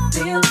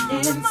feel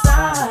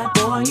inside.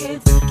 Boy,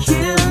 it's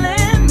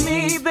killing me,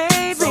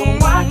 baby. So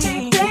why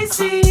can't they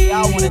see? I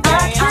can't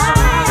hide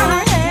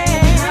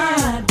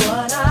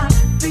what I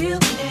feel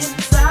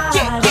inside.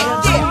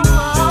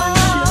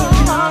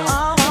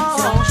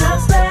 So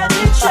just let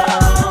it show.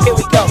 Here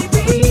we go.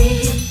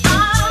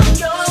 I'm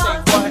yours. I'm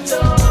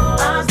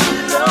yours.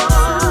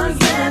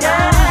 And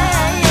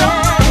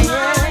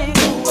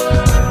the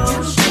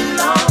world should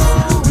know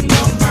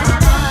you're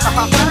mine.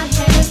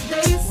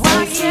 Why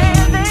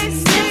can't they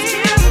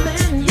see?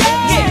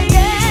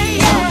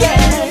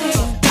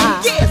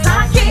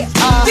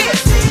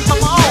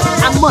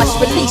 I must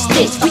release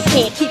this. We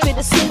can't keep it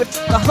a secret.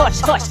 A hush,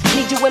 hush.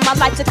 Need you in my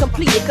life to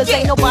complete it. 'Cause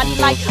ain't nobody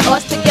like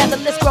us together.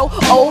 Let's grow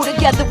old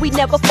together. We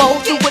never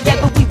fold through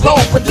whatever we roll.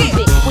 Believe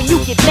it. When you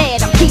get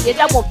mad, I'm heated.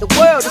 I want the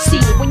world to see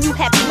it. When you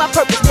happy, my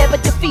purpose, never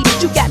defeated.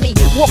 You got me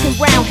walking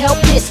around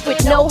helpless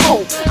with no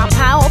hope. I'm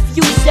high off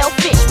you,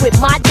 selfish with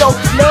my dope.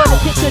 Love the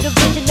picture, the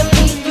vision of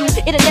me and you.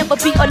 It'll never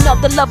be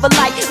another lover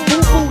like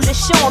Boo-Boo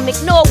LaShawn.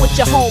 Ignore what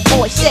your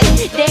homeboy say.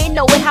 They ain't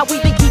knowing how we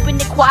been keeping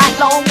it quiet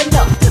long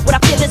enough. What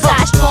I feel is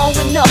I strong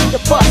enough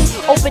to bust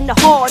open the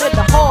heart of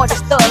the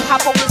hardest thug.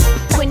 Hop on this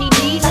when he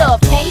need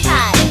love, can't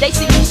hide. They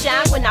see me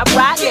shine when I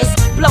ride. Let's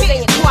blow their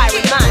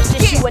inquiry minds.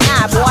 Just you and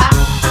I,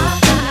 boy.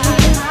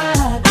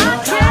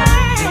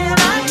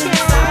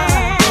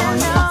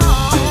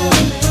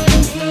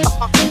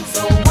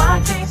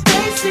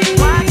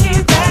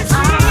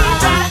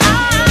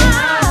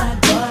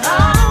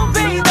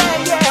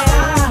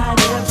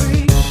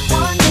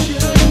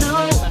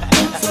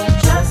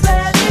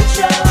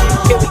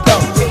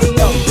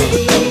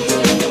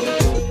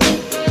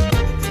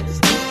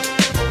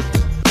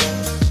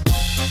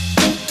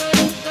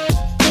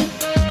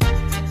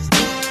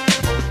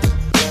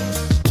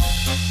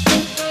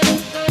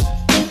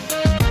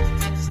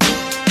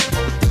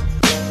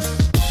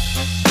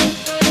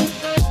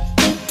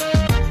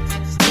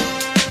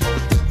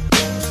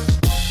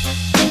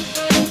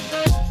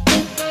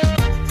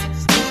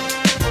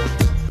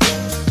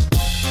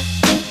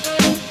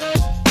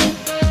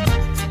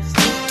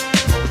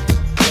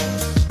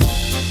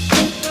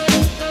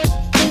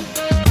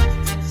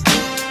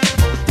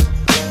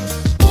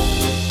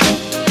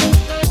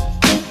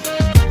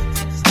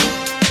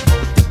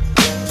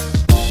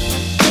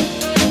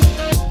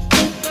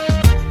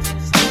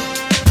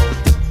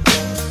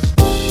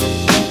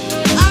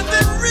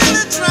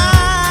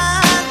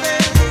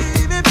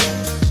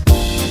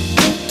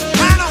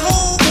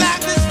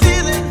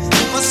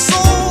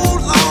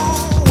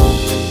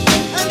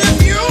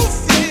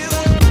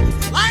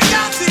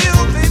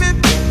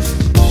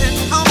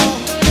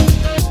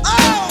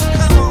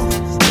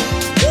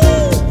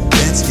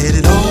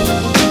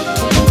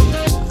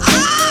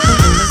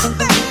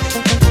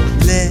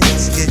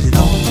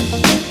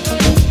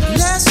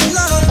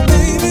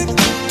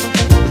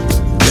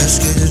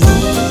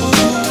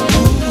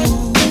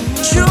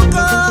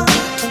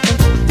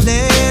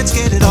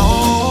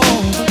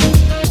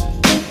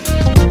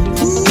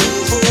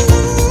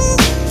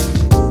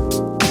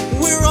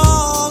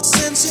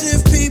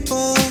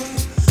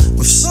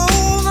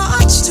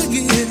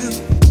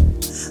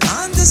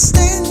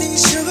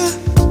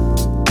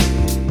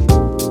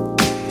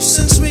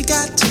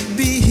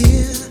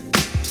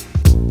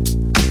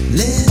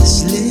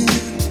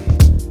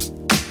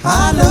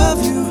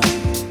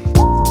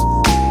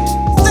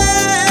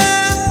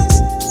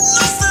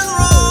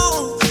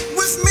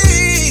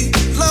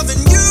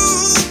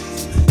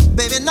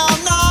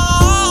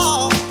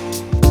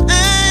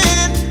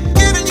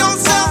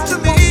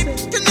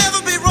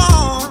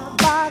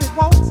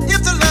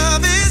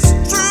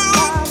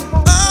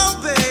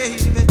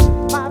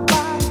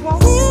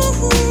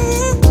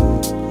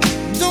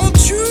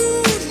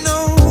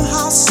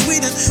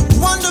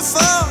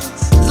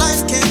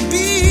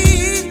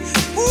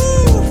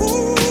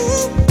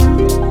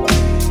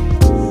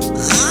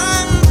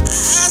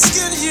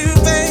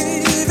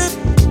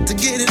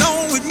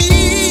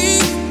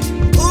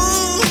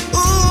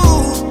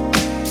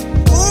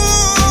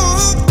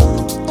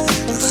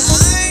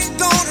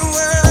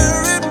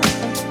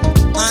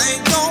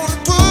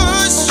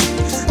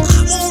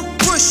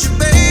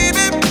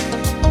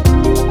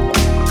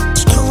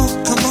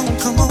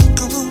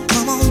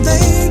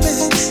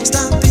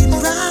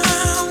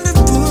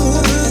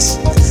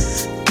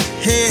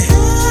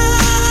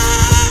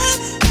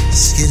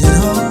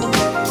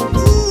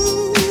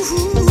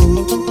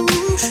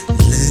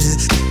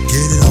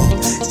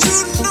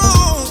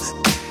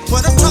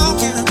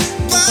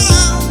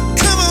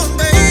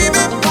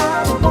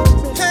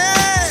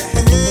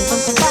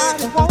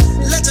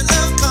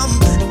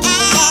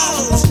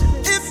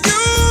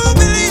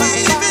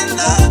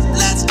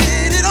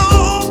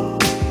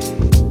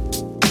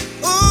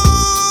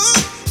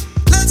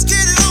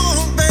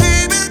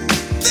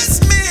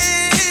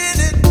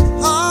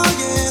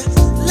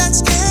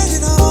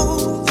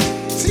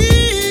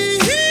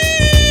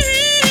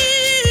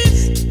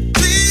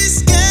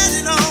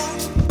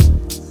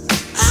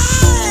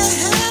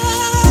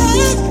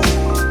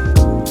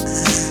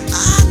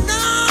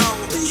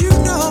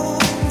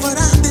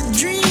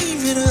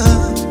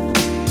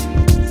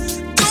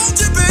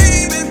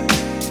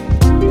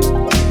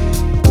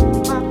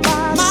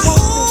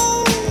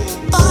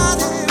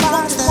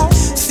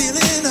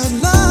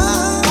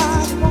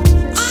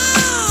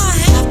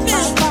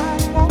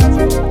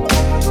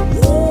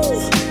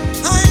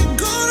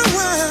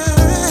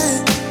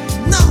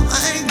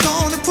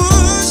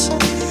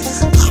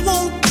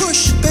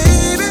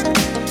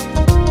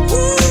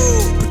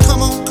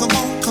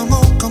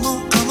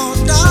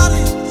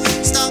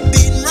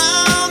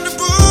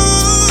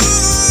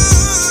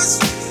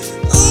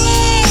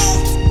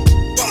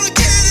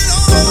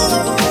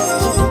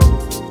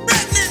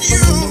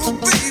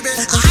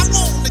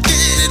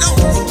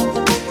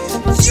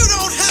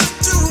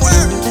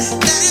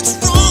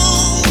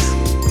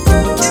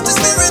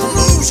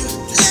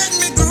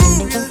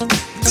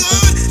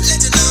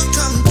 Let your love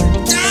come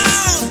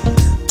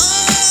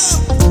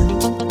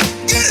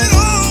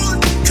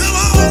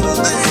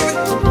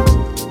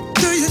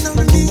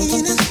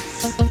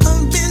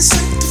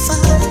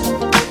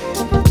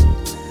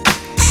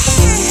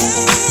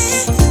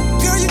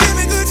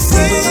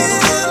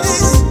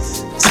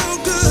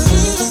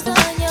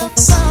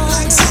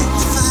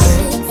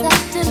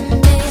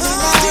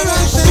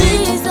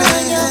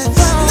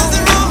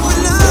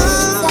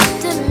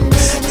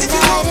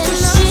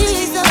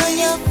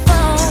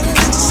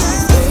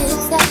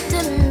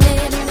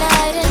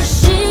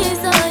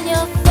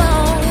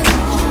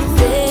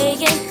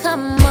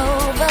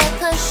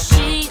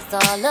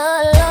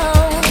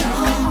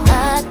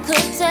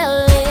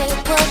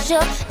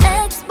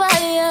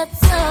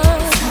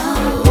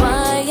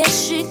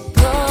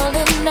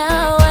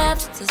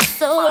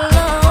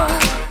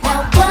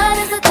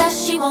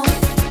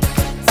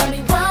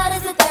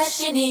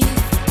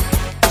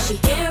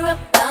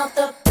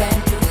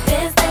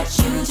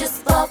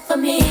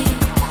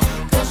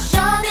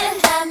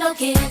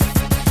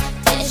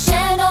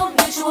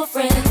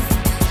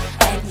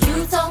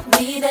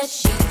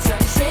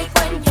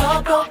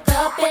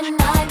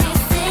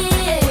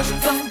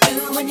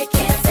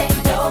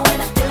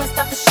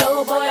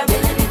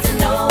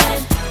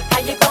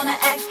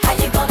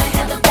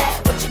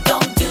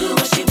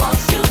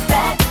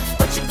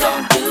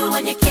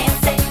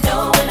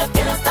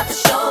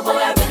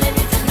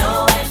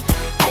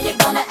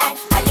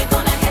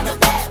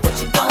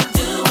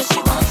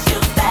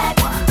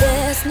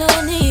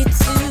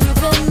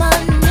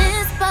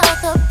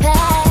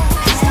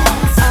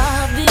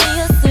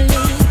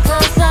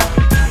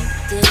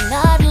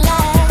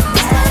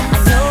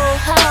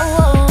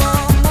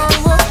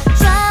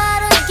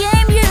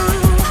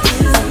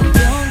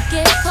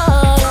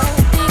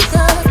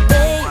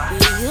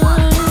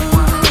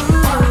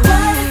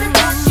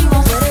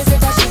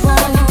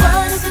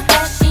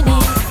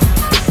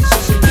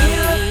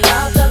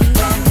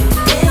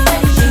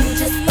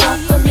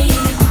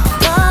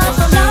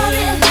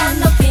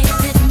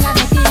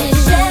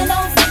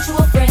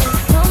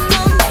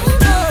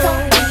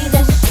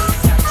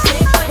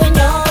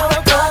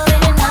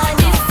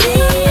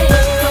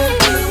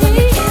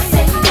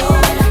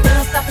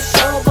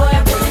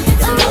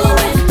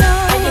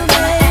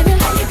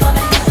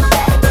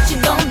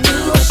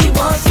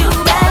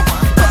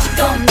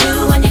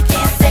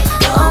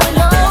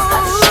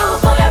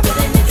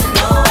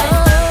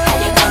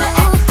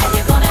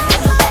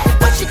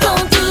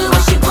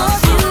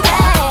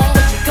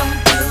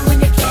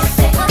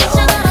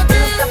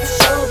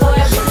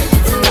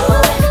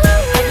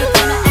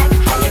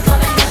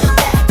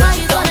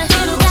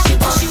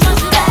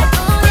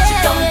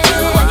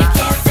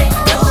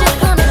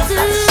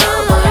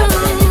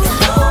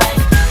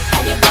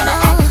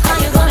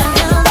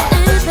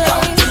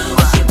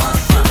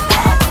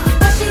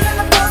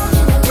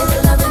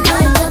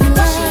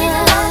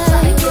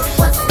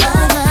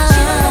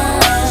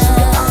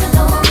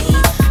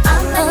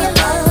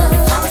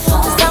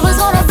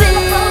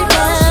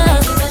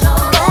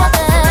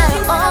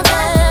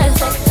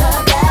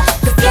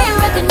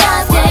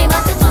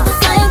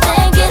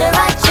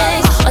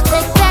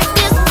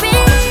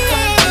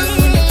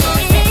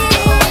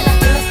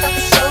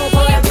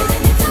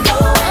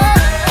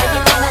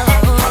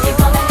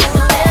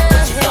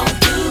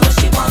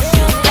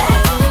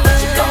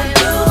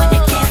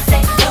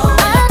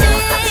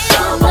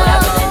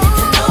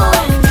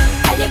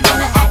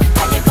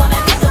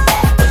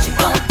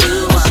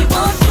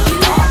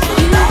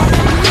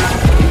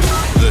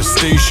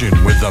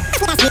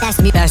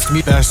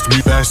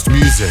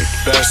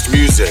Best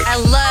music. I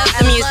love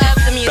the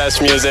music.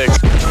 Best music.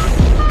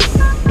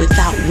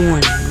 Without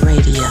Warning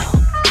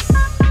Radio.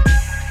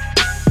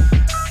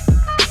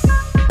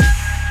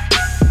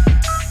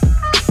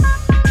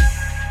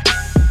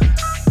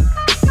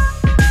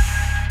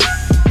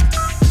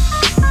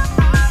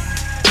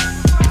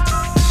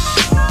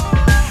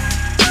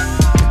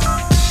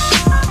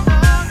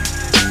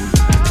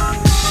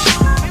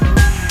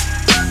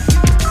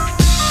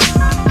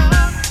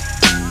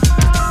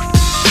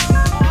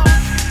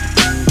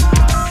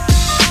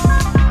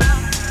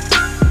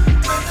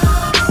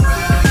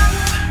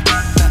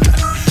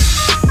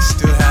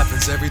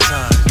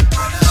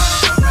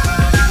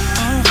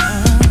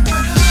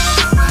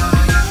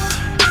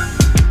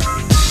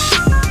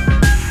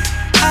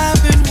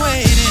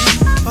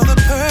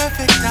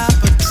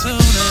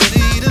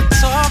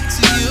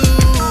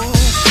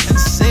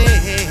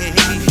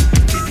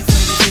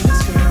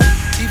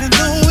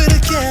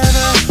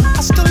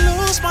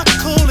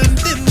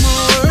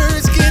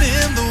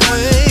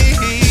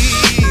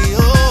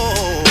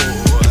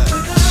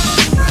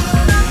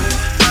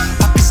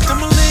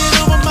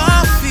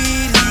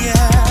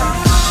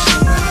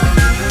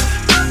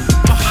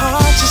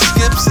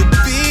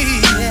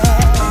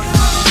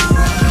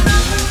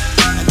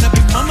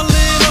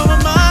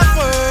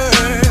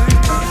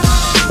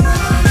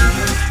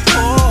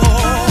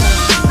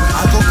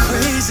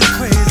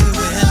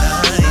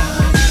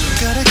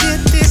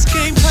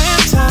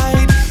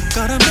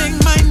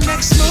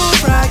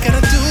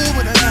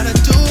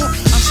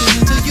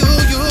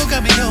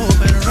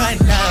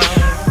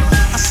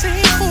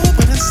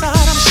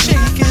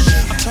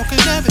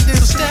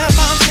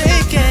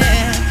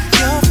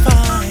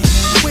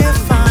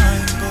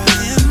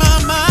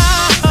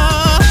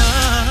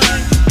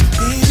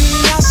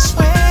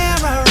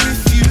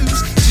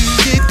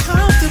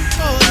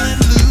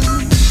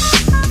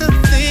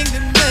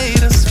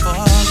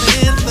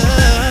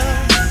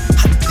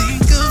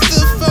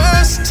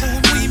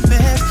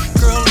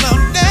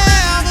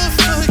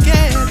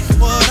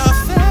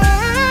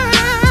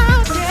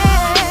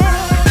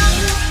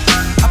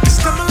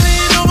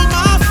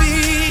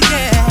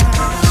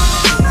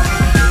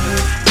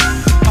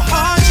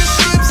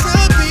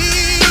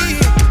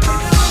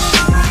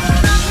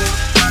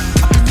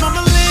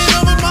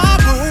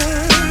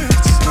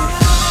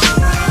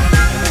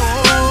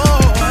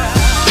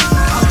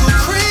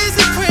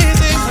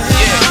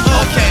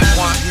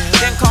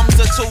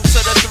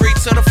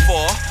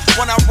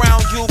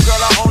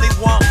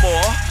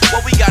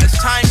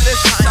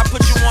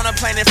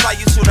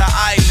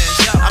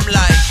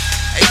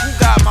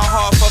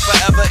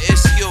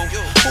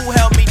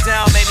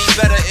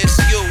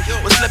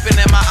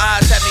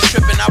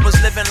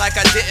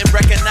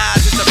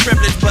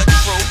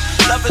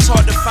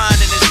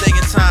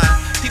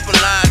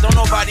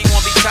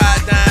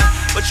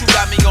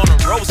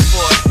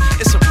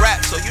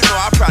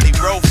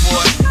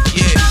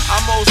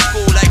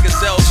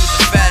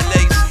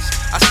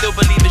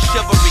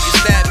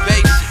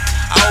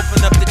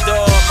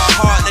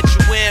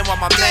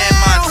 My man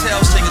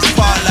Montel singing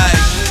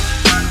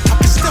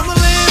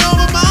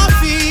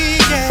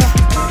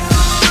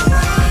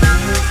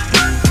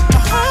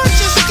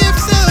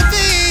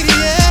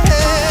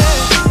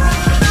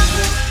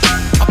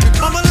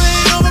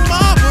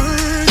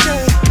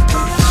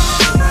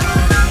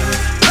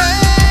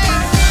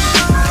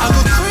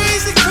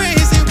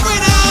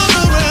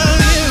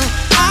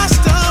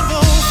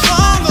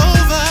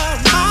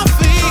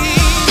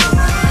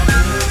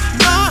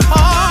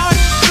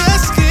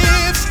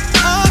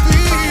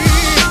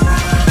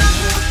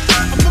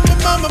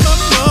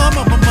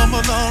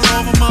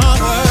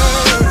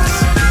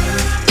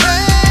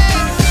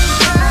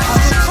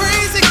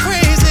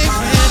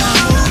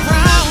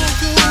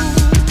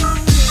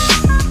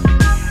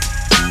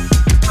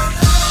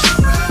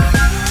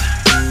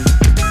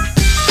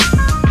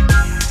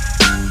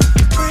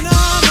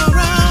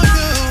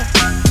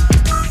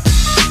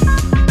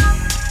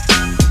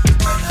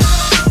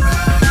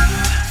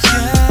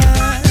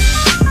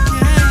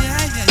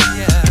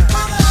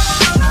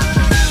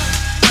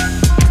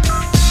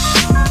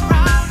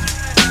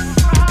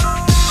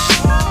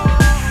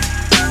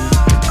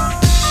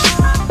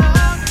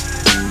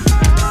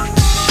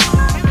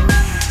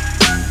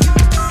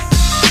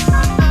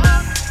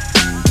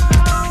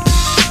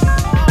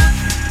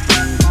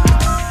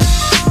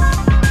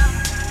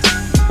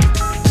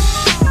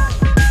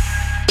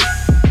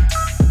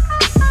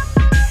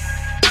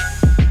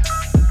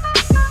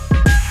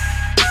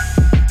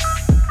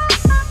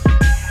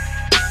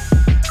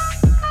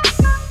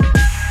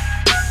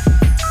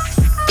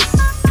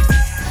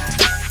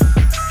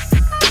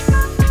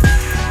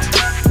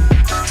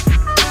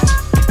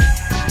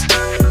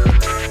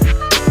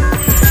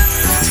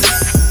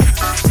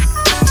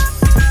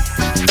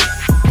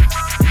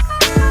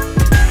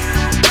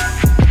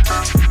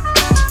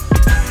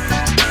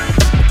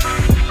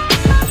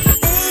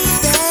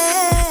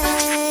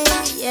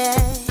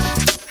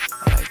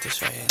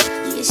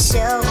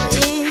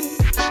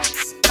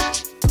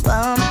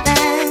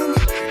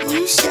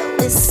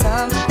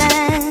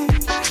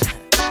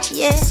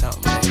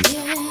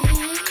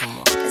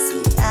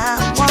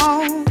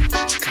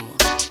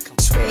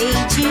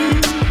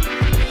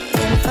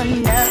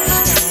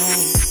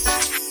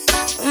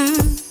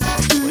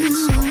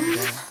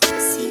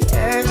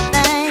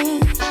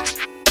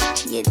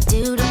you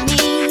do to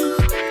me.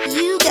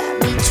 You got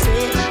me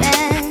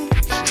tripping.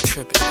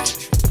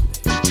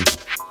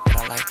 But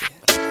I like it.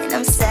 And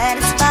I'm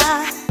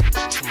satisfied.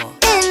 Come on.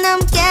 And I'm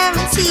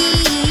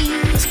guaranteed.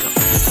 Let's go. I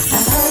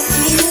hope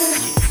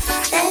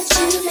that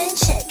you've been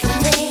checking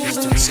me.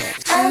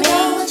 I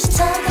know what you're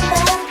talking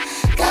about.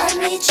 Got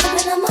me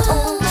tripping on my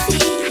own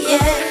feet.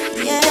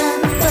 Yeah, yeah.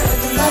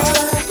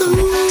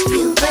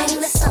 You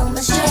bring me so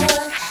much joy,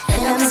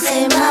 and I'ma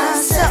save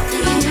myself for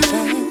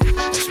you.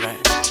 That's right.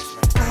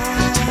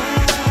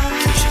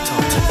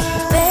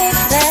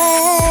 Baby,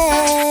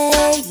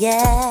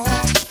 yeah.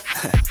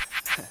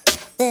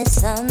 There's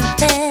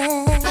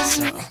something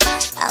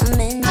I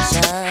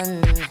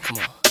mentioned. Come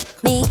on.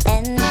 Me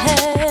and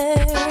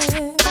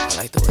her. I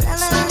like the way that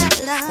sounds.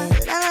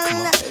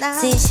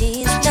 See,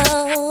 she's no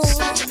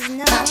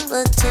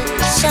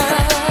competition.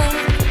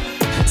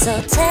 So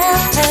tell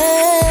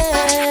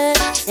her,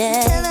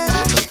 yeah.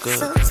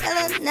 So tell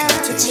her now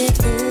that you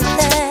do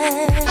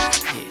that.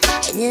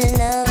 And you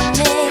love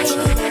me.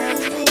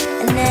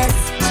 And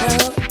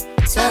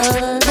that's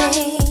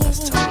totally.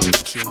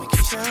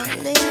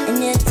 And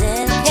you're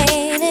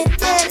dedicated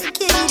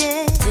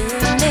to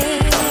me.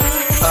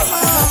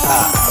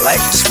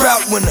 Like the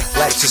sprout when the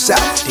lights is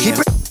out. Keep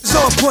it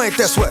on point,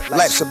 that's what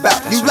life's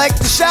about. You like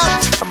to shout?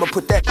 I'ma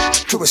put that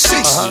to a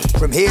cease.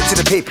 From here to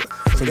the paper,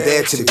 from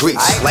there to the grease.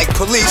 Like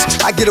police,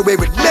 I get away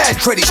with mad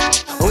credit.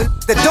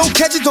 That don't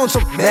catch it on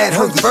some mad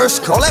hungry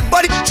first. All that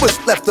buddy was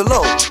left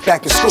alone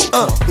back in school.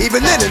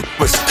 Even then it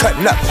was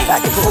cutting up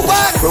back and forth.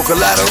 Broke a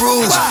lot of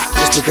rules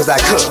just because I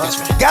could.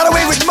 Got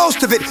away with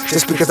most of it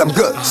just because I'm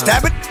good.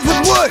 Stabbing with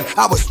wood,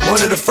 I was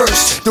one of the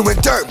first. Doing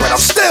dirt, but I'm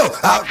still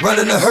out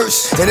running the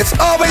hearse. And it's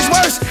always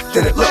worse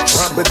than it looks.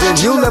 But then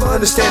you'll never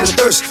understand the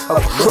thirst of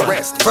a crook.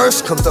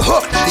 First comes the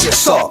hook, the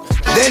assault,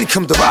 then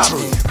comes the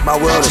robbery. My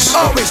world is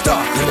always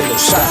dark and in the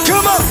shot.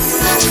 Come on!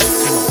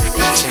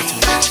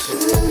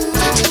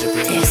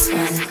 There's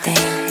one thing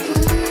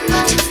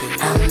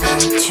I'll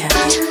mention.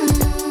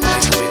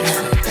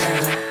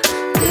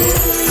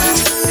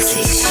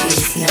 See,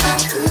 she's no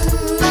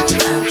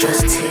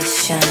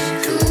competition.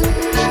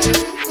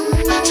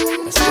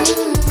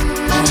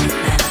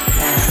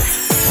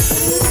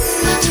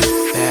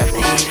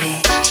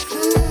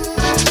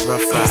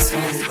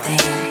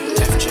 Baby,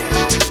 there's one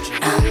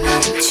thing I'll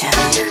mention.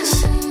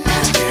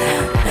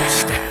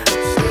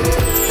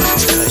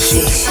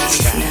 See,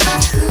 she's no competition.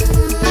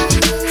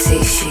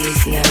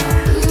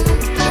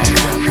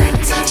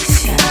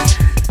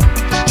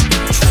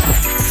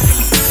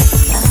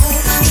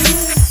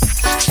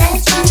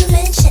 That you've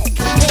been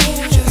checking me.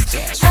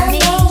 I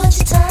know what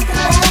you're talking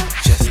about.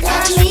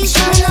 Got me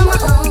shooting on my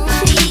own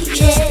feet.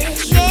 Yeah,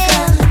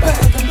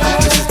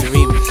 yeah. This is the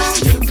remix.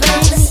 You bring me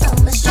so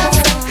much joy,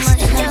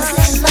 and I'ma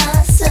save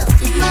myself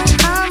for you.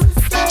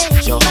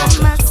 I'ma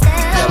save myself.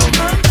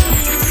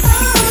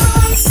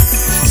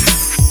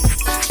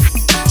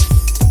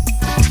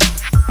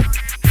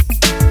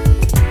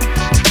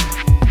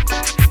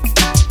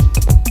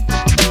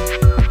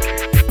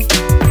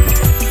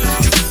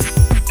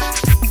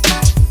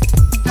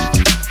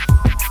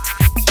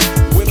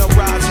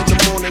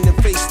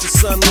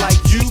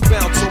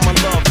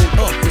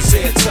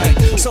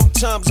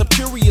 Sometimes I'm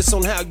curious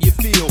on how you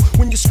feel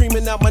when you're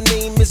screaming out my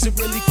name. Is it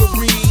really for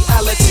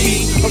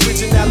reality?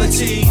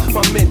 Originality,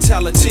 my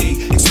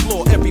mentality.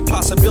 Explore every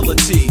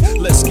possibility.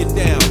 Let's get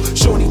down.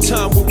 Shorty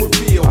time will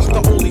reveal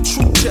the only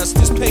true test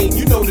is pain.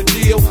 You know the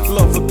deal.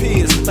 Love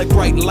appears like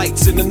bright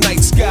lights in the night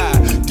sky.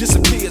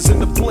 Disappears in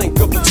the blink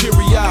of a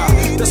teary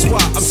eye. That's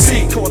why I'm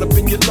seen caught up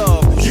in your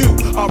love. You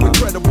are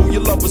incredible.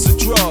 Your love is a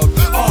drug.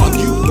 Are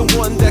you the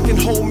one that can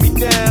hold me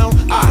down?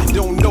 I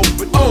don't know,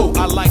 but oh,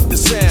 I like the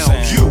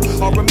sound. You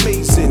are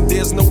amazing,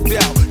 there's no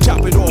doubt.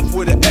 Chop it off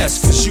with an S,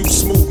 cause you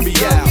smooth me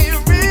out.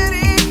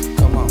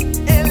 Come on.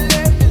 And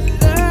let me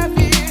love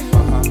you.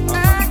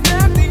 I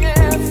got the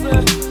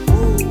answer.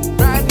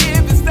 Right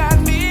here beside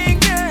me,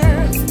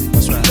 girl.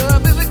 That's right.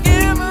 Love is a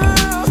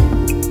gamble.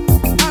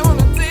 I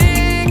wanna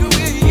take it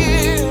with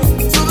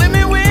you. So let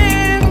me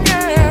win,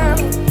 girl.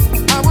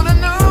 I wanna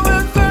know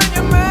what's on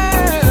your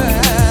mind.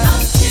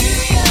 I'm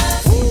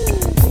serious.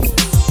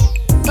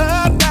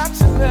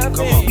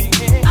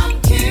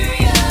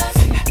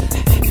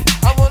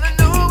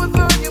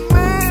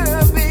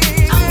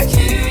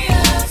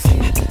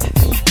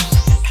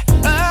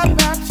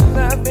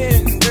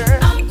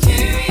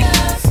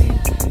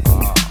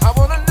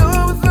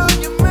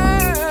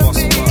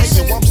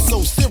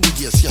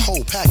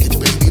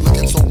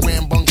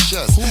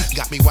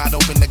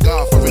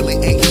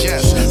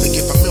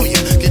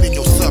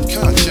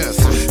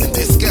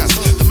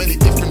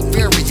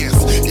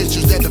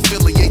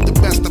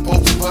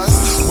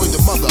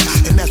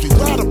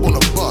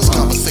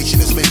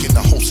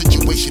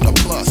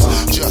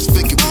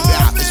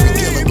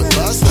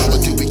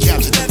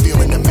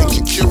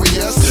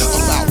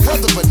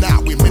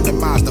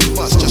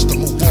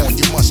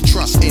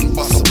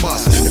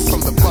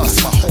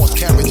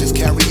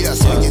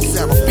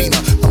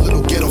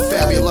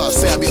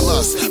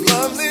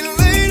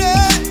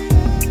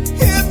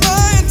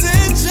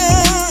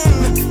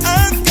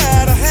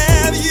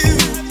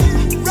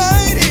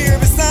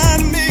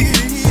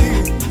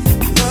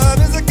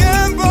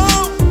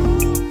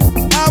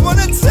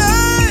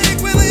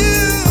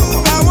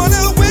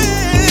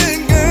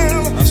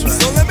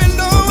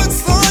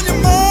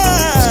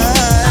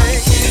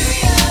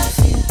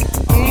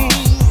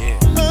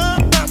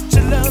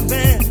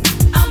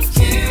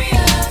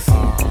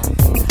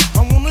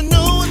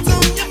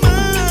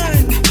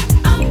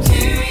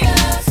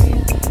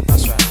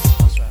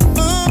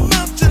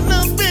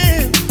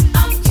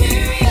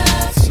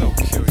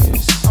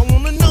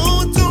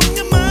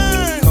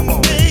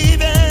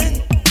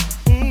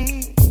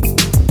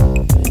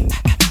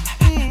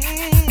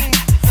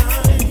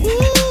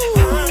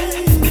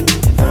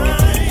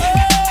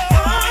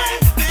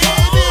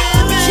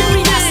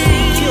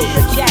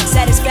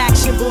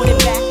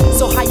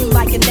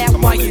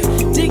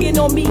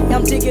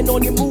 working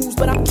on your moves,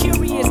 but I'm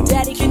curious,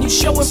 Daddy, can you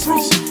show and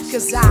prove?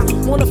 Cause I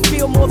wanna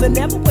feel more than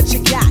ever what you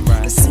got.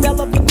 The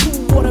smell of the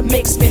cool water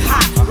makes me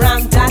hot.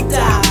 Round da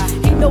da,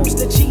 he knows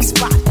the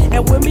G-spot.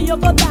 And when me, you'll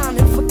go down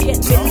and forget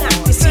me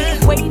not. You see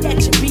the way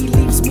that you be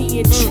leaves me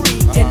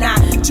intrigued. And I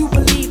do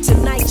believe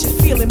tonight you're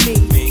feeling me.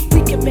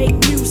 We can make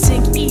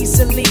music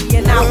easily,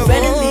 and I'll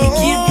readily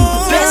give you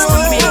the best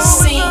of me.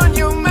 See?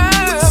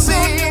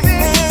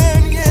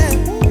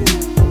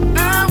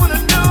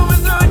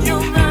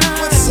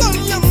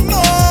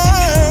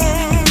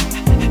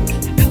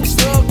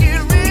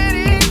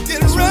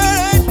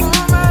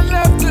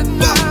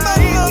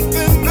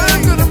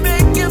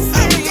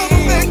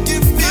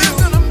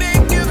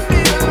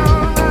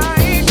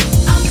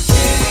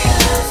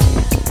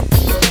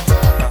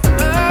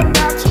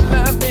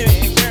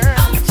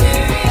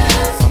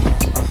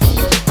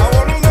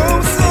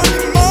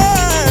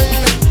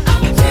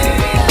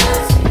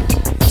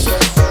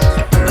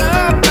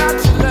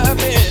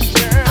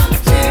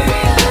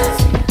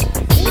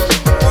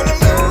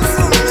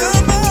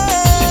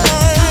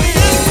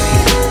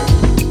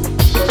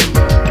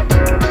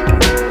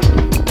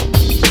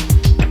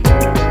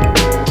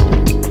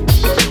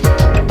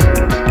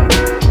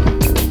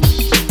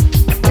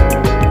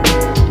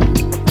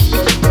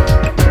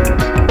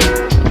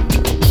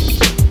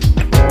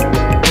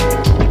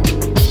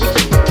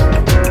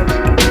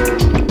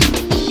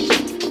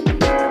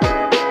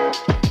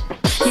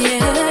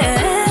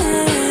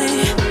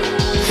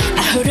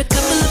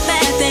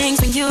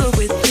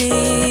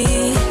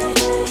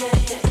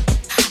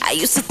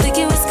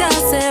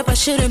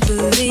 Shouldn't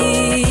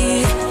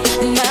believe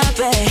my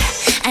babe.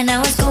 And I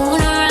was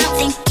going around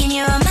thinking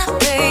you were my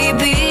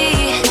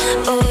baby.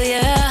 Oh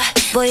yeah,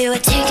 boy, you were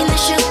taking the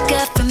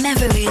sugar from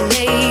every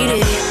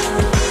lady.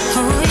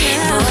 Oh yeah,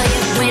 boy,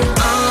 it went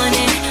on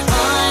and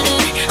on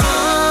and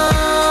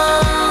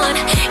on.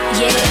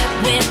 Yeah, it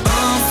went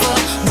on for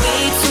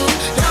way too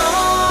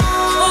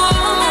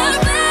long.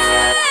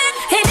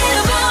 It ain't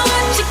about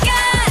what you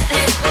got,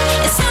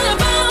 it's all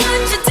about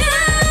what you do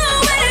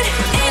with it.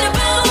 Ain't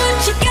about what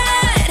you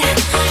got,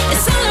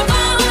 it's all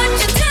about what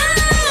you do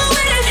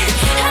with it.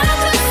 How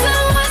could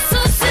someone so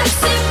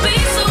sexy be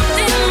so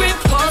damn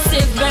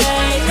repulsive,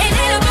 babe? It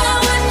ain't about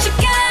what you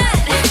got,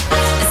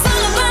 it's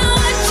all about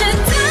what you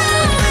do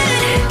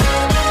with it.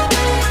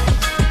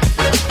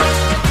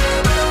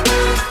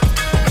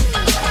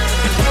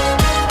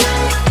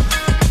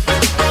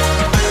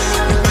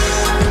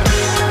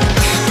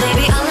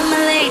 Baby, all of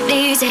my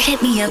ladies, they hit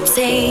me up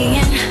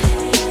saying,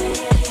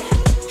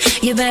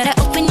 you better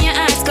open your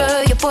eyes,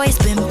 girl, your boy's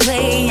been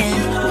playing.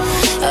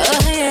 Oh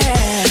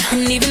yeah,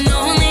 and even though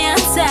on the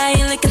outside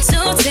you're looking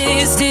so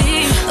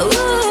tasty,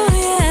 ooh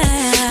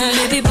yeah,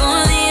 baby boy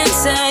on the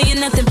inside you're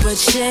nothing but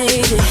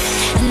shady.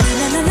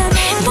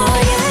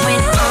 Boy, it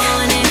went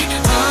on and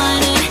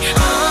on and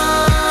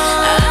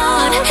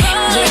on.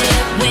 Yeah,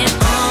 it went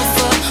on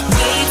for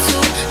way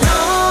too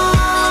long.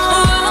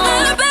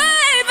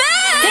 Baby,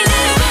 it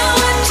ain't about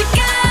what you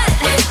got,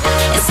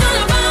 it's all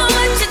about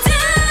what you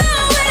do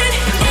with it.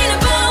 Ain't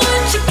about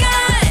what you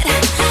got,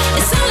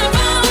 it's all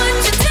about what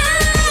you do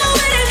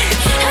with it.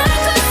 How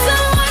could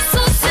someone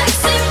so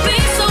sexy be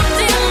so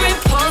damn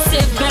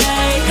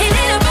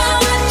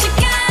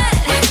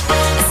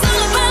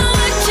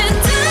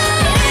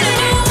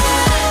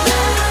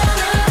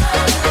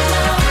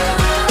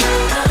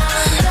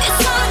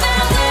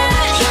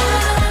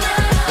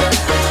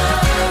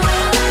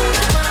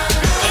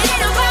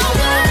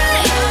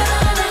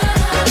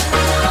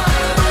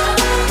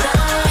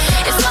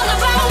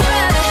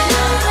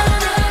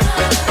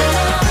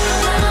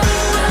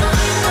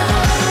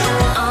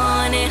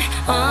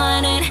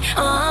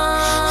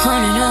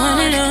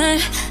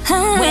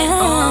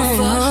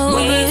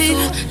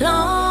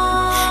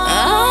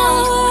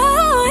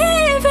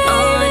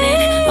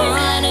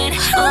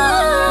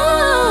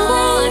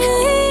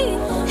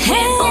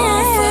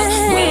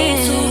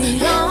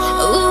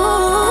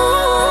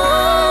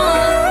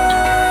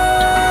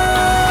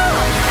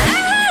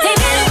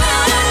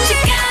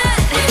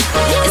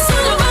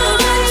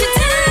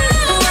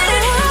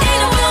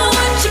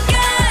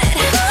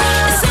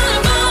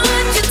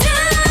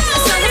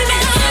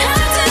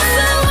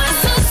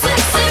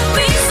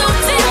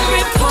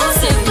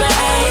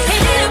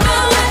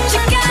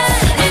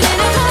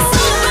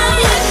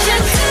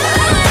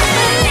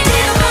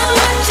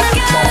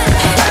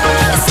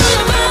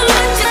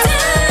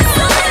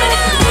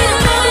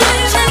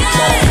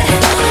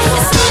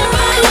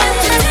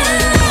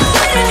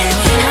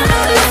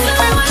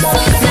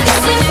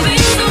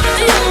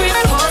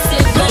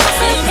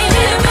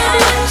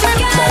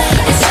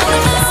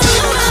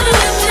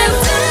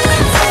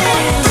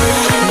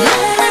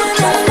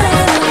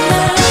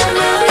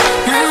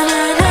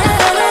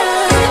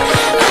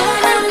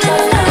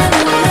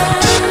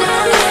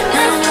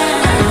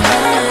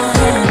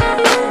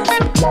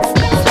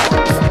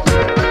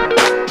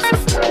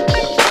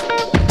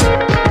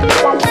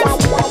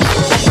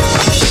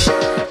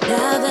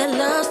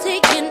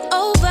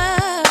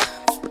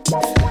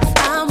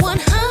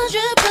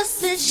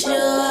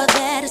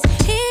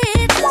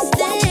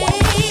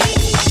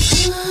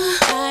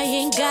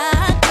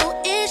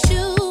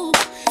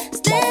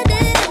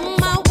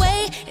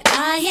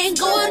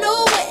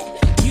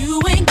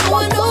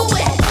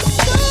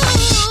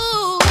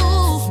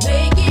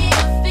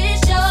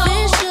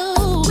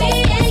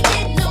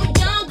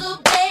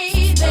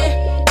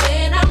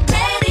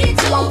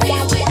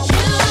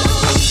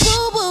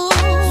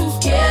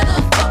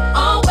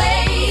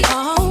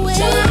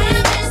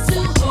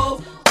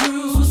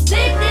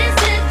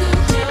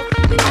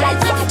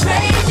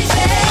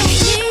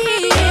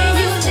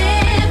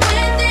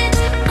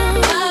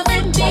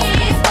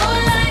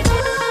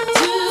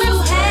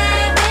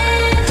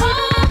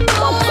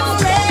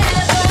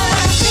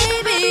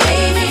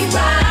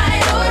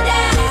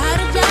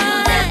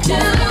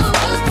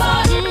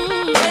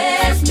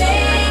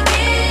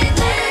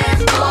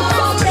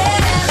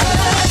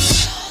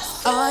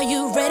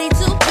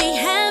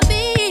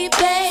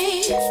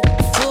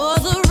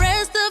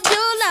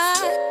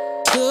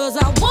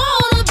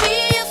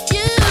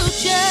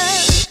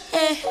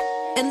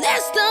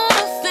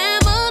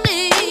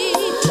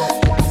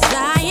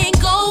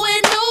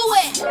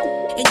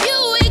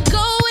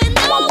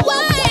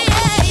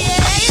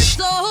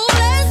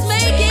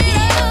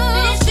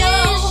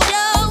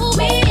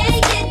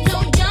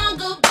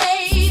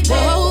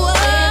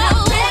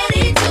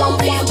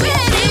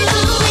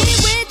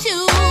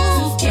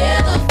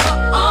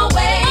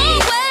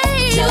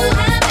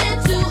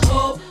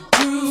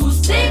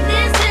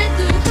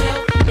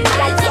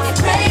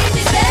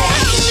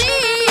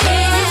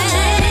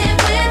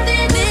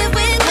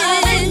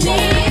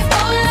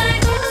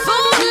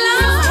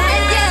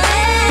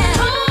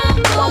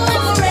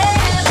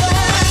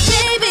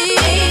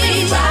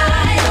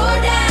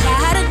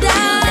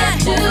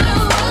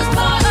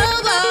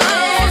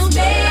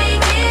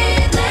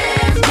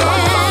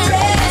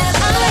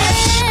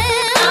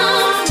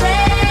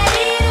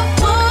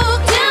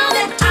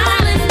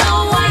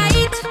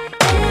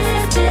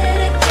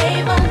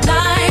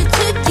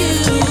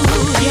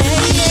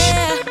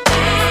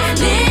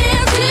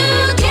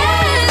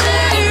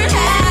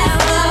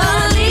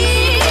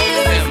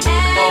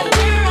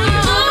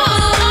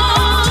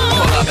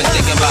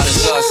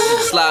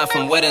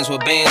friends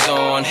with bands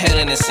on, head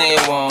in the San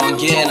Juan,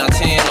 getting our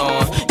tan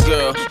on.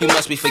 Girl, you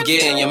must be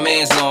forgetting your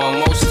man's long.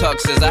 Most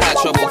tuxes, I had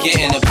trouble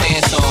getting the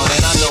pants on.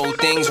 And I know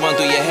things run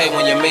through your head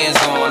when your man's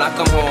gone. I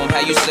come home, how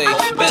you say,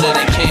 better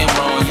than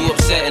Cameron. You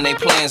upset and they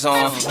plans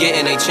on,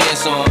 getting they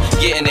chance on,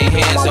 getting they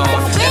hands on.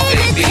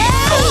 FAB,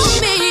 oh.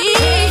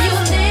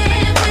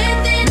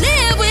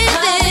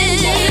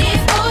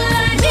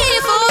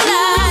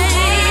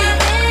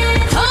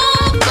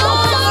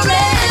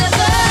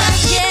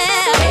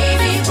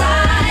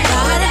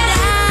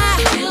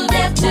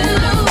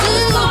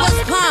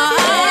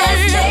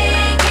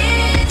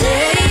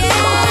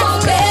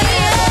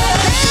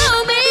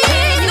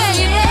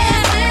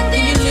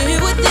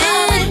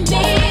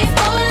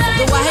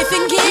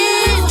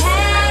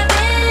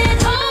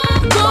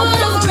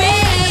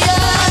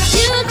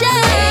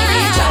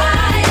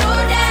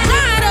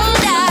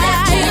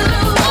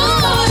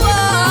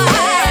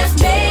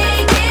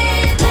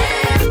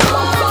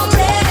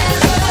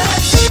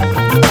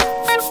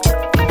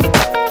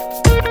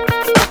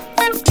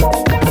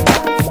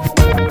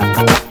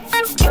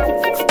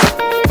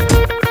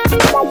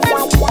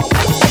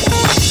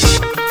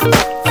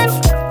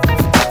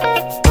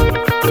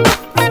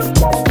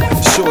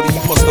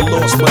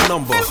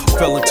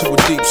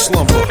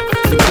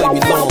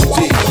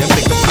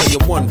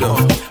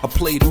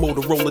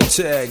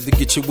 Tag to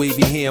get your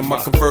wavy hair in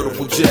my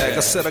convertible Jag. I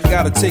said I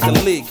gotta take a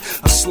leak.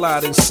 I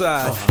slide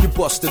inside. You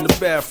bust in the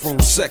bathroom,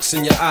 sex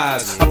in your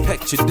eyes. I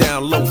pecked you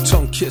down low,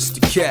 tongue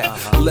kissed the cat.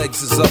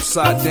 Legs is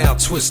upside down,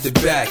 twisted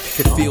back.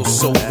 It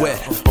feels so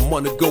wet. I'm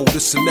on the go.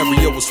 This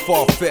scenario was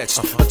far-fetched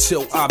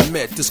until I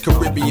met this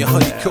Caribbean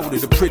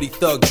honey-coated, a pretty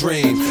thug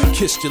dream.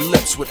 Kissed your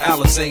lips with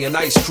Alizé and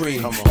ice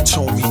cream. You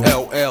told me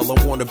LL,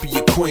 I wanna be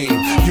a queen.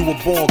 You were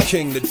born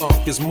king, the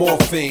is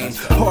morphine.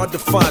 Hard to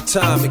find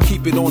time and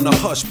keep it on the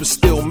hush, but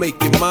still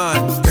make it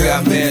mine.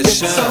 Got mad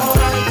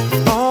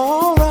shine.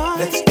 Alright,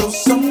 let's go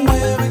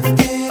somewhere and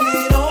get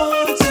it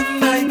on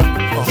tonight.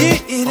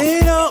 Get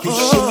it on. You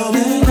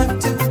shouldn't have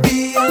to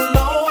be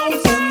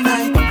alone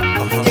tonight.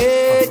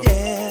 Yeah.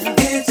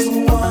 It's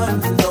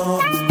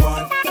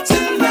one-on-one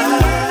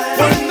tonight.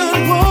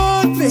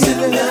 One-on-one, baby.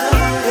 Tonight.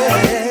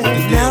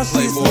 Yeah. Now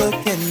she's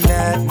looking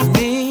at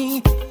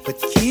me, but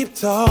keep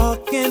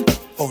talking.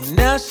 Oh,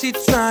 now she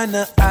trying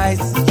to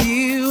ice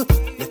you.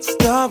 Let's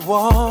start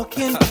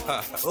walking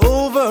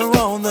over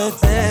on the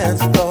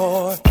dance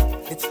floor.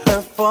 It's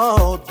her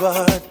fault,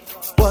 but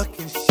what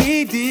can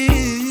she do?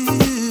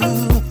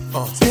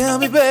 Tell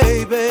me,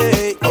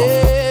 baby.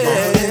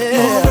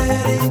 Yeah.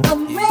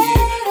 I'm ready.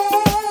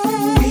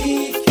 We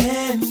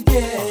can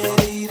get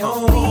it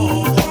on.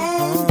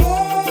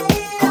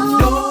 I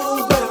know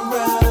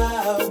where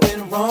I've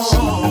been wrong.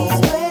 She's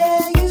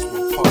where you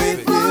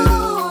with you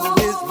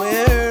is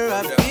where I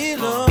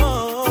belong.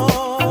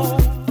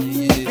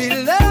 If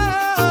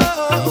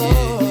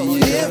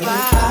I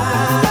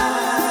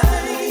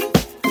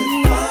could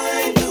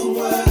find the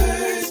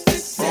words to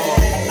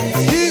say,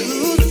 you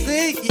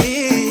say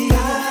yeah.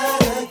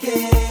 Gotta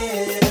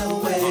get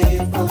away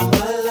from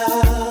my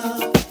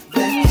love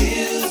that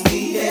kills me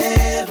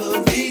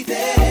every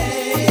day.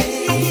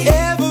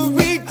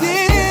 Every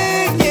day,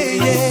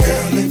 yeah.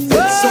 Girl, if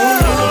it's so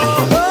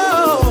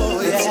wrong,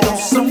 let's go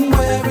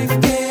somewhere and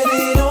get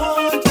it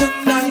on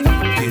tonight.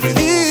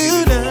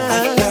 You know,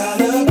 I got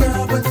a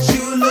girl, but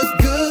you look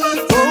good.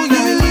 Oh,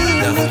 you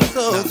look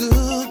so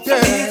good,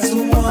 girl. It's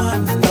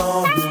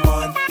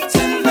one-on-one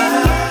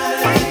tonight.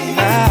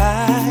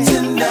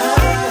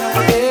 Tonight,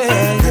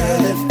 yeah.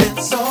 Girl, if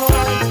it's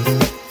alright,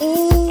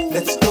 ooh,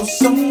 let's go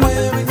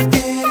somewhere and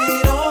get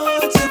it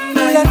on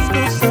tonight. Let's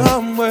go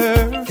somewhere.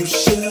 You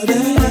shouldn't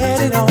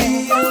have to be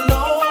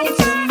alone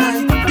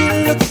tonight. You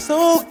look so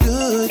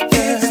good, girl.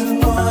 It's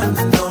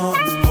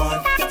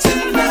one-on-one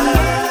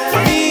tonight.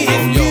 Me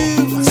and you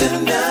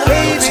tonight,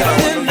 baby,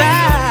 tonight.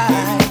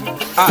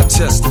 I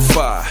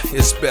testify,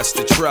 it's best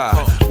to try.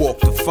 Walk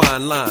the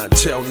fine line,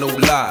 tell no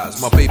lies.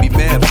 My baby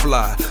man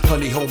fly,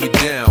 honey hold me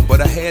down. But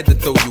I had to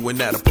throw you in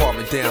that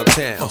apartment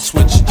downtown.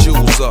 Switch your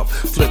jewels up,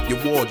 flip your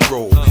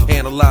wardrobe.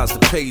 Analyze the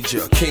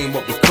pager, came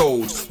up with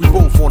codes. We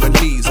both on our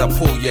knees, I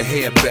pull your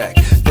hair back.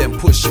 Then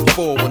push you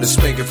forward and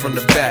spank it from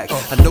the back.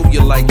 I know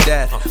you like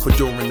that, but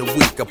during the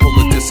week I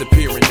pull a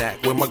disappearing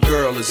act. Where my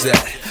girl is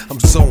at, I'm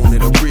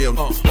zoning a real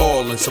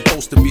ballin'.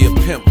 Supposed to be a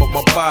pimp, but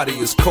my body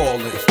is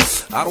calling.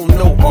 I don't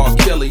know R.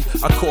 Kelly,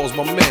 I calls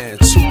my man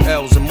 2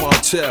 L's in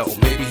Martell.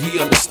 Maybe he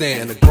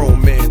understand a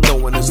grown man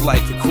throwing his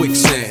life in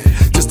quicksand.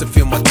 Just to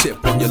feel my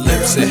tip on your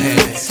lips and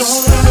hands.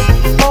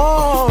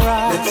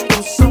 Alright, let's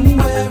go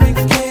somewhere and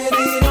get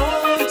it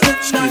on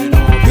tonight.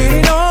 Get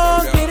it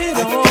on, get it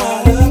on. I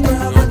got a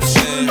girl, but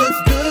you look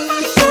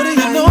good. So do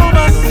you know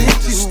my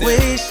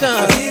situation?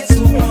 It's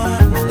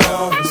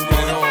one-on-one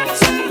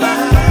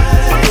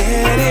tonight.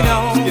 Get it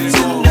on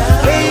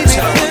tonight, baby,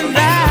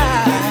 tonight.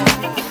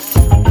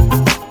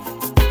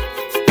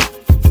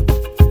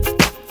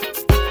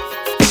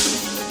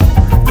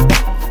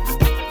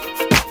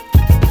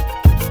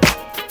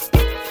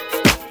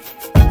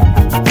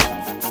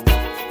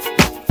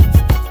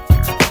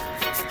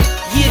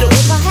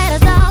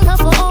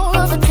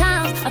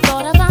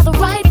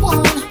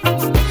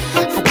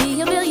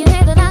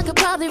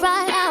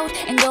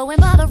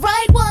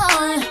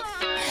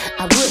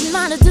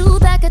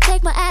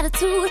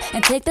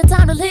 take the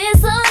time to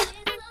listen.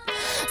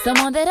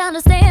 Someone that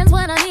understands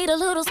when I need a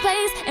little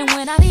space and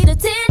when I need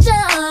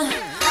attention.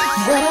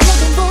 What I'm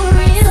looking for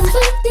is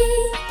somebody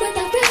with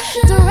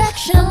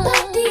direction,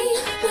 somebody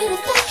with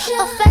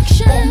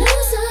affection. That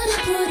knows how to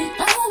put it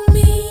on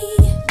me.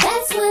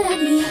 That's what I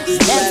need.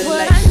 That's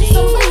what I need.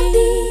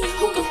 Somebody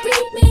who can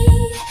read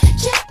me,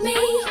 check me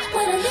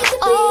when I need to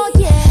be. Oh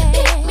yeah,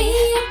 pick me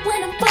up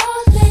when I'm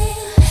falling.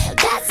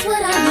 That's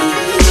what I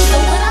need. So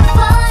when I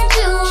find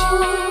you,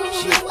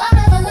 I'll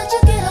never let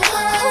you get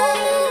away.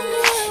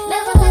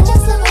 Never let you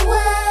slip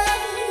away.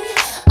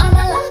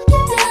 I'ma lock you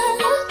down.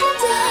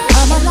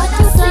 I'ma lock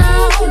you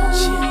down.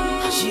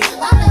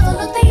 I'll never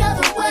look the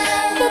other way.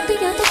 Look the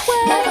other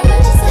way. Never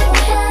let you slip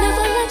away.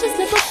 Never let you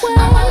slip away.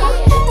 I'ma lock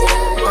you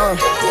down.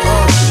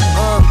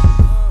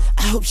 I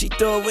hope she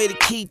throw away the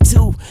key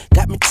too.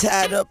 Got me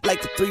tied up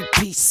like a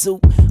 3-piece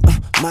suit.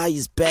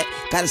 Maya's back,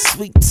 got a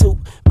sweet tooth.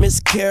 Miss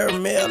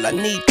Caramel, I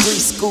need 3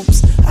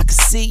 scoops. I can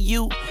see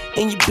you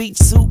in your beach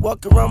suit,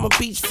 walk around my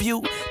beach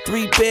view.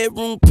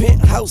 3-bedroom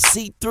penthouse,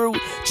 see through.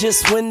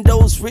 Just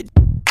windows, rich.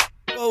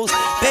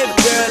 Baby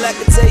girl, I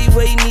can tell you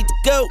where you need to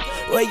go,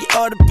 where you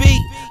ought to be.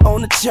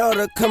 On the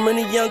charter, coming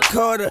to young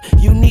Carter.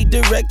 You need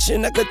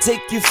direction, I could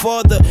take you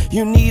farther.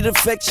 You need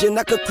affection,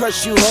 I could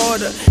crush you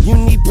harder. You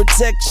need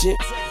protection.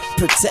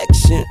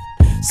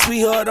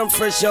 Sweetheart, I'm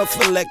fresh off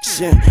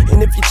election.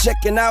 And if you're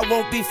checking, I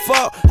won't be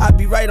far. I'll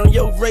be right on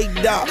your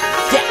radar.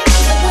 Yeah.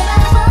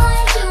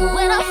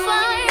 When I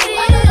find you,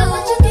 I'll never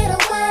let you get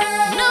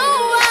away. No,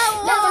 I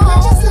won't. Never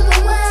let you slip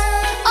away.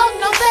 Oh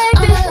no,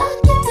 baby. I'ma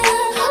lock you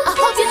down. I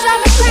hope you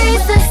drive me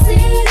crazy.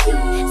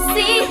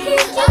 See you.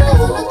 I'll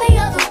never look the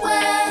other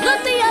way.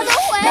 Look the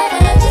other way. Never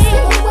let you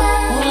slip away.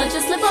 Won't let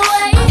you slip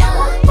away.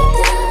 I'ma lock you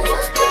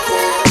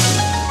down.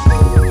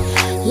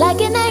 Like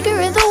an anchor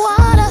in the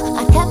water,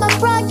 I have my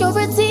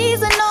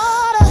priorities in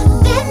order.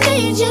 That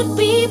means you'd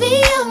be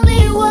the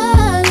only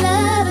one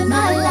love in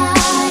my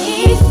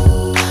life.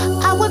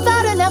 I would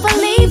vow to never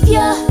leave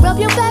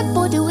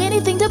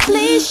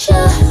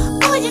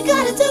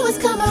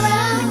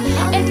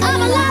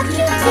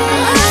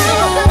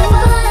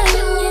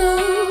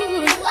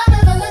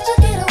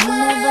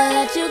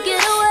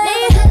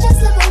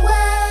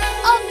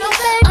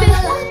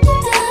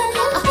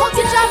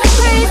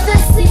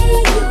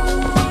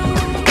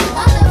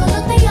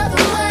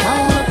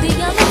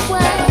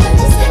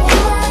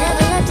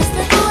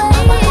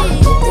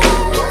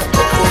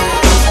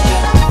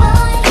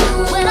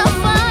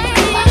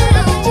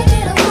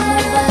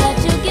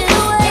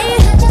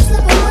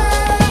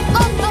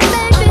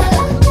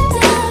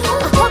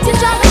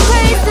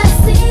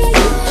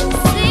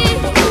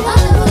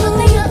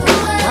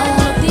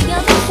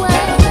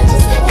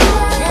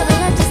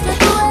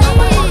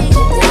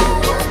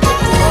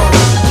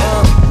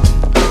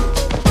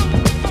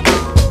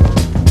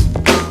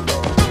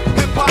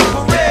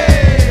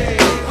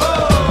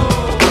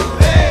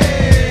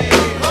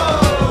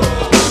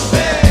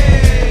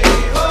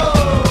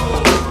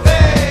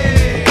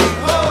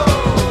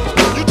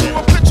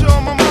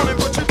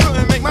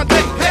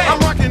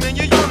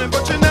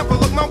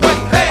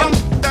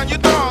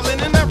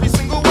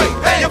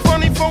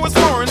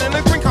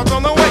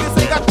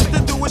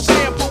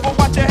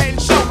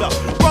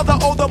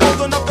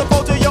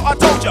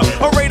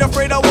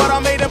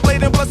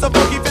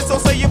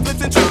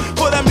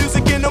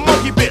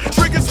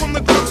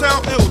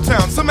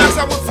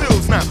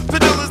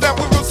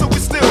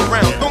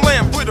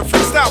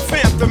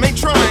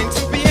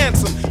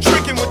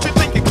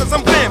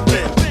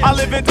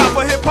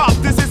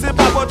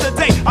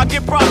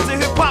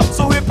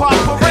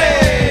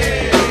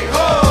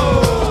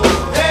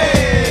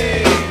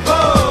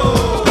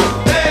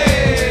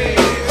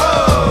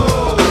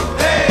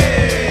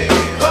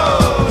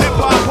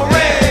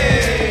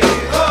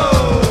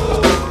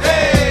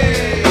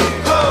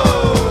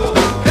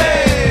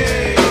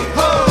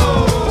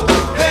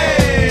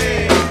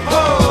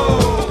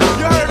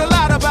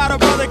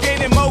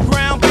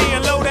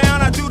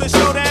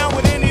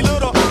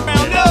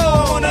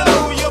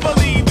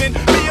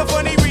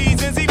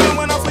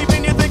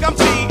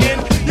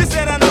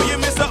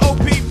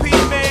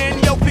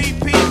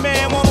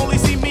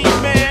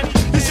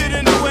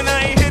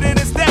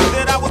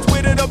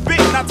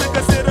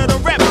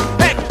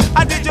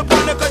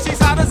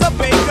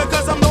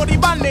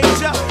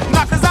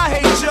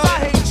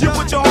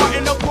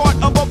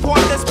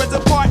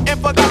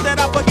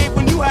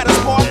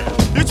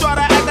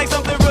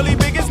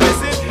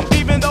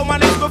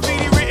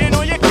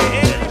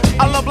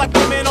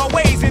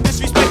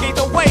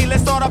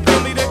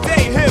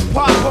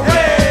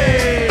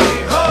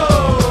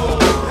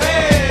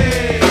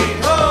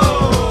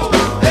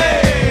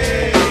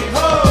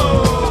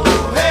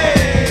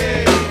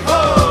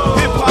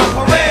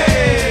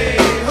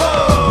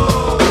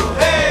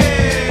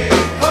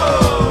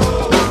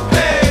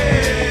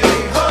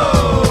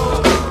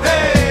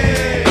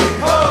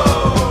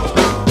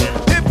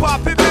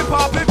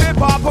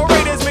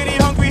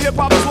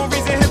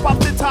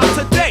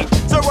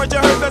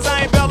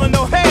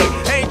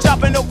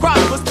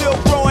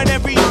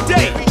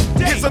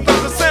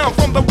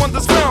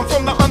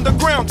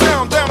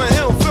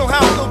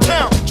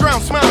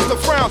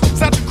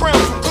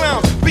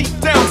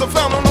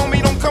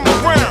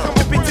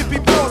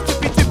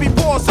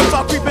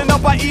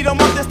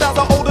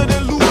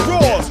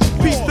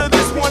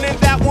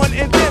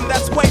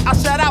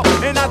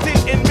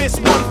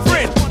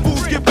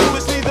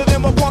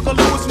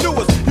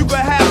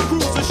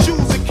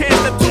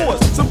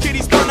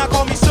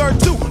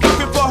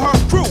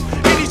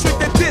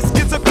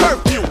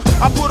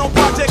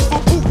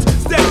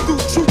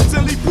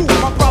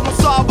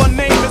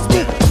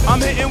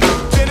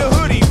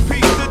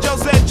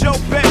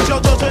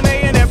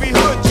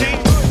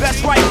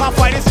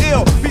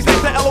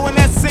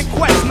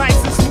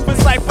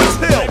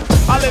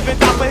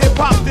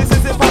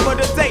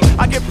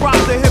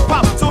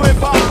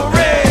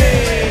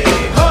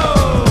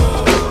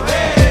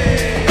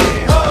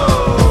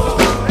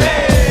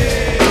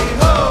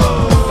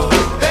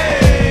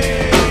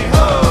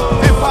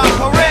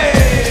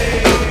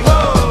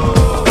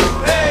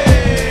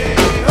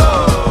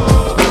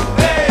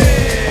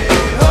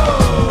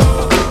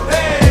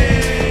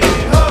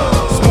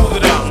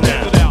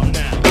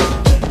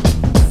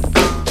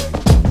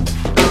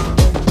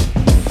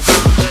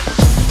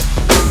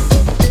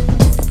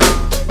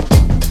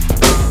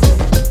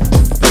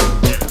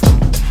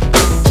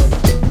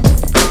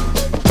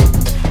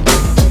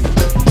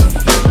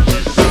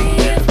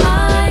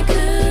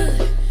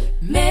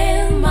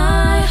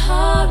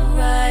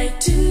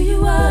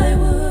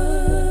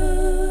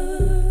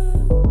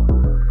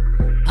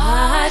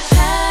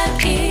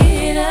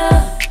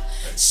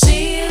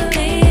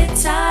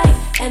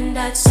and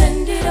I'd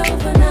send it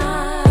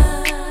overnight.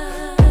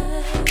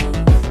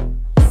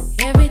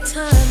 Every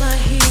time I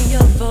hear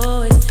your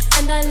voice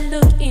and I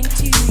look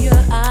into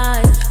your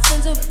eyes,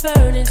 sends a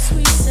burning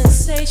sweet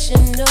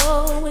sensation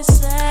oh,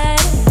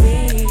 inside of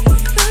me.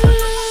 The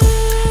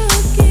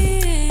look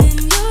in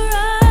your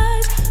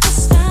eyes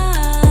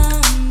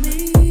astound me.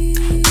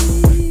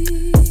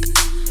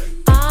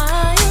 I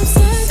am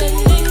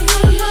sending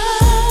my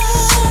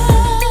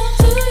love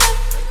to you,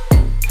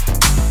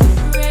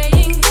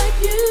 praying that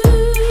you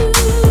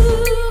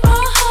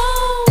are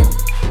home,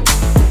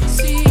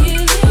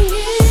 sealing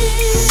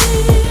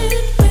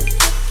it with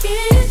a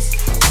kiss,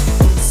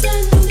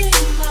 sending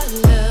my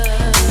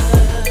love,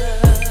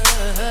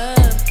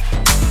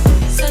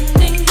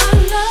 sending my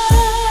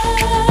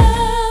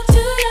love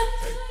to you,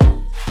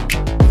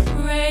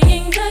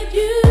 praying that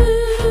you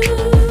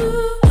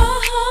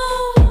are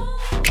home,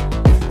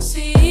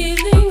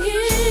 sealing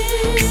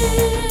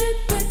it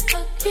with a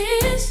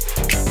kiss,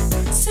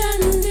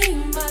 sending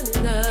my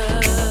love.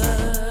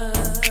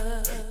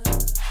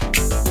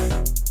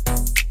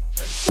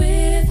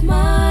 With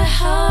my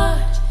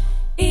heart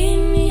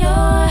in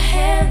your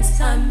hands,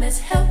 I'm as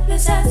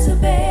helpless as a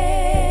baby.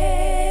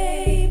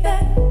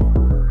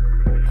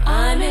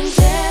 I'm in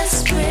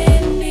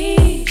desperate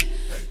need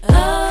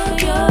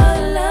of your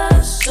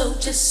love, so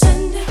just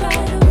send it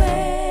right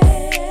away.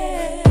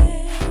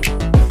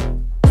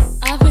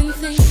 I've been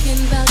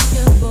thinking about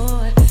your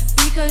boy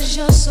because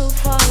you're so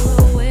far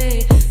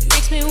away.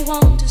 Makes me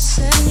want to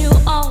send you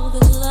all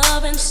this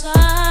love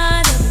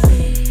inside of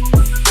me.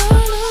 The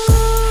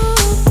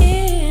look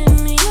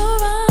in your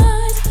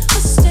eyes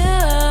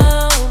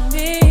astound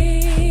me.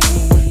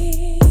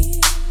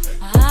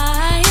 I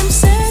am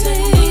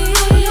sending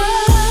my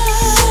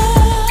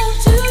love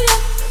to you,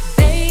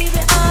 baby.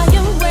 I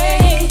am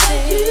waiting for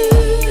you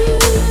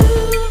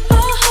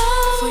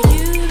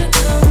to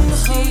come home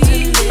to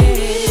me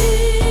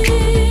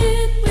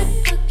with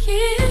a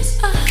kiss,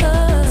 a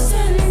hug,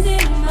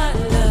 sending my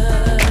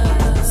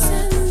love,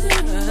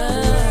 sending my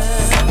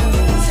love,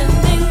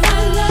 sending my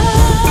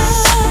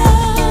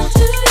love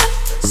to you,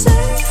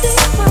 sending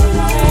my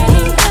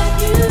love that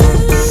you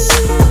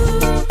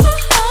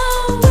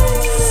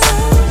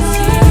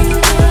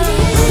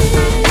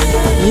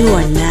You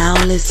are now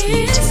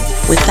listening to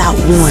Without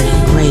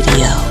Warning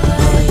Radio.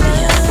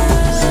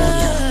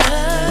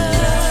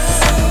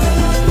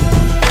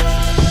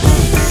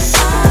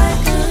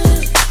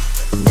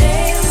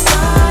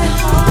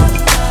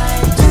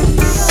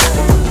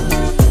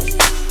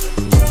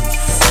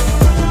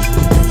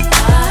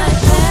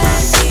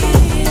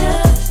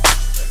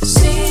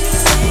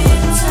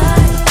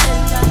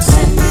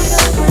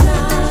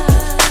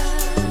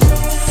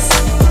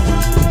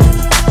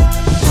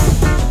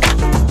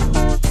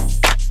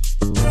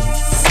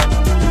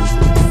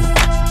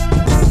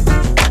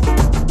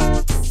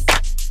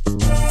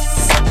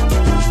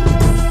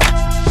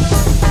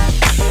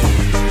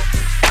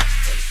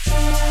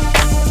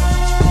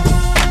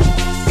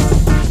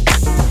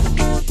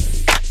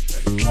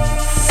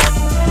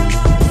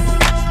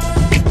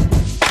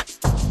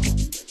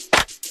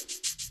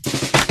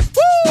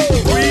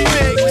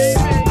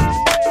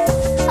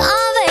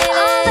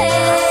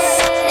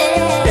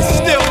 It's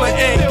still an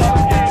ink.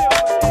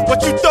 What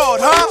you thought,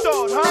 huh?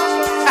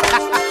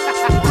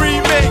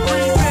 Remix.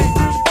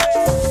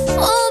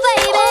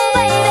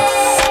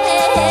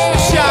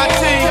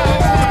 Shanti,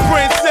 the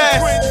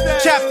princess.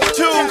 Chapter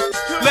 2.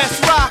 Let's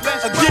rock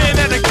again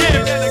and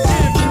again.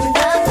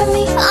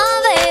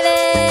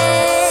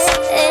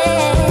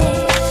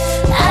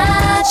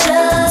 I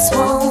just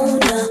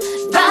wanna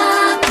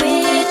rock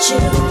with you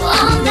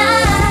all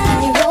night. Can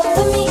you roll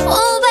with me?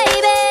 Oh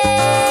baby,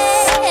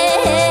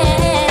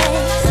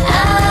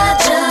 I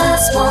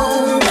just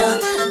wanna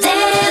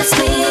dance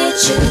with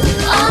you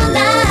all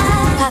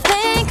night. I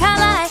think I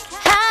like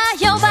how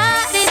your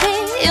body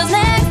feels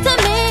next to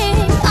me.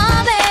 Oh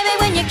baby,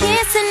 when you're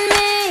kissing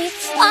me.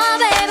 Oh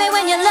baby,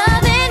 when you're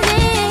loving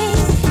me.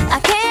 I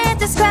can't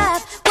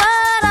describe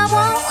what I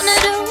wanna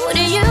do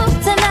to you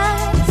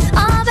tonight.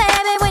 Oh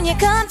baby, when you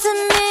come to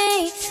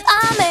me,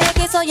 I'll make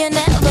it so you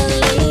never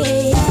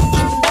leave.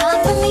 Can you rock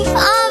with me?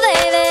 Oh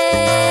baby,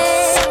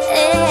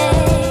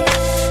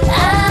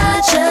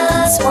 I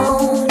just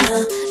wanna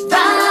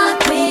rock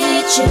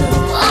with you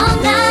all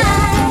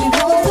night. Can you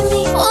roll with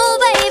me? Oh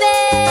baby,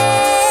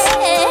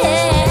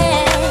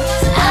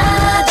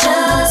 I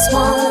just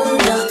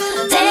wanna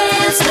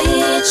dance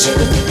with you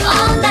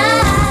all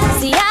night.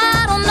 See, I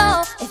don't know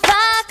if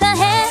I can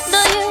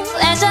handle you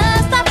as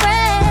just a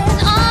friend.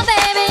 Oh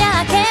baby,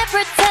 I can't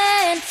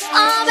pretend.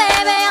 Oh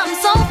baby, I'm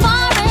so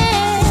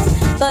foreign.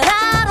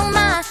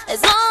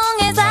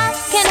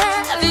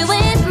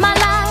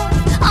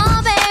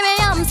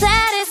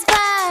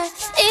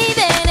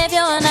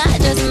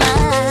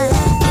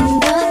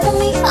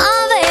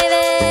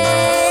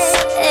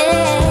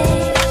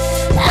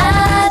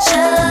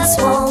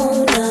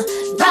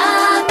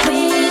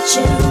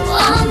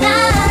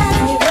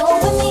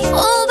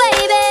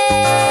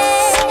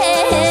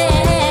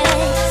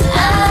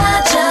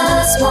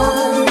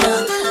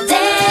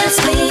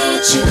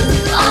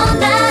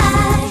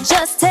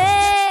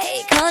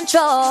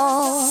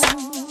 control.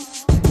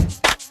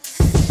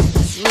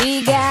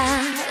 We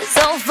got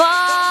so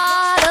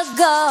far to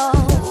go.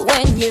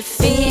 When you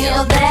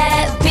feel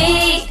that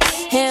beat,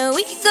 and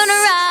we gonna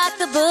rock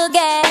the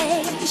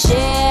boogie.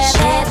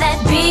 Share that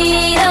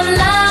beat of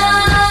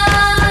love.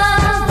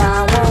 I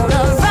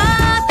wanna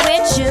rock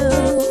with you,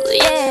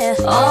 yeah,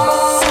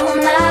 all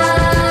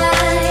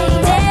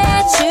night.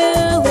 Get you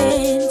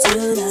into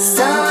the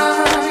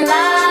sunlight.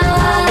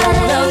 I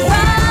wanna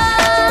rock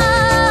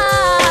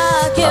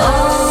you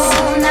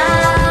all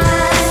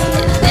night.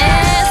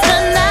 There's the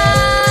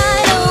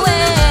night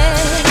away.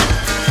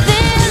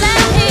 Feel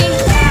that heat,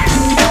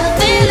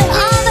 feel it,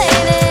 oh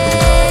baby.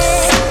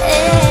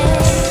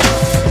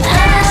 I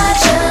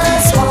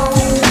just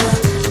wanna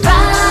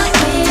rock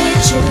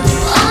with you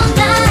all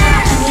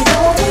night.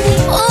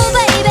 Oh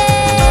baby,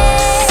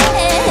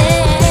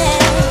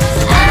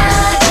 I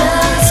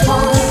just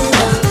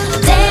wanna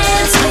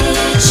dance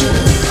with you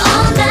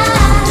all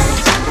night.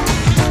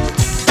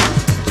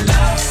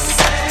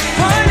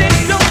 Honey,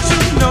 don't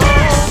you know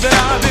that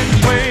I've been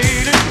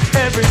waiting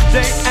every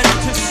day,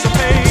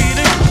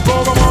 anticipating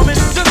for a woman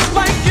just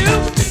like you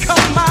to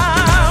come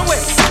my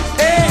way.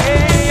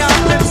 Hey,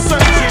 I've been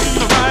searching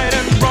the right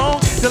and wrong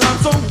till I'm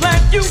so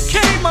glad you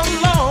came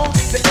along.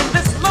 That in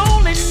this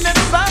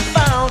loneliness I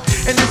found,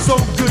 and it's so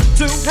good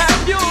to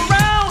have you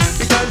around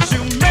because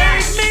you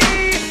make me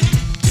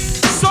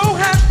so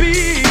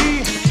happy.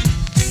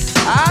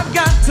 I've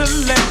got to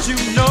let you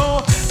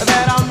know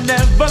that I'll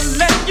never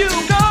let you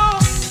go.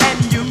 And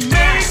you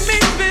make me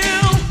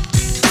feel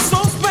so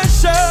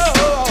special.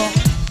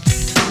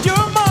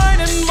 You're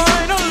mine and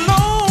mine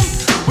alone.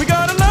 We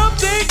got a love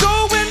thing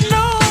going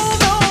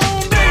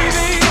on,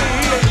 baby.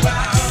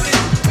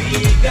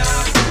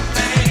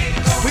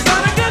 We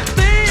got a good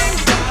thing.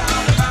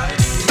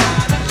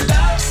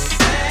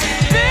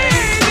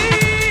 Baby.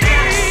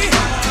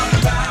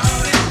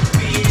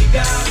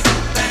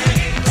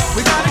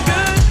 We got a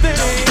good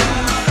thing.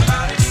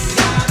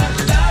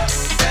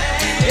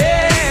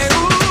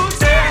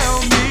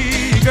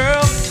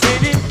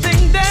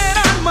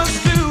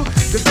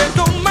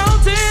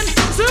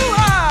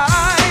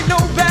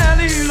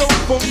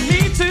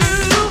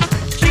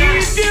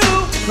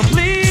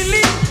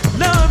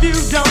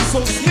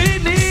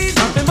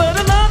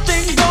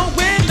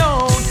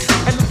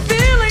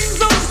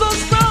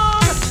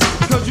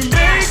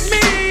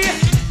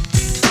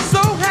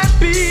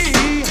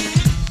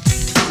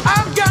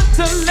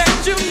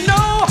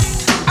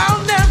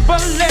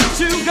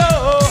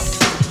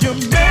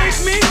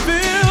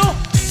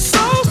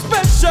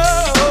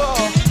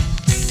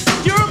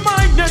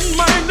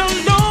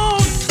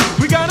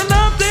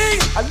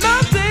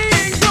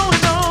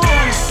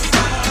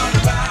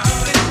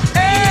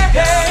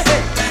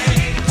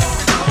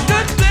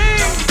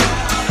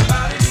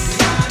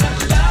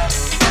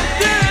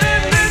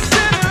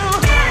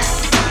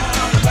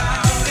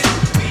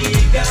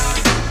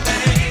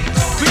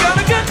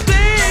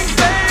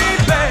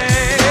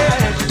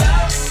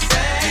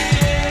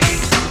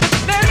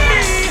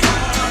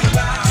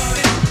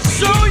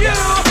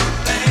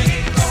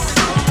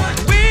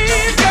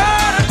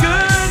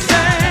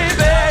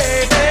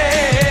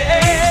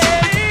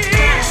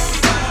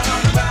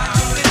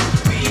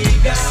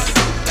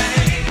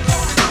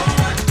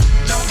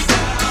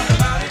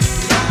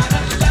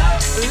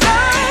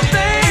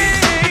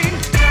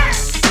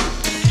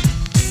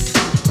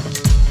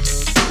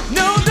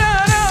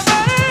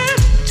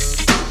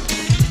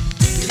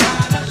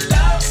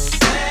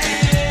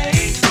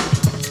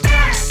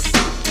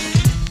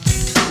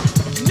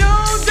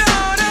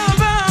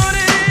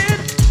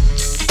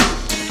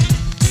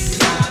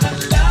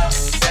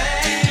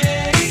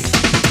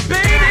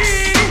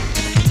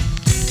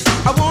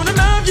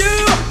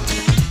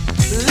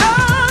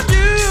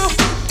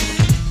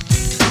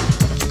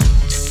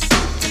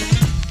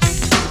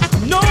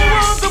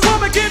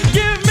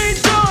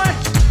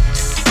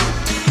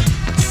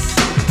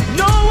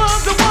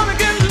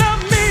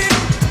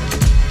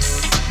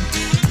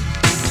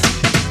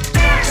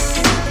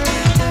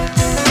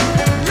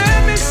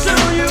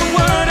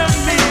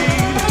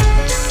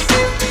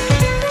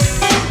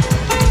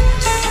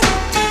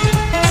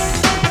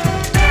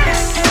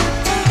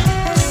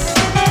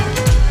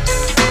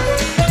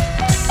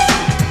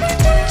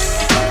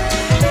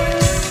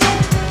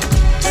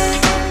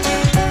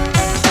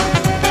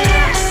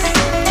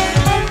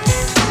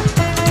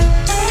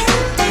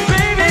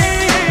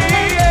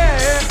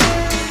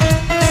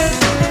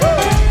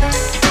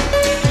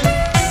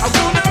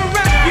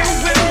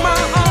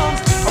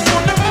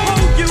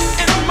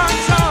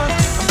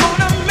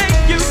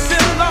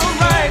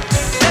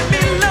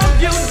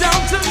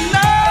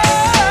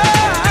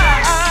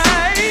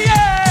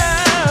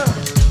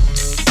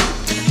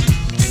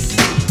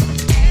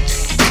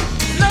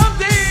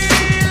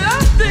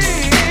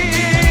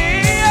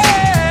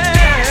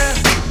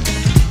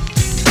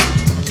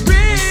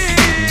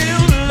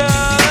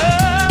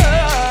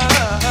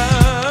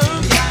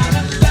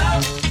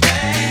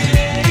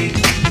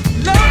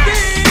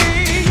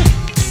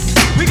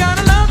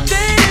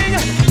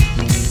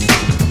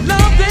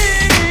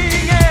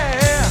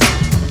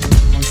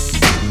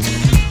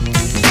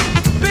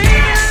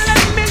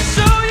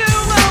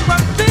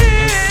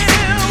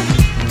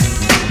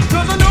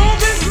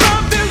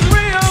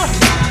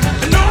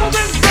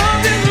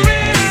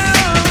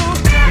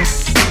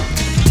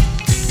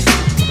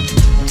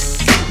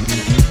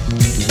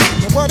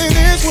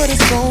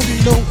 gonna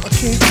be, no, I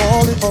can't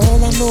call it.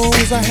 All I know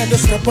is I had to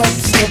step up.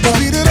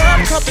 Beat it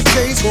up, cut the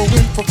case, go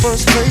in for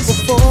first place.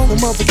 Before the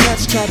mother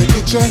cats try to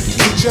get ya.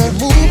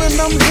 Moving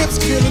them hips,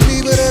 killing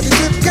me with every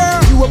tip, girl.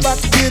 You about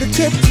to get a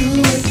tip, do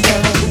it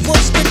now. The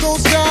worst that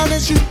goes down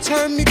is you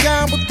turn me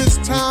down, but this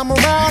time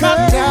around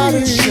I doubt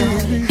it.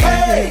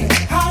 Hey,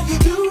 how you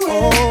doing?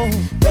 Oh,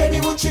 baby,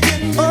 what you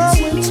getting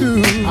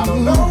into? I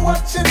don't know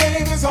what your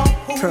name is or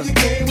who you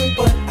came with,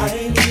 but I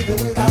ain't leaving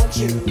without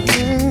you.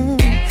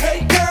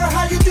 Hey girl,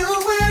 how you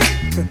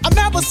doing? I've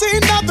never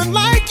seen nothing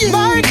like you.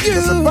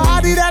 There's a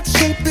body that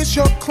shape is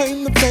your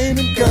claim to fame,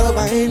 and girl,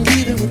 I ain't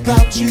leaving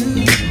without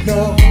you.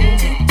 No.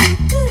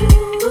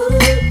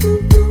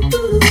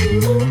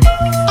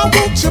 I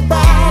want your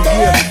body.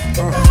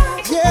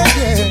 Yeah.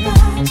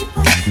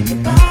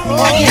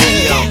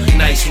 Yo,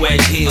 nice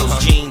wedge heels,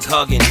 jeans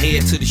hugging,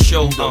 head to the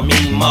shoulder,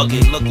 mean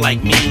mugging, look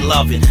like mean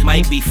loving.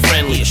 Might be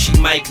friendly or she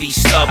might be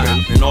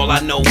stubborn, and all I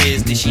know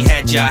is that she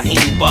had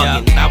Jaheem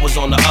bugging. I was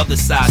on the other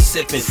side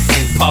sipping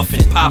and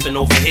puffing, popping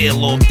over here a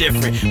little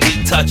different.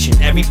 We touching,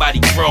 everybody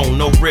grown,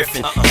 no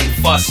riffing, ain't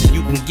fussing.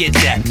 You can get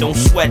that, don't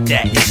sweat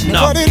that, it's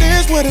nothing. But it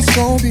is what it's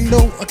gonna be,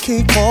 no, I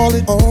can't call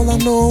it. All I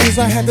know is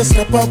I had to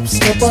step up.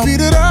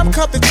 Speed it up,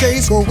 cut the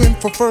chase, go in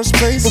for first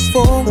place.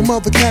 Before the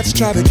mother cats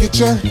try to get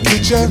ya.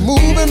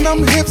 Moving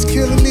them hips,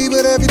 killing me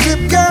with every tip,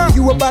 girl.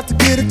 You about to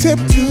get a tip,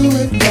 do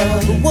it now.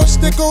 The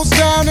worst that goes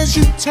down is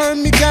you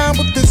turn me down,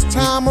 but this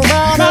time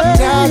around I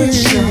doubt it.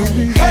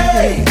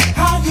 Hey,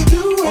 how you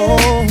doing?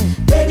 Oh,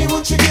 baby,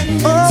 what you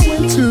getting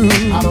into?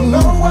 I don't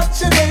know what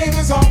your name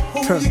is or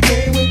who you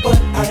came with,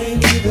 but I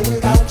ain't leaving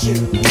without you.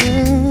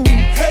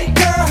 Hey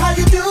girl, how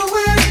you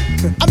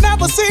doing? I've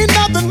never seen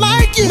nothing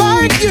like you.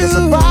 There's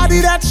a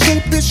body that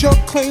shape is your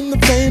claim to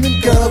fame,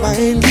 and girl, I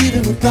ain't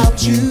leaving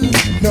without you.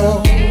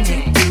 No.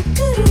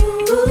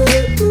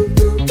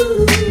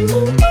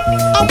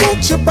 I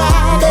want your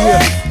body.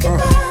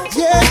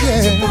 Yeah.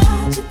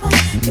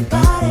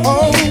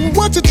 Oh,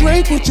 what you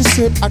drink, what you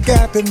sip? I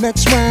got the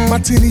next round.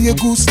 Martini or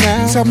goose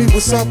now. Tell me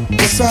what's up.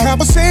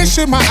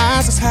 Conversation my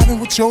eyes is having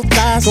with your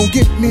thighs. Don't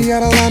get me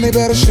out of line, they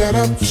better shut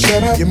up.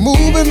 You're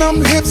moving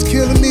them hips,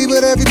 killing me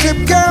with every tip,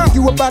 girl.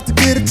 You about to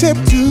get a tip,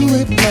 do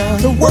it now.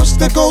 The worst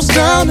that goes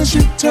down is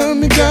you turn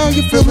me down.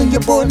 You're feeling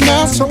your boy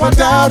now, so I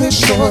doubt it,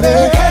 shorty.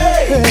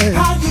 Hey,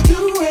 how you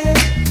doing?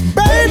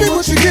 Baby,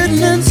 what you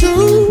getting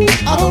into?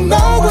 I don't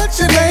know what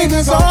your name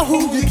is or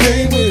who you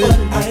came with, but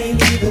I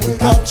ain't leaving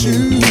without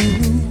you.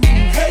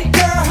 Hey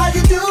girl, how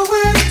you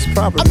doing?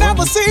 I've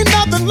never seen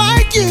nothing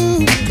like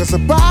you. Cause a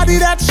body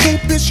that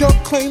shape is your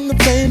claim to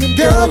fame, and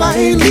girl, I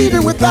ain't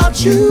leaving without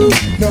you.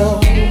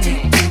 No.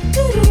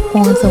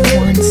 On the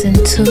ones and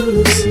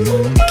twos,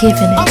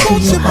 giving it to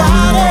you how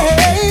you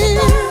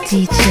want.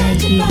 DJ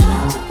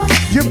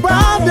ERYK. Your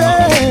body.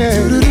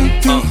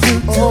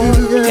 Oh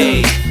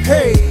yeah.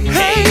 Hey.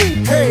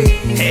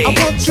 I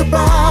want your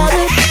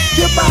body.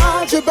 Your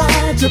body.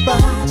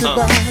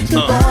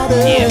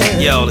 Yeah,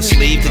 yo, let's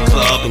leave the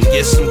club and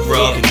get some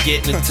grub and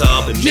get in the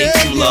tub and make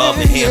some love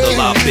and handle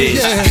our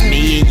business.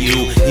 Me and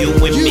you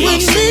and me.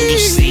 Soon you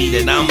see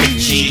that I'm a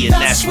G, and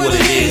that's what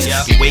it is.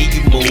 The way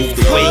you move,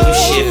 the way you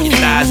shift your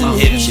thighs and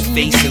hips, your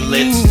face and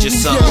lips,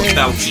 just something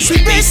about you.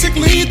 See,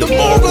 basically, the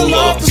moral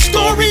of the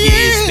story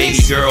is,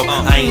 baby girl,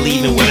 I ain't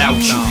leaving without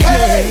you.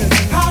 Hey,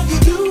 how you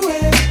doing?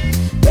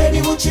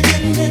 Baby, what you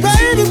getting into? I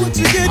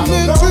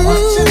don't know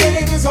what your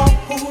name is or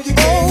who you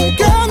came with.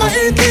 Girl, I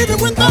ain't leaving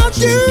without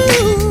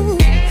you.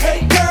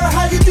 Hey girl,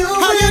 how you doing?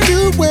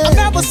 I've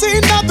never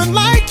seen nothing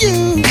like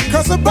you.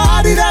 Cause a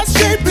body that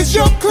shape is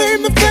your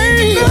claim to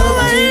fame. Girl,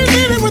 I ain't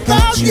leaving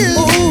without you.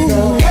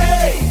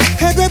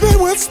 Hey baby,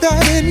 what's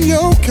that in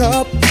your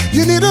cup?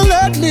 You need to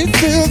let me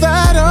fill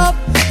that up.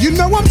 You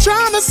know I'm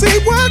trying to see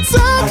what's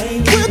up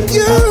with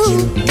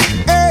you.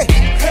 Hey,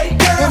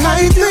 and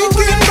I ain't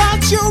thinking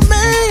about your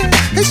man.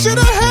 He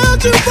should've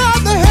held you by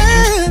the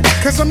hand.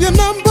 Cause I'm your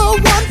number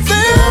one fan.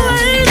 I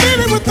ain't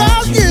leaving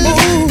without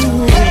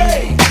you.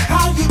 Hey,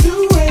 how you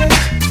doing?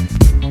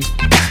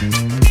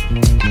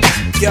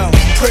 Yo,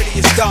 pretty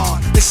as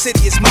dawn, the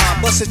city is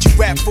mine. Bust at you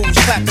rap fools,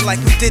 clapping like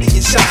we Diddy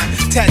and Shine.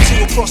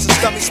 Tattoo across the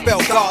stomach,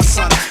 spell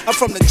Godson. I'm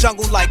from the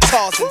jungle like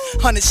Tarzan.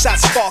 100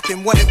 shots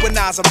sparking, when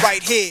eyes are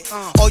right here.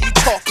 All you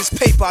talk is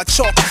paper, I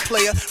chalk you,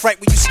 player, right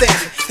where you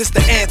standing. This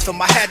the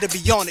anthem, I had to be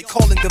on it.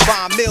 Calling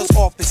Divine Mills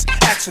office,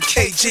 ask for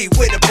KG,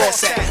 where the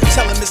boss at?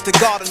 Tell him Mr.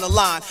 God on the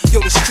line. Yo,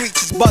 the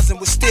streets is buzzing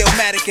with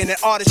Stillmatic and an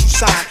artist you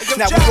sign.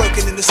 Now we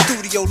working in the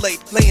studio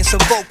late, laying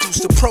some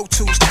vocals, the Pro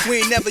Tools.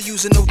 We ain't never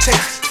using no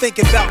tapes.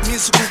 Thinking about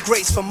musical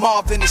greats from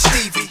Marvin and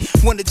Stevie.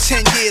 1 to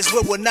 10 years,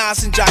 where will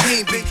Nas and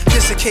Jaheim be?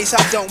 Just in case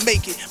I don't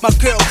make it, my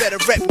girl better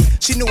rep me.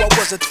 She knew I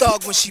was a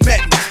thug when she met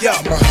me. Yo,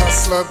 I'm a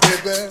hustler,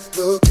 baby.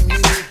 Look at me.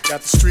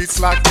 Got the streets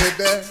locked,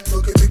 baby.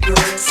 Look at me, girl.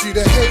 See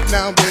the hate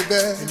now, baby.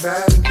 Ain't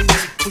mad at me.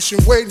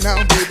 Pushing weight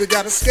now, baby.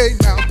 Gotta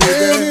skate now, baby.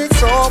 And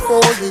it's all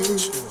for you.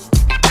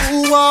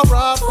 Ooh, I'll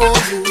ride for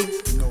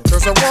you.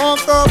 Cause I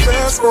want the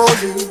best for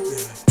you.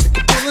 Take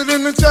a bullet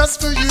in the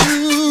chest for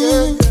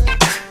you.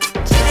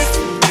 Just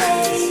in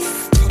case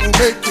I don't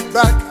make it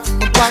back from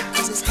the block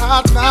 'cause it's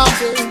hot now,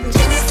 baby.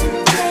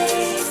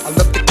 I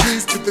left the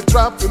keys to the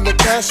drop and the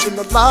cash in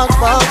the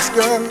lockbox,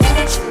 girl.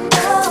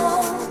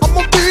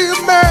 I'ma be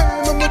a man,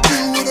 I'ma do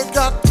what I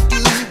got to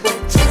do, but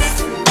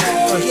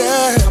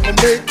yeah, I'ma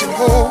make it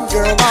home,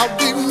 girl. I'll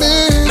be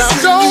missing. Now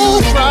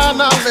don't cry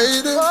now,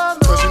 lady,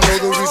 'cause you know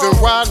the reason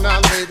why now,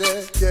 lady.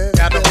 Yeah,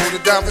 gotta hold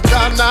it down for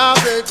time now,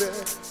 baby.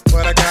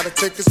 But I gotta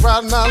take this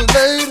ride now,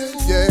 lady.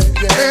 Yeah,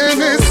 yeah.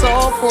 And it's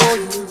all for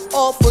you,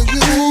 all for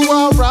you.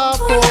 I'll ride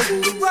for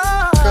you,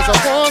 'cause I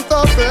want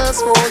the best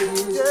for you.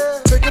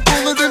 Yeah. Take a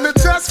bullet in the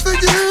chest for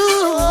you.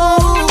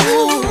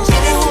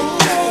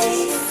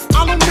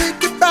 I don't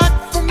make it back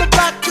from the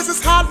back 'cause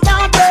it's hot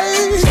now,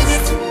 babe.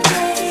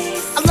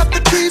 I left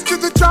the keys to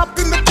the drop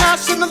in the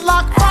cash in the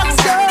lockbox,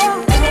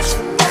 girl.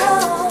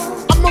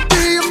 I'ma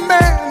be a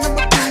man,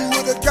 I'ma do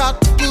what I got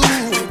to do.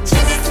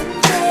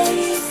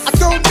 I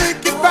don't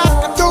make it back,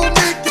 I don't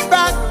make it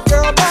back,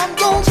 girl, I'm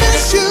gon'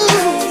 miss you.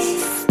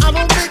 I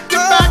don't make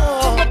it back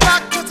from the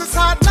back 'cause it's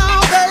hot now,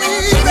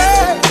 baby.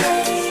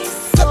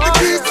 Left the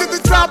keys to the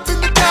drop in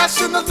the cash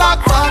in the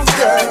lockbox,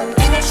 girl.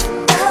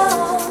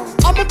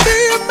 I'ma be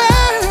a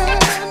man,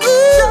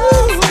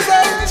 ooh,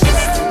 baby.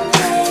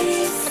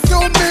 I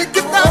don't make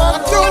it back,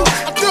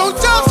 I don't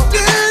just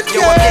did,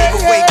 Yo, I gave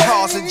away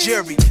cars and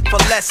jury for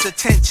less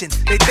attention.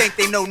 They think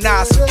they know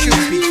Nas and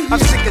QB. I'm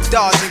sick of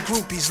dodging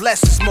groupies,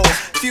 less is more.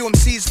 Few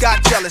MCs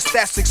got jealous,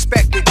 that's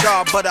expected,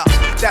 God. But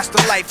that's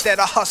the life that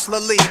a hustler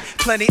lead.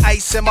 Plenty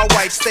ice and my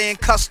wife staying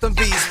custom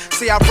V's.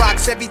 See, I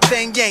rocks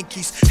everything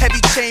Yankees. Heavy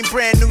chain,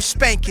 brand new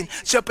spanking.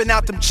 Jumping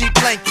out them cheap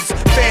blankets.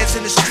 Fans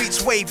in the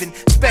streets waving.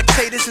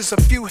 Spectators is a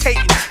few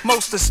hating.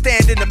 Most are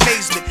stand in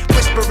amazement.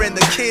 Whispering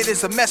the kid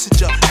is a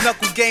messenger.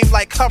 Knuckle game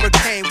like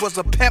Hurricane. Was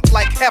a pimp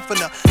like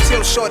Hefner.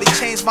 Till shorty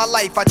changed my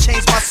life, I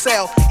changed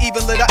myself.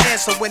 Even lit a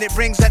answer when it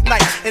rings at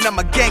night. And I'm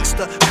a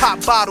gangster.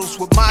 Pop bottles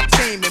with my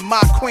team and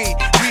my queen.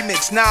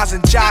 Remix Nas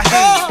and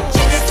Jaheim.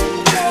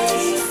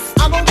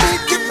 I don't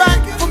make it back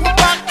from the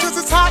back 'cause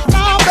it's hot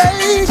now,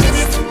 babe.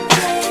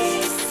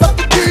 Left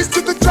the keys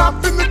to the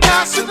drop in the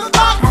cash in the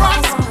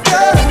lockbox,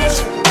 yeah.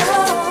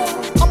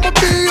 I'ma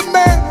be a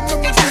man,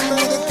 I'ma do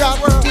what I got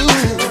to do,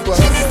 but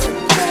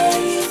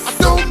I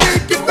don't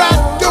make it back,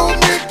 don't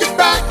make it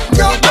back,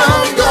 girl,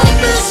 I'm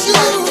gonna miss you.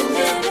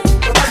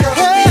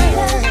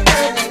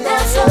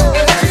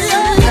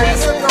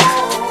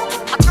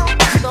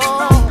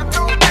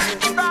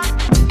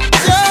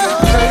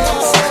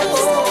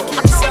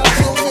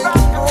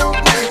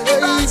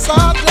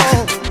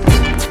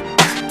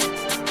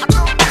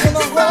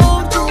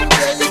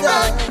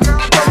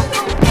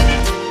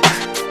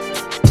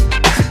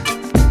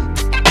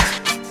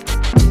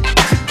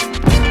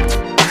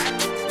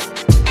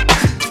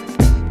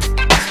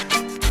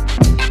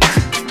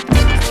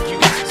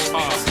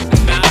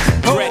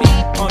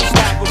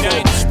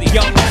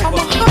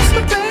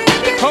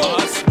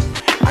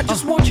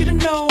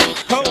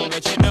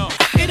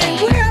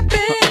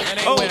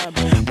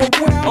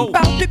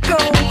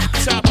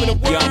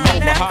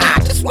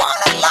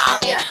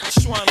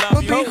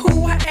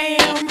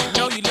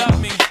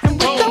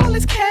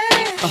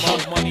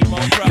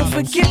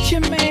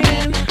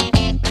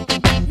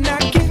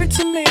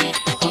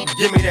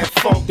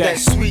 That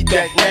sweet,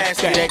 that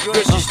nasty, that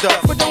gushy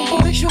stuff. But don't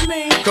bullshit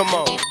me. Come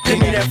on, give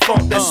me that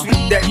funk, that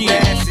sweet, that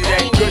nasty,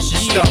 that gushy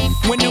stuff.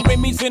 When the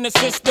Remy's in the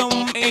system,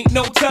 ain't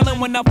no telling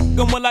when I fuck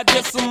 'em, will I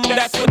diss 'em.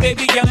 That's what they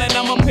be yelling.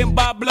 I'm a pimp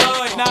by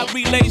blood, not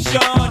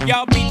relation.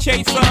 Y'all be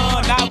chasing,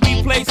 I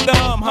replace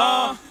them,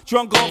 huh?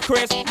 Drunk on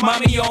Chris,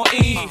 mommy on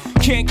E.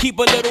 Can't keep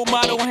a little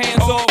model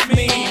hands off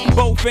me.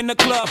 Both in the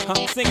club,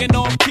 singing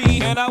off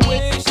key. And I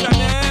wish I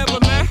never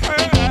met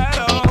her at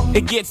all.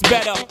 It gets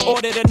better,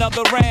 ordered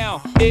another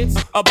round. It's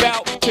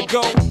about to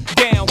go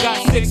down. Got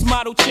 6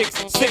 model chicks,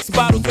 6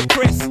 bottles of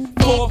Chris.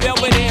 4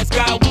 velvet ass,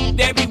 got weed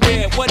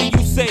everywhere. What do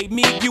you say?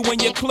 Me, you, and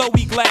your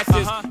Chloe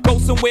glasses. Go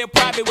somewhere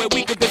private where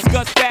we could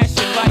discuss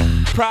fashion, like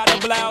Prada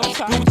blouse,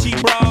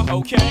 Gucci bra,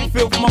 okay.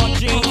 Filth Mart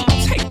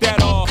jeans, take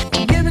that off.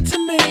 Give it to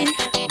me.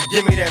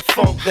 Give me that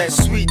funk, that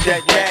sweet,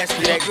 that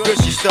nasty, that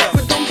gushy stuff.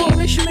 But don't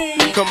bullshit me.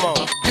 Come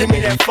on, give me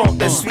that funk,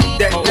 that sweet,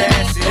 that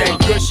nasty, that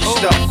gushy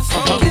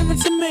stuff. Give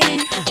it to me.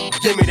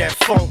 Give me that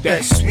funk,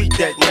 that sweet,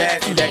 that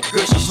nasty, that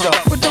gushy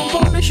stuff. But don't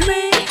bullshit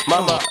me.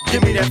 Mama,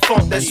 give me that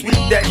funk, that sweet,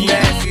 that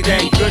nasty,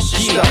 that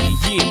gushy stuff.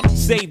 Yeah,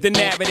 save the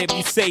narrative,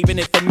 you saving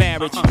it for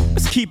marriage.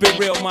 Let's keep it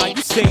real, man,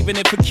 you saving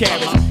it for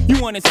carriage.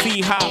 You wanna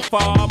see how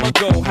far I'ma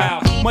go,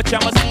 how much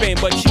I'ma spend,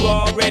 but you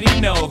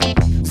already know.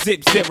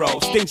 Zip zero,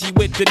 stingy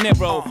with De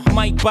Niro.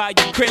 Might buy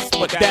you crisp,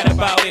 but that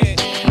about it.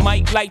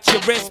 Might light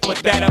your wrist, but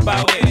that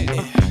about it.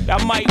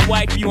 I might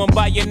wipe you and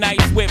buy you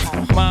nice whips,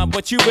 mom,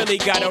 but you really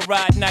gotta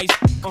ride nice.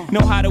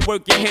 Know how to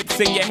work your hips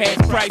and your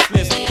head's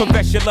priceless.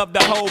 Profess you love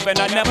the Hove and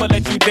I never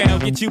let you down.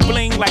 Get you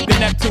bling like the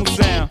Neptune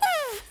sound.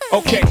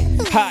 Okay,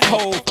 hot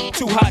hole,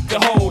 too hot to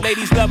hold.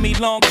 Ladies love me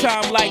long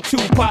time like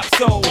Tupac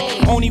soul.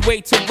 Only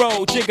way to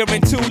roll,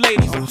 jiggering two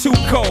ladies, I'm too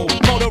cold.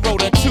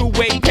 Motorola,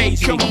 two-way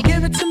page. Come on,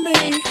 give it to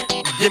me.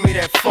 Give me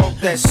that funk,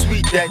 that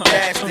sweet, that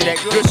nasty, that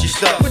gushy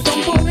stuff. But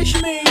don't bullish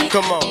me.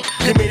 Come on,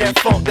 give me that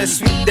funk, that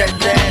sweet, that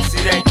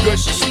nasty, that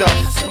gushy stuff.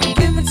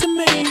 Give it to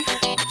me.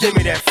 Give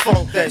me that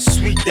funk, that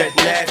sweet, that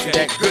nasty,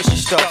 that gushy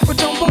stuff. But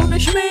don't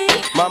bullish me.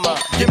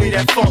 Mama, give me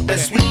that funk, that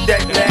sweet,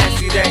 that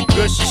nasty, that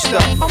gushy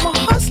stuff. I'm a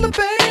hustler,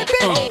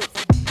 baby.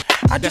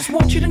 I just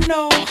want you to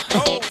know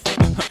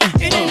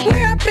it ain't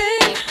where I've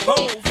been,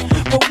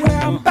 but where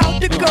I'm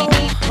about to go.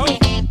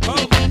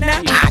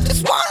 Now I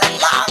just wanna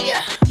love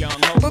you,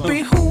 but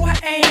be who I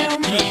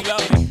am.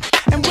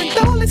 And with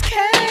all this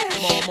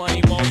cash,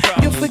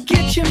 you'll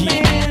forget your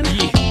man.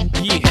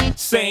 Yeah,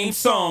 same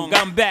song,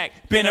 I'm back,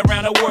 been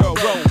around the world,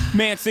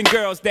 romancing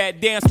girls that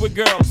dance with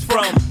girls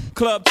from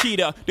Club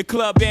Cheetah, the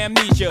Club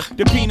Amnesia,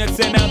 the Peanuts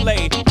in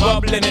LA,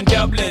 bubbling in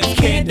Dublin,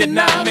 can't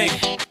deny me.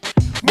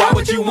 Why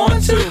would you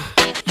want to?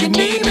 You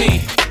need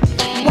me.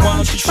 Why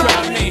don't you try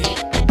me?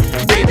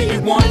 Baby,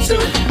 you want to?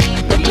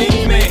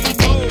 Believe me.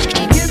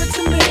 Give it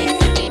to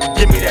me.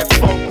 Give me that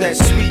funk, that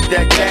sweet,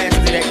 that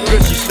nasty, that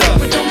gushy stuff.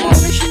 But don't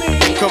bullish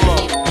me. Come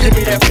on, give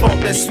me that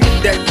funk, that sweet,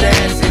 that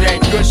nasty,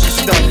 that gushy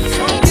stuff.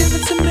 Give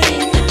it to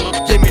me.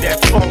 Give me that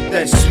funk,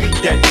 that sweet,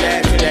 that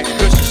nasty, that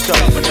gushy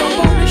stuff. But don't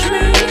bullish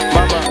me.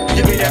 Mama,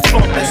 give me that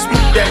funk, that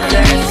sweet, that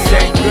nasty,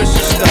 that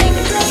gushy stuff.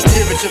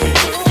 Give it to me.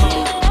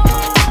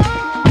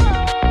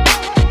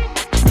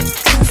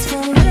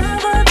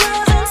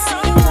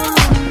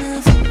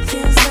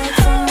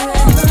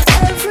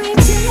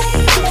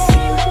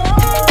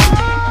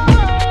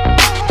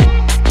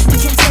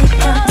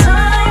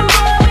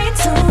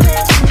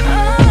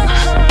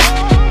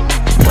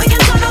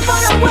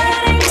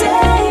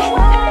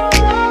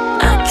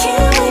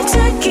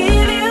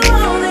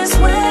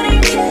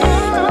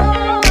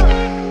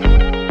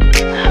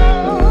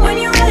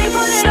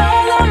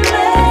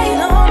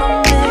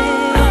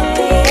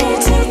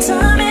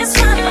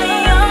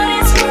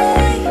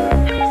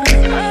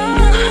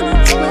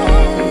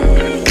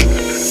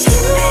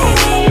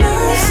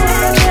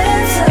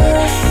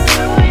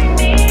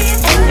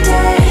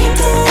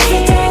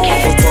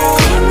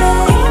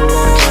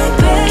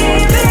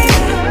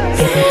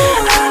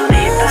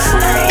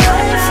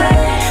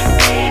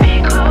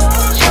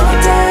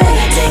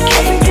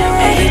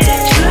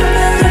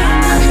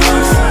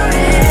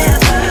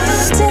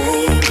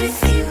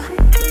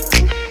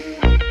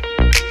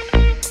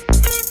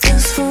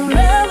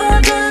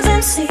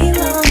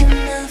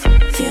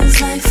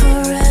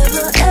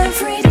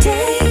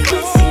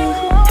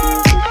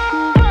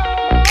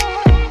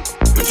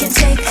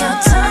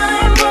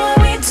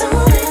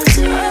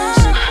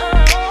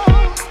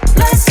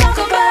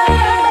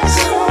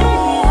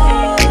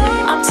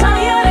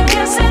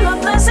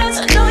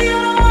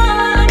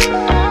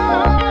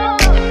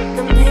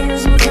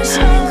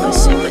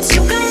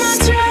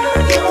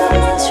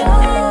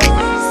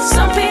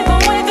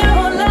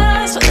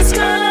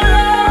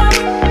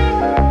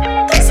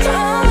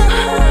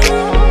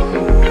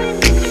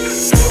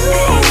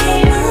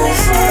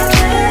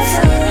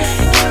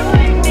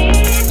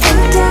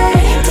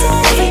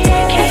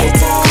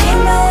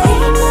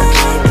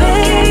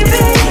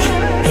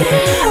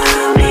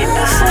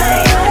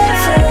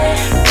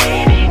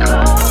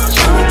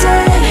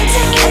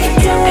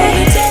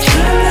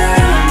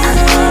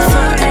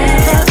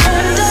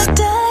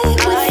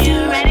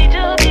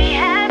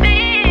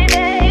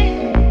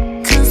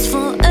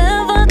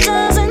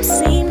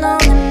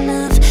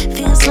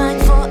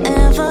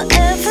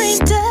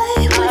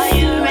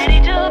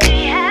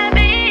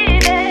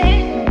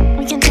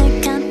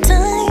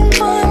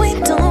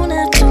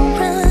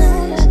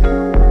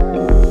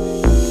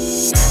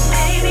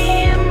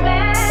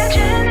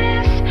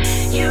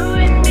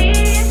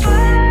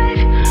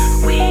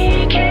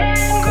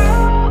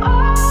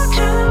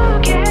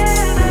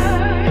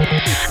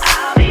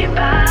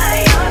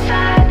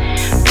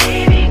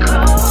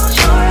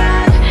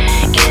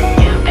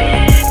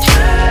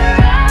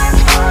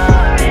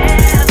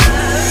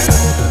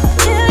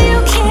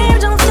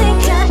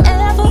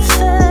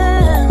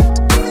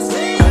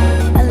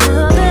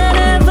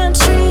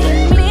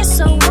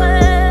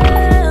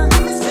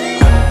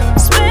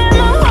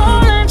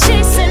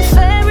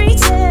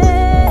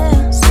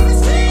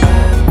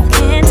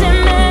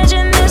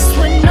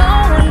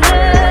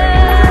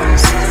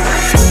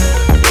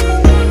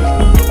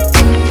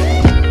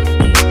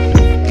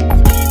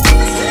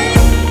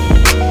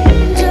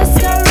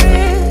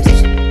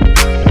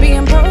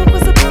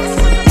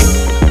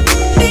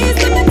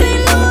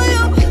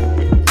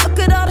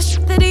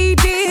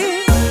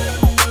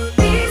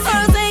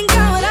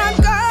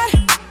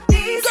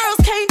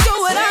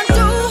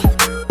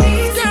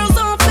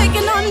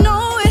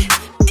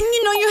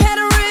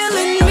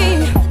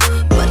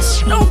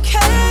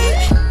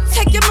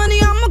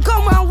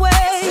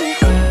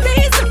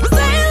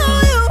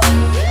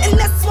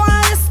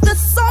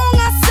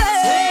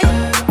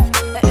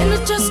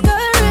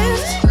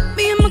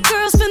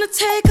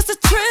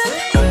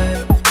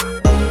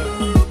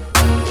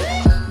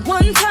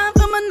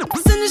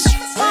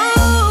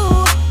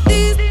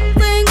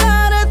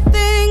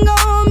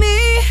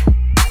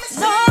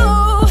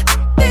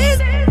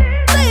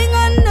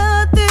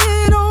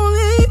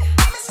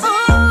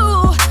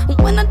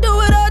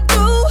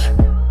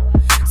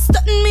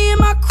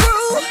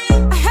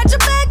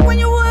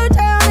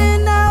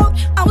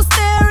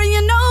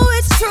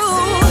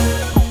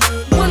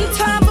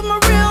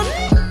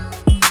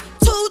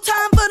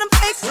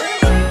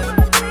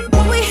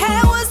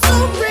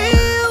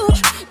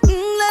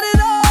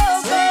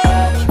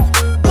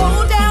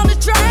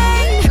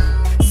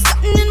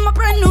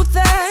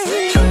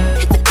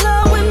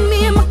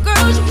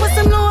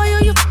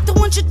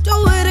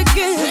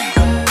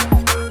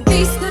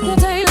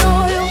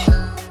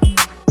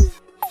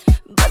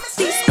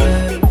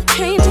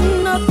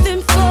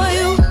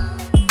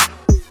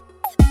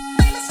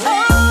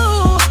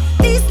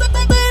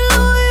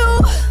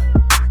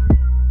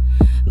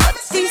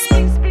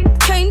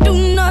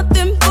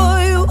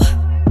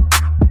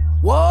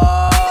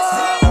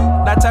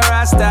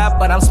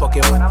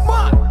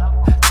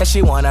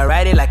 she wanna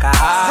ride it like a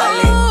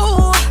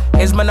Harley.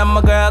 It's my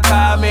number, girl,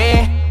 call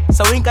me,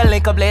 so we can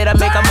link up later,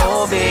 make a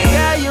movie.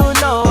 Yeah, you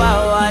know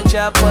I want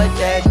you, put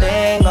that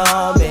thing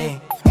on me.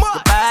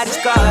 Your body's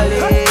calling.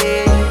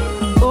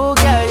 Ooh,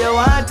 girl, you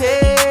want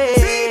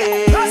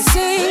it.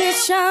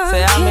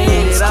 Say I'ma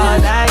hit it all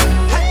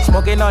night.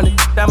 Smoking on it,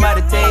 I'm about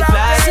to take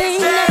flight.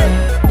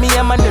 Me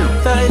and my new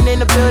third in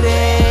the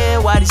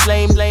building. Why these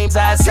lames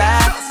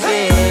outside?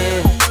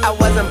 Yeah. I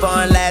wasn't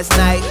born last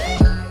night.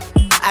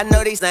 I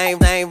know these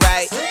names ain't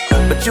right,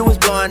 but you was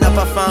blowing up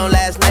her phone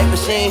last night, but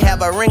she ain't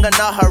have a ring or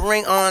not her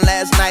ring on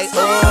last night.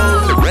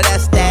 Ooh, but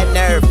that's that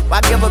nerve.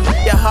 Why give a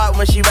bitch your heart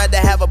when she rather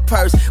have a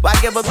purse? Why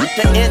give a bitch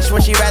an inch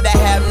when she rather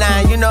have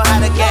 9? You know how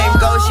the game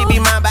goes. She be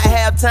mine by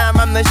halftime.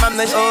 I'm the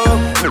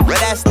ooh, but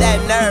that's that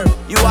nerve.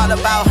 You all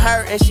about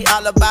her and she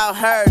all about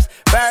hers.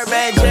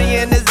 Birdman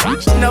Jr. and this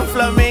bitch, no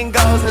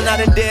flamingos, and I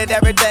done did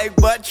everything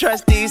but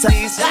trust these.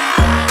 These ain't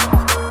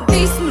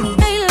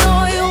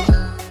loyal.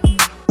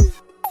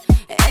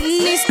 And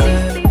these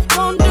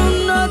won't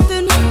do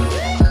nothing.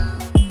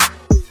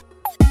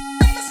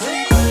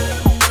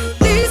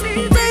 These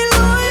ain't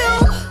loyal.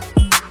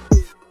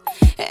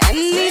 And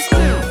these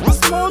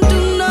won't do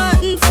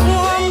nothing for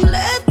them.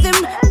 Let them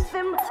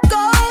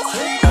go.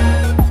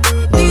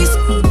 These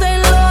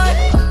ain't loyal.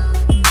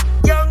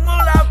 Young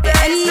Moolah,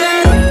 baby.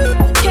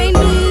 And can't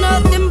do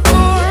nothing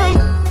for them.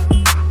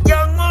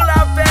 Young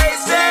Moolah,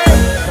 baby.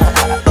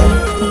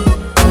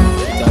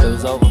 Thought it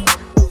was over.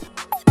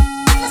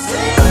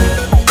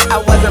 I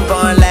wasn't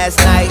born last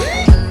night.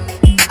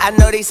 I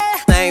know these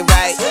ain't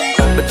right,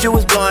 but you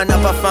was blowing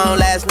up her phone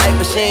last night,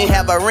 but she ain't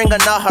have a ring or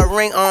not her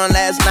ring on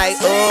last night.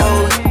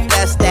 Ooh,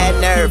 that's that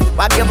nerve.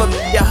 Why give a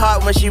bitch your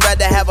heart when she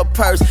rather have a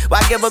purse?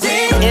 Why give a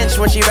bitch an inch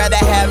when she rather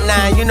have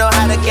 9? You know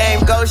how the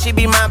game goes. She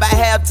be mine by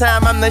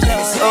halftime. I'm the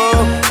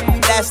ooh,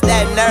 that's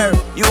that nerve.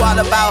 You all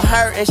about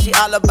her and she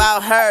all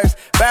about hers.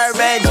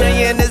 Birdman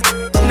Jr. and this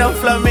no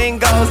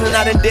flamingos, and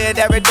I done did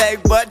everything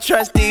but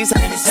trust these.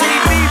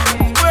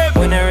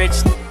 When the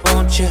rich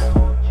want you,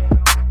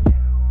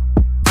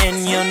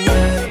 and you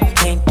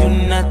can't do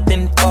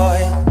nothing for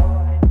you.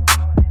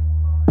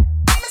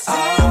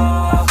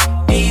 Oh,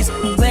 these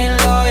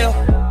ain't loyal.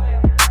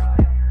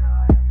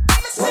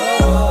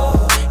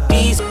 Whoa,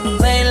 these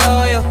ain't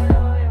loyal.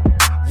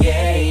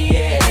 Yeah,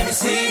 yeah. Let me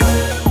see.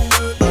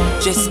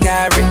 Just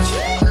got rich.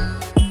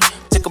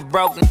 Took a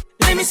broken.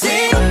 Let me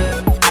see.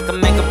 I can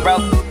make a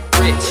broke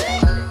rich,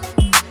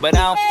 but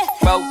I don't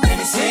broke. Let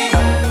me see.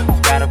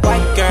 Got a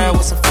white girl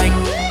with some fake.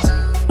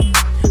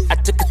 I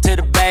took her to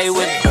the bay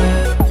with me.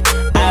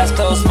 Eyes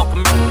closed,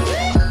 smoking.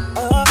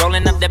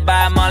 Rolling up that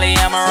by Molly,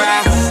 I'm a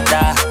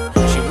rasta.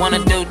 She wanna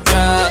do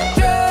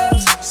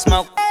drugs,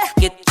 smoke,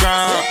 get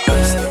drunk.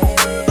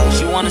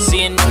 She wanna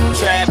see a new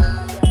trap.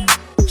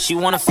 She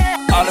wanna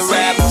all the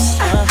rappers.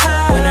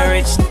 When the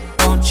rich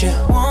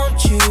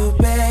want you,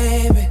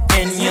 baby.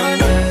 And you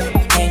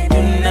can't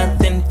do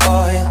nothing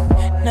for you,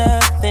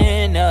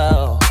 nothing,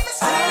 no.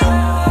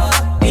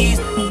 These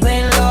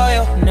ain't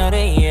loyal, no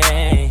they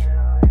ain't.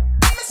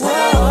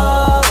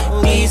 Whoa,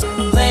 these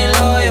ain't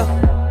loyal.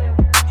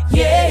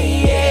 Yeah,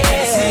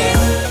 yeah.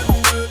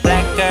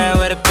 Black girl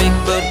with a big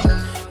booty.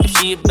 If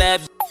she a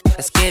bad bitch,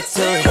 let's get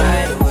to it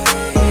right away.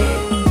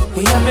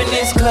 We up in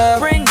this club,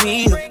 bring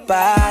me the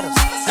bottles. I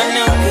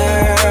know,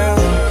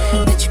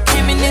 girl, that you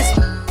came in this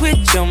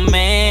with your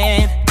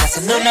man. That's a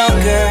no,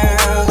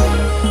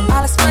 girl.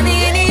 All this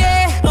money in the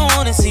air, I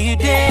wanna see you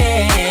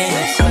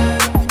dance.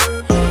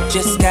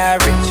 Just got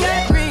rich.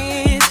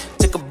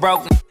 Took a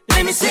broke,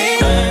 let me see.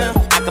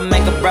 I can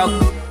make a broke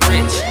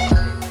rich,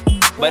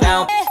 but I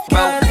don't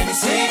broke. Let me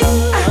see.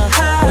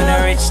 When the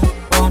rich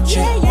want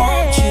you,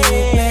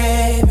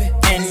 baby.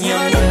 And you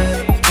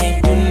can't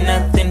do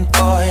nothing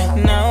for you,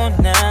 no,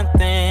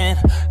 nothing,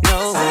 no.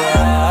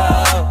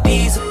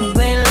 These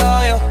ain't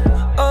loyal,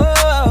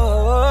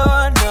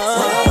 oh, no.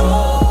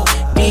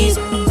 These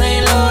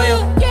ain't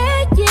loyal,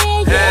 yeah.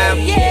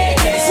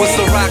 What's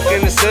the rock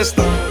in the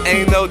system?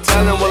 Ain't no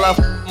telling, will I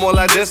more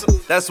like this?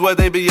 That's what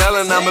they be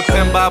yelling. I'm a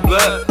pin by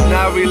blood,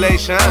 not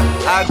relation.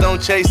 I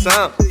don't chase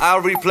some, I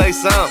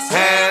replace some.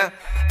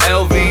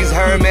 LV's,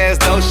 Hermes,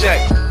 no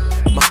shake.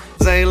 My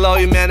ain't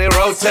loyal, man, they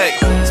rotate.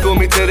 School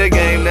me to the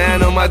game, now I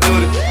know my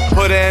duty.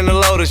 Put her in the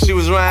loader, she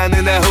was riding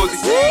in that hoodie.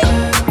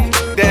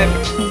 That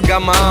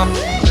got my own,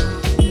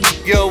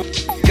 yo,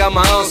 got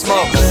my own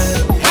smoke.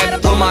 Had to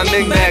put my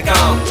knick-knack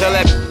on, tell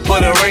that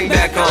put a ring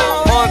back on.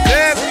 On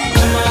tip.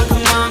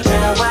 Come on,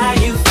 girl, why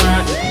you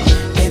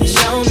frontin'? Baby,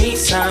 show me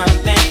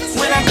something.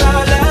 When I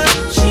call her,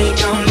 she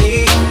gon'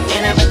 leave,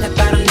 and I bet that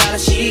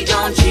 $5 she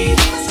gon' cheat.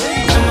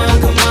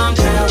 Come on,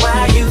 girl,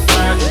 why you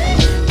frontin'?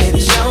 Baby,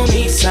 show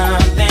me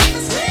something.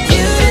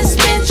 You just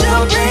spent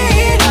your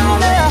bread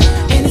on her,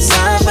 and it's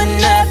all for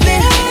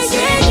nothing.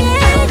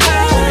 I'm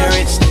the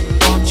rich,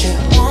 want you,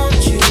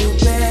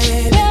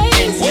 baby,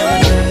 and you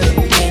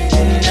can't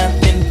do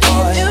nothing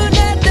for you.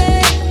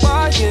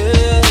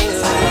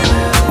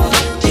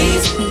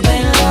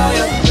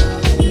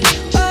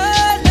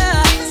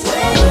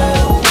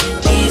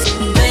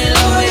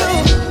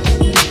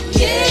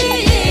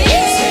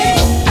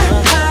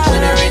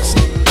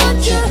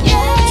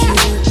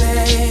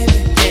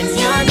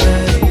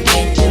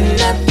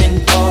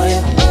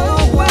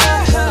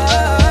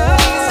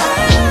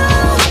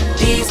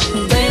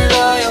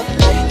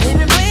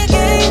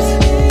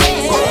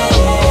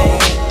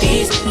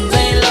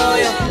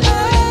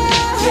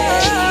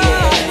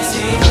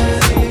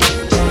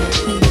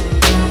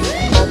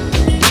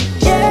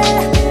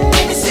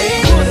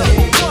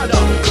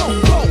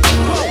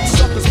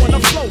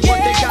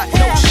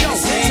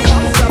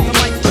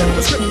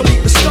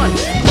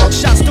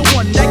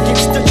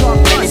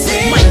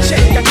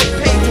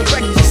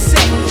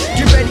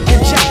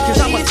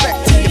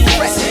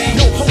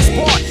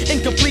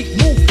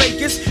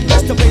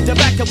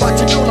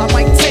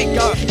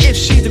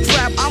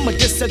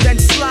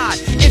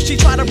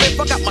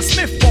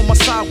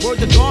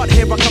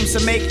 so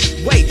make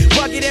way.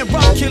 Rugged and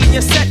rough, killing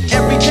your set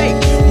every day.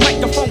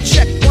 Microphone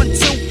check, 1, 2,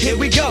 here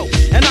we go.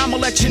 And I'ma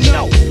let you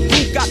know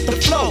who got the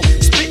flow.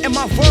 Spitting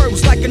my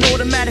verbs like an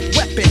automatic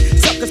weapon.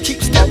 Suckers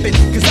keep stepping,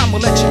 cause I'ma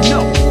let you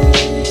know.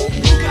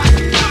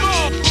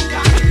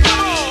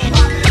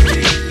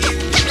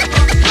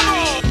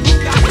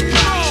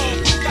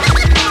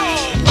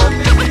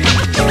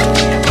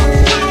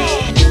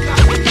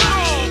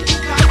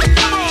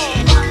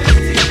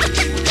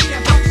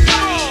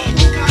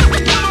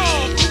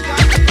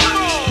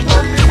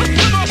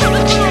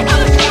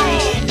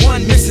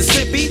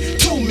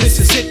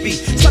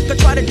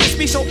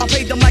 So I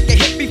paid them like a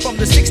hippie from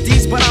the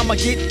 60s, but I'ma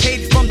get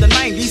paid from the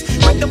 90s.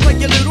 Like to play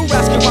your little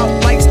rascal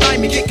out like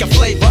Stymie, get your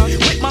flavor.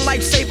 With my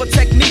lifesaver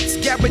techniques,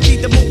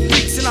 guaranteed to move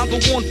freaks, and I'll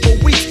go on for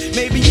weeks,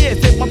 maybe years.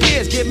 If my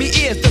peers give me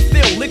ears to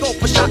fill, lick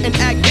off a shot and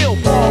act ill,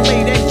 ball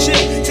late and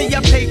chill. Till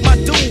I paid my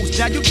dues,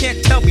 now you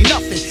can't tell me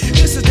nothing.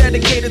 This is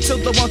dedicated to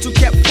the ones who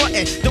kept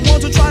frontin', the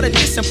ones who try to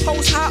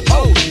disimpose high.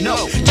 Oh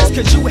no, just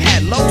cause you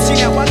had low,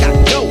 see now I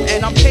got dough,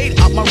 and I'm paid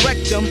out my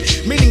rectum,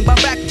 meaning my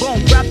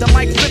backbone. Grab the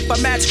mic, flip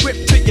a mad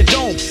script to your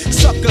dome.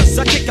 Suckers,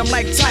 I kick them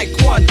like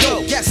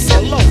Taekwondo. Yes,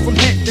 hello from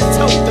head to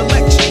toe to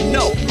let you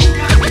know.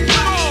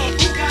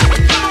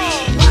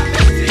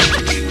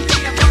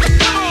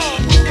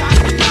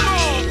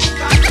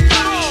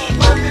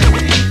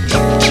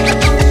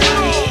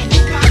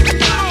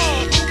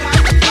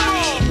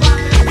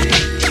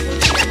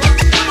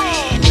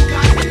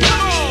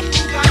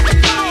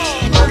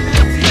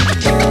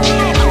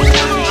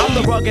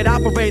 Rugged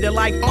operator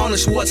like Arnold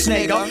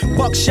Schwarzenegger.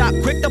 Buckshot,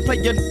 quick to play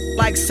your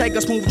like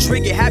Sega. Smooth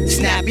trigger, happy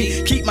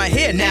snappy. Keep my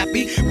hair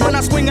nappy. When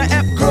I swing a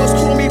F, girls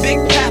call me Big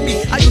Pappy.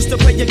 I used to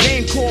play a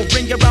game called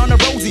Ring Around the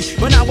Rosie,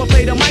 but now I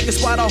play the mic,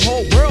 it's why the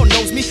whole world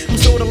knows me. I'm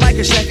sorta like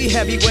a Chevy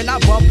heavy when I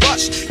bump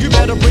rush. You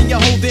better bring your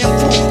whole damn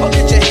crew or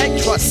get your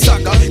head crushed,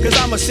 sucker. Cause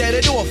I'ma set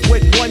it off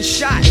with one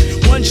shot,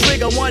 one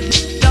trigger, one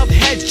of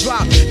heads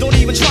drop. Don't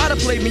even try to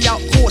play me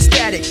out, core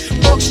static.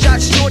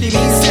 Buckshot shorty,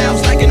 me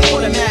sounds like an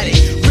automatic.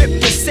 Rip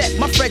the set,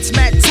 my fret's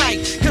mad tight,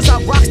 cause I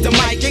rocks the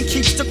mic and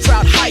keeps the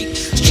crowd hype.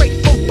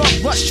 Straight from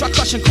bump rush, try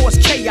crush and cause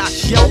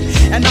chaos, yo.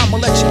 And I'ma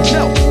let you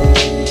know.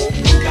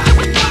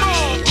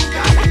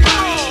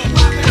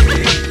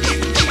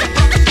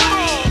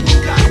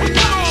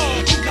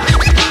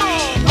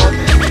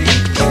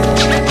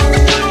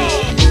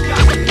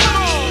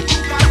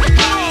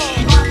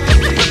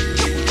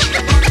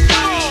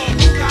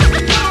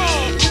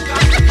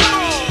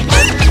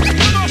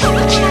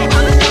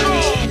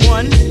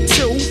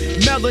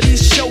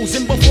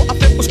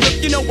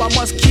 I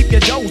must keep you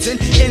dozing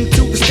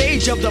into the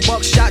stage of the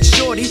buckshot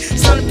shorty.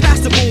 Son, pass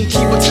the boom,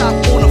 keep a top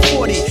on a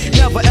 40.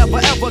 Never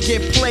ever ever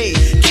get played.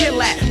 Kill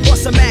that,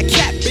 bust a mad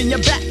cap in your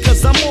back,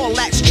 cause I'm all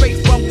that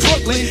straight from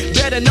Brooklyn,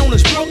 better known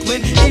as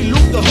Brooklyn.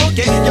 Elude the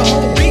hookin', your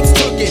whole beat's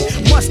cooking.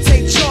 Must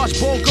take charge,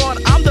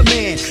 Bogart, I'm the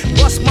man.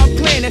 Bust my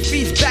plan and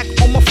feeds back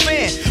on my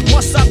fan.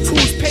 Must I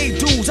cruise, pay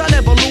dues, I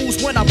never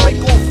lose when I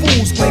break on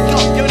fools. Wake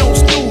up, you don't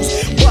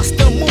snooze. Bust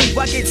the move,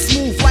 I get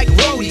smooth like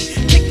Rhodey.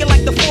 Kicking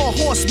like the 4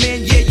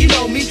 horsemen, yeah, you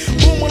know me.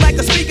 Booming like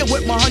a speaker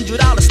with my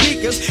 $100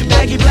 sneakers.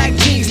 Baggy black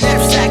jeans,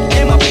 knapsack,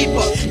 and my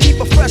beeper. Keep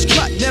a fresh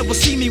cut, never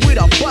see me with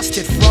a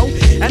busted fro.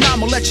 And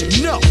I'ma let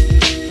you know.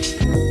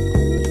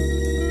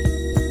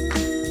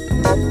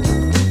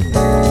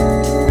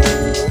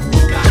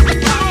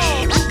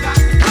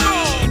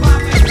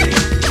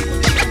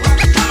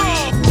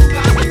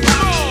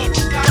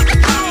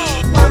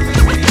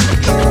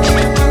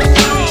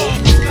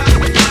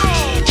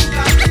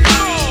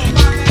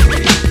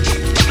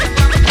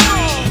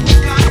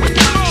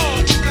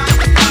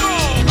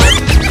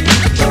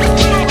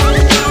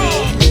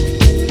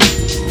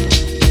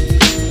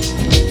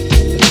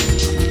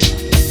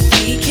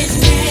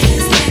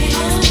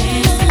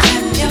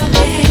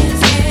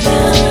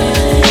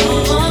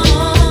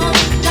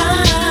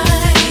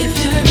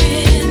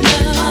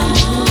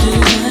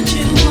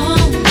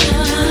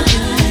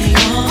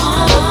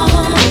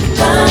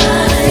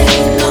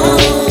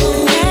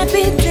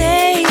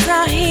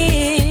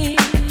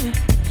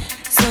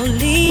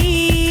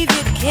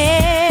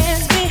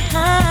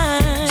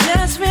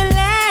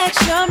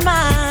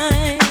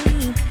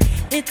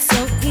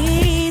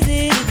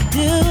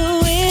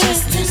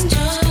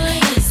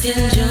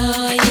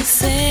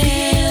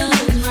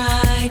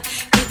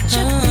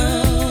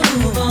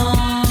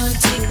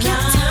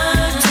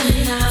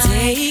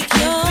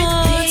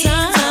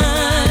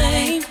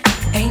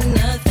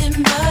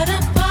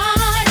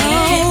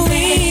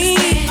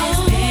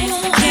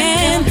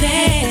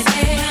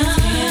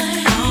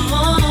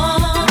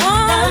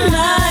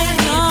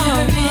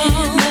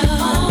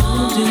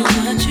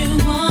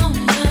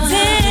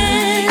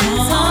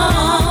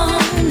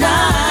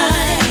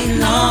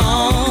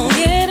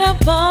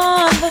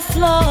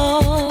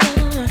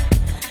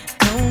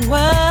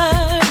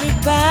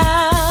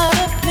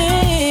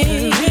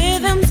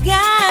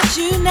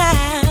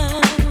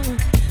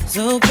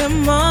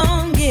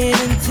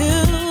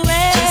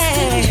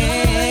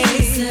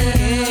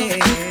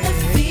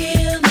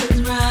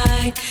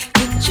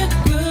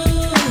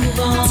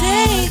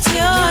 Take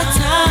your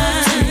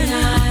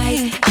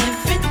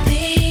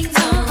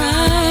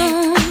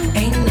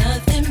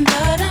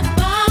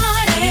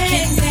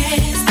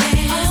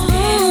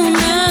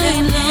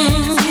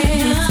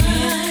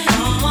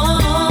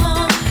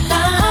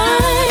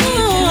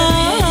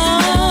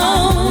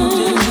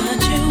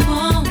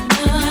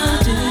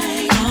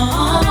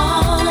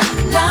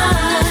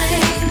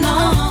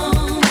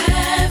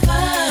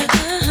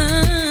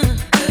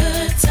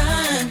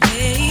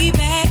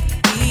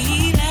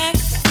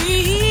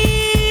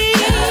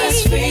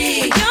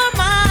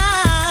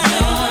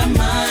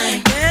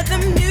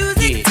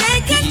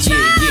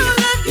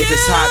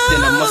it's hot,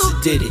 then I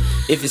must've did it.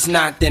 If it's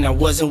not, then I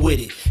wasn't with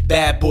it.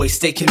 Bad boy,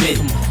 stay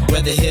committed.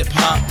 Whether hip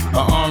hop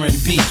or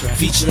R&B,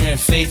 featuring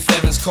Faith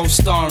Evans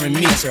co-starring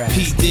me.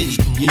 P Diddy,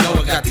 you know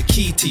I got the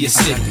key to your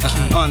city.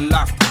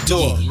 Unlock the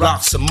door,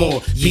 rock some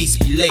more. Beats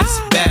be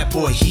laced, bad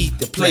boy heat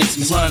the place.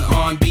 We run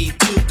R&B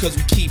too, cause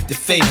we keep the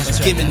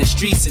faith. Giving the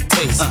streets a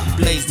taste,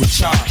 blaze the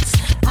charts.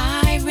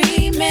 I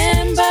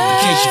remember. In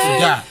case you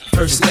forgot,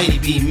 First Lady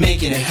be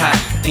making it hot.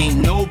 Ain't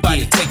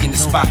nobody taking the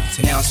spot.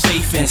 Now it's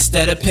faith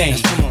instead of pain.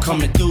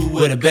 Coming through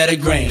with a better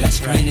grain.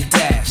 In the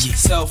dash,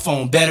 cell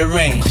phone, better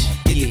range.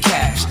 Get the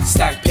cash,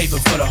 stack paper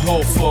for the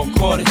whole 4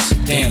 quarters.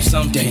 Damn,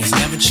 some days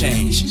never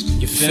change.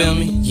 You feel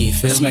me? Yeah,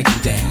 let's make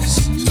it dance.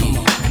 Come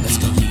on, let's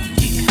go.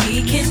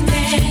 We can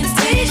dance,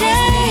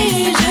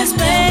 DJ, just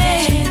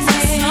play the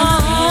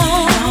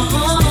song.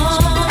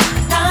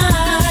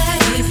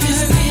 If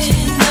you're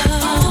in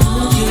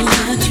love, you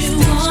what you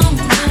want,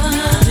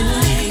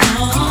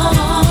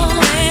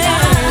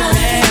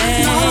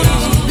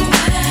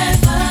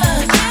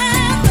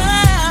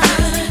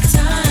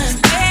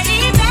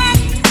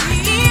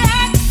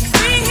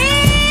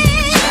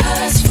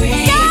 just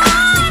free your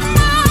mind.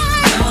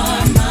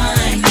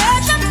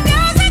 Let the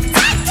music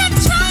take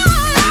control.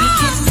 We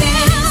can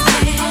dance,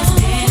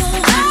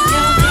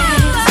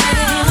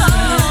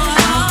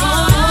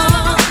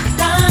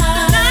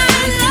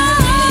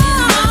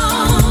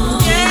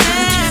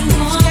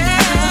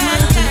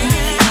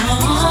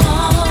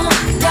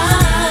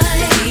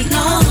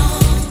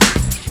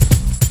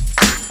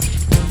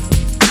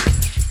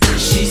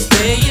 she's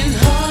staying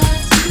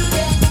hard to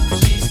get.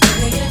 She's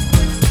staying.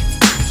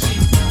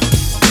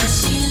 Does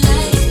she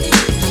like me?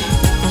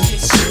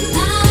 She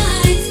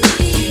likes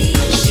me.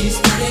 She's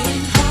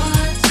staying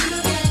hard to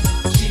get.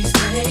 She's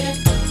staying.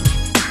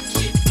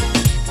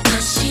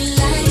 Does she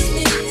like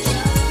me?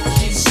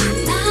 She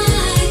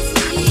likes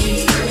me.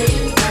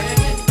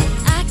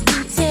 I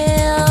can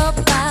tell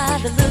by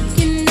the look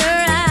in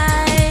her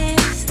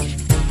eyes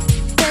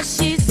that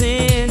she's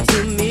into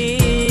me.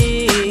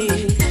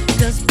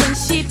 'Cause when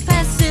she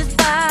passes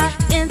by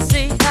and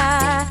say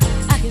hi,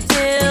 I can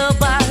tell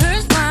by her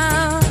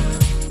smile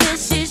that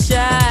she's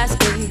shy as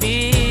can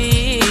be.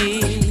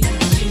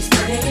 She's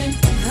staying.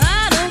 I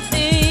don't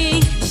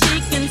think she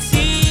can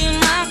see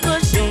my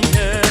crush on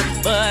her,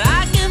 but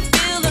I can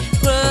feel the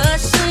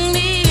crush on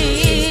me.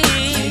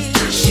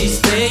 She's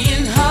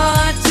staying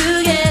hard to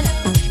get.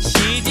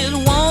 She just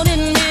won't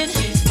admit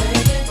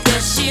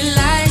that she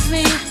likes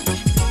me.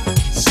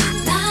 She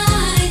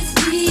likes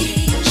me.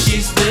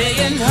 She's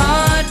staying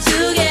hard to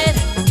get.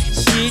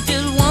 She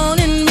just won't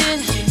admit.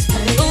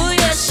 Oh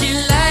yeah, she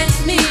likes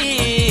me.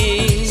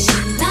 She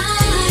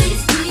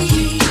likes me.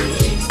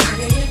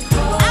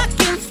 I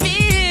can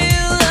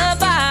feel her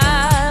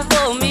vibe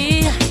for me,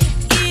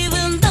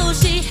 even though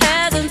she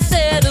hasn't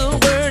said a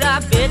word. I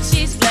bet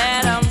she's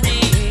glad I'm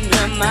reading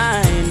her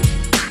mind.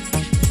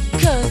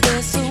 'Cause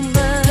there's so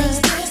much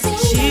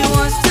she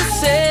wants to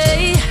say,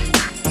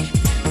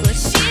 but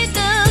she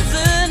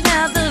doesn't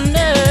have the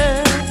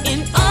nerve in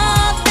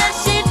all that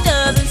she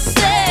doesn't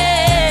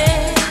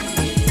say.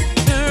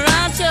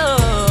 I'm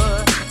sure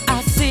I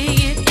see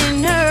it in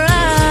her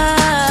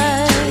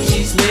eyes.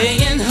 She's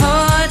laying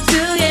hard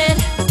to get.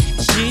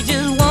 She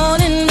just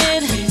won't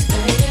admit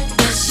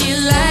that she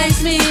likes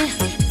me.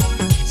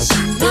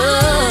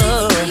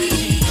 Oh,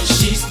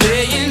 she's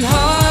staying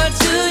hard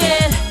to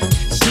get.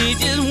 She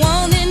just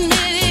won't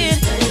admit it.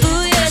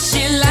 Oh yeah,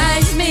 she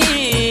likes me.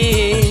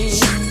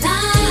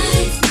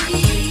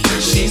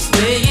 She's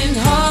staying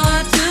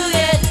hard to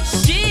get.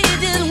 She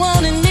just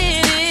won't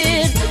admit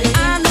it. I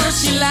know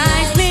she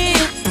likes me.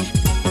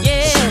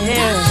 Yeah.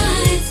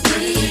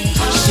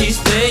 She's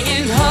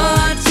staying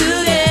hard to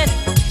get.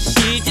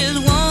 She just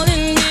won't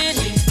admit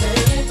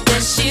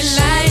that she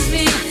likes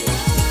me.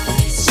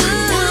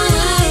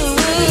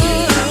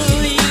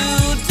 Ooh, you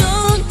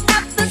don't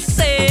have to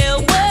say a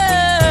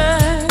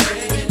word,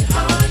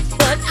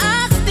 but I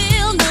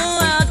still know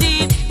how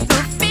deep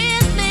the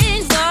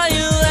feelings are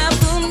you have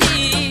for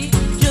me.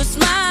 Your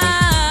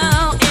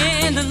smile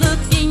and the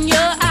look in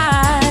your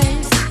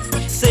eyes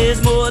says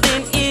more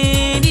than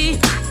any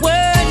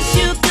words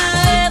you could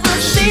ever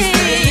say.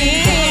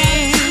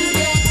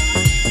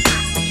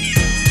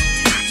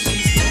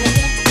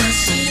 Does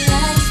she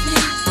like me?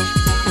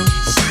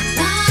 She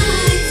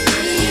likes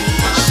me.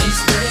 She's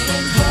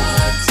staying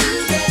hard to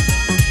get.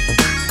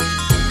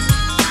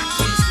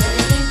 She's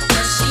staying.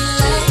 Does she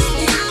like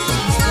me?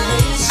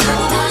 She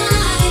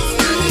likes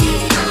me.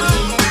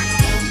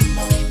 Come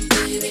on,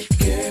 baby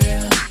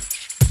girl.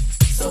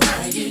 So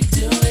how you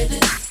doing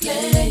this?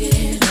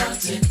 Playing hard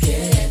to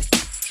get.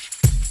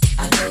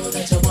 I know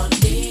that you want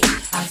me.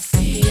 I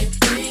see it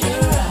in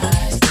your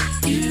eyes.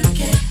 You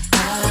can't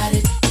hide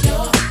it.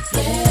 You're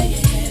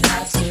playing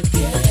hard to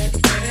get.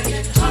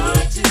 Playing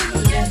hard to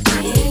get.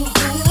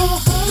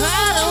 I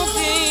don't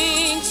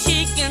think she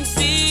can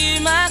see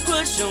my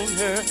crush on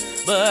her,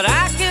 but I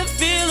can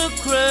feel a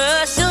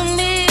crush on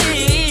me.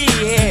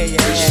 Yeah,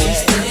 yeah. She's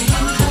staying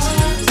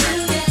hard to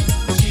get.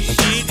 She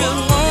just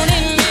won't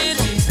admit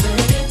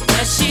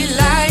that she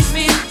likes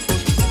me.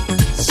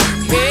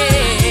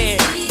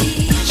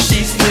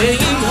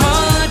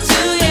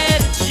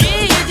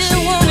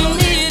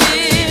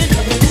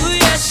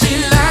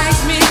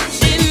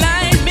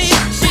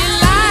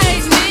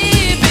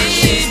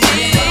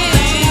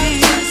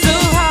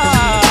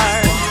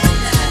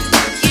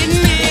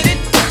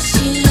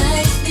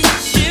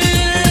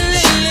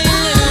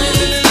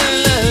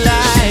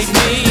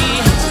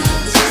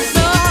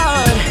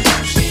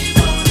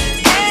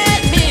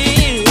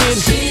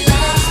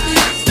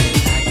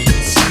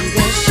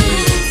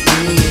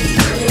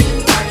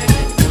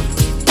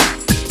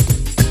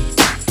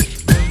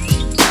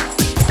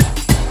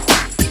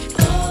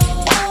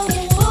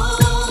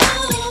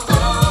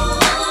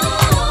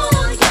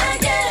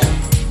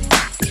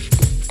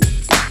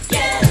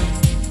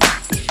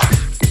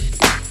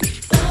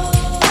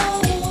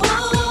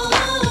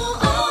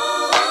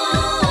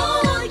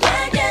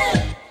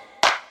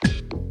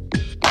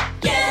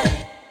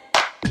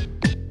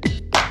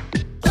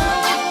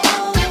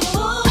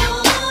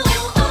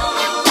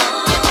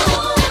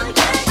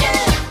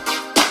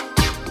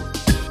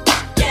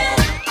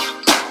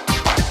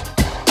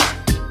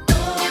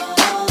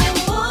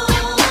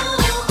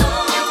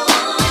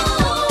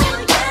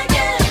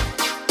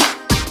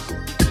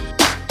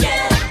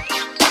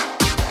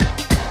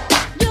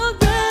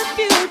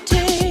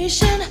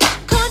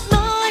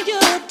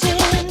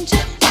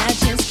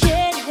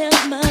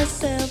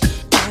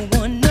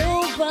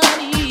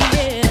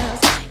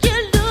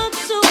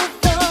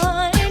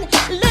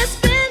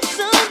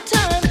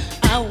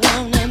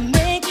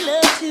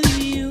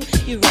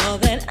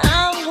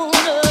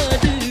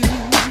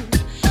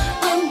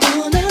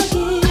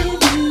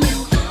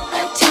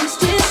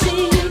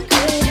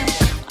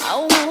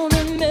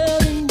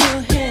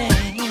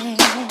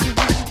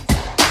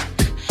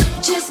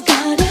 Just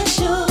gotta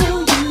show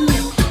you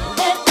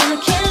that I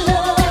can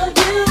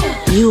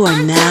love you. You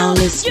are now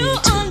listening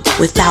to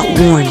Without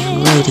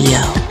Warning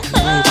Radio.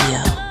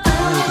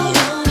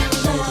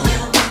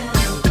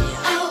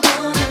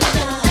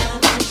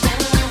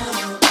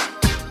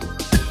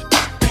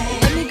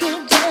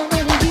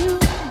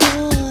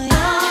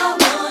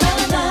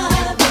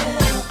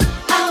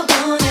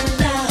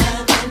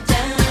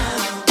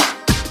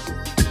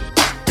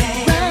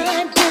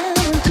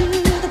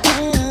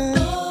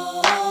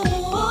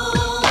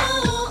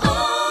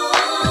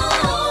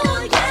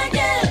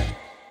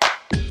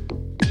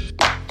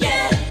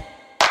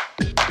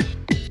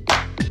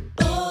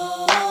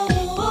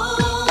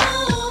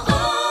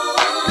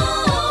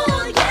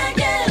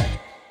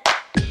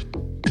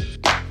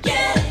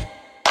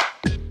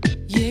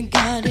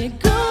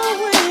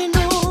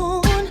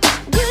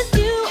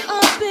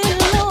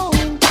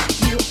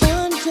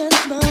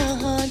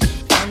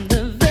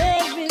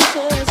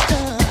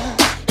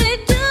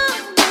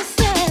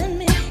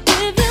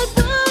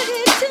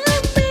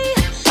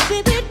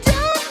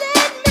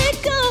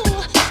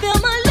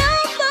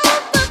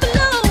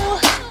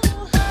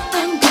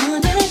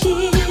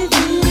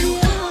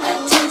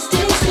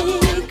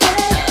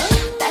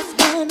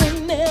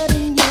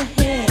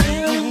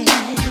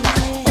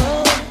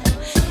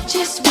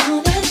 Just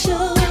wanna show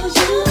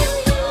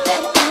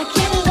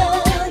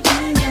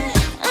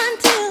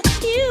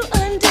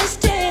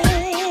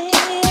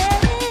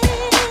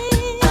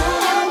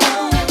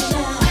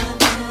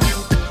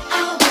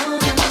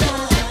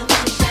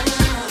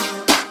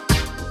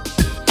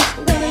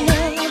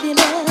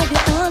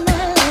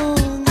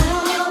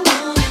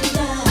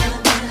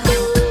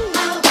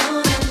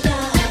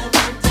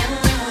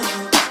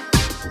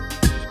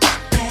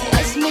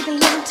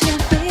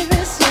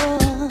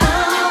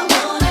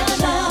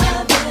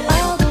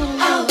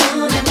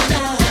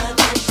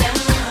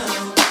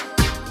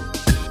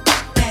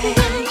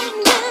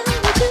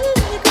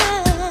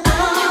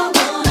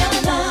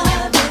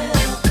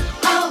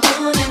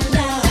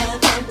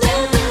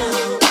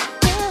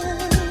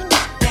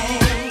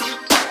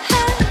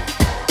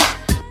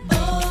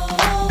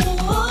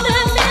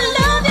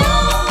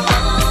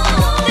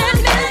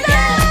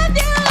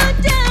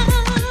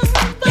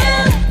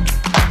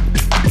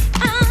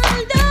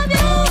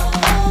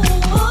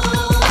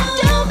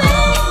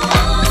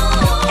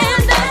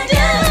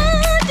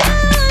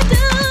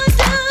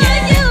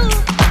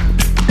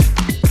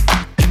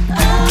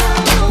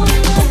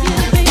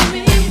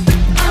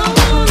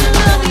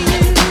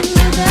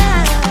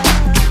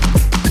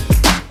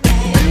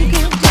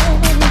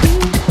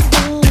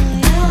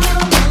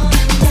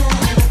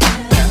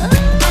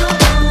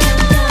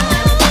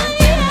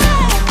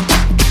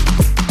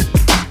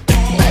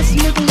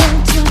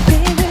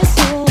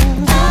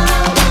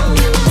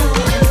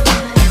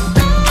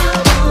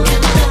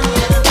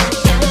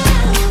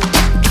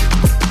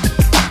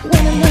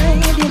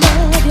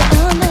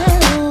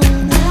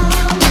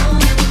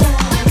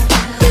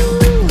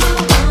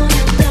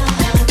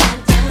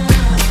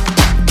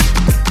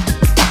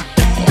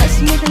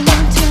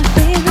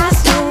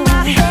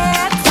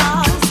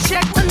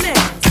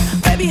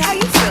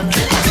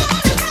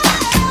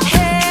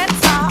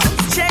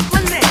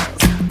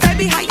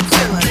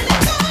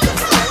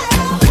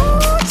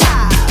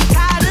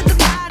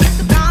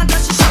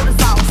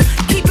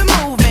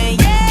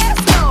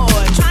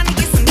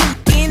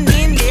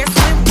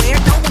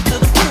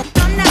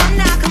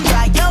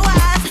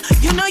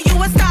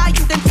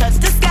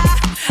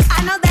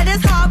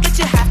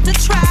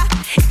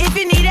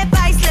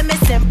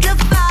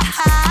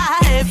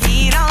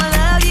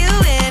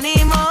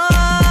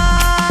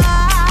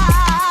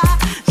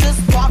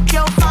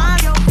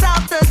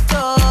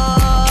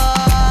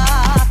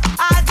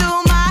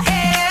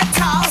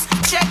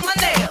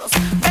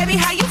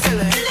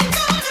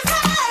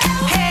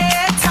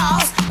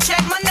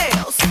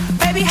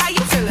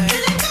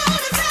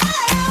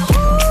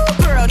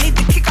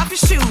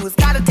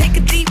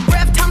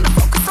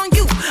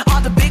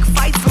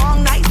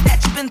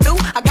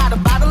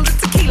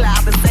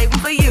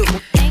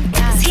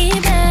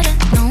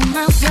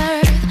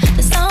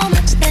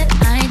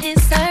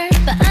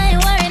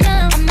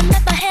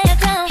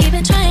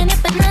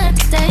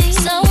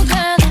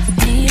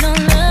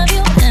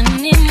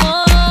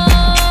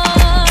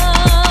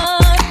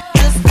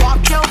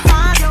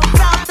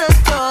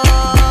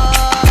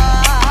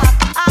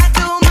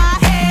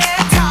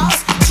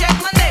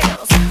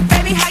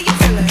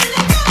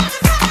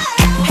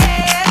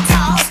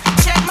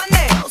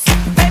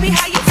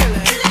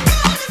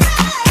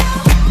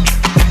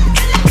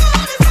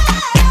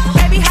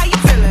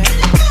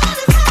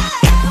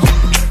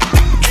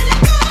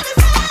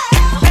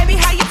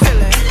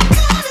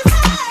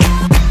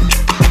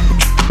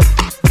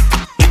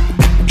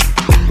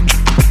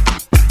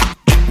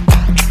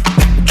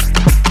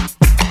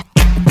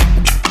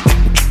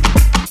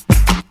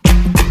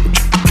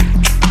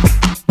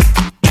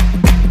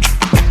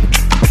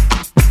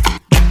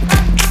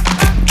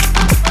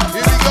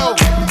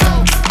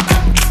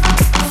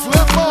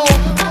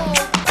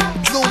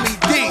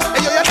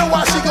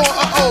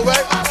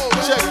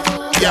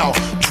Yo,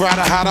 try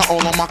to hide it all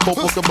on my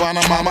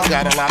Copacabana, mama.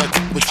 Got a lot of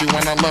with you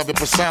and I love it,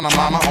 persona,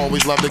 mama.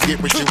 Always love to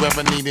get with you,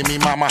 ever needed me,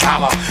 mama.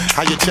 Holla.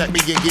 How you check me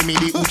and give me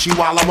the Uchi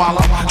Walla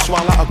Walla?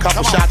 Swallow a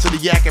couple shots of the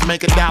yak and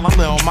make $1.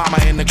 Little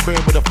mama in the crib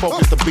with a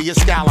focus to be a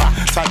scholar.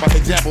 Type of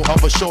example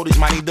of a shorties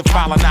might need to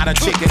follow. Not a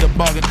chick in the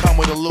bug and come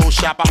with a little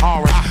shop of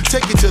horror.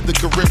 Take you to the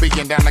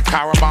Caribbean, down the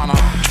Carabana.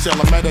 Sail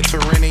the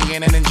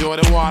Mediterranean and enjoy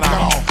the water.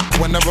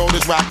 When the road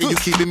is rocky, you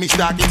keeping me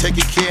stocky, take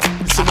your care.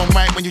 So don't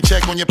mind when you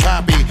check on your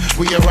poppy.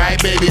 We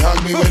alright, baby,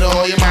 hug me with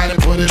all your mind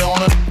and put it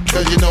on her.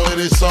 Cause you know that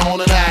it's on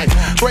tonight.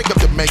 Break up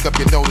the makeup,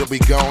 you know that we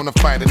gonna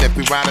fight. And if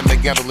we riding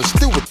together, let's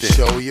do it then.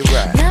 Show you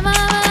right. Never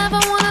ever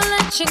wanna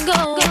let you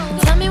go.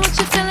 Tell me what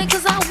you're feeling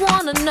cause I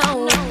wanna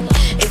know.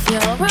 If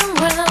you're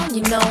around,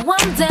 you know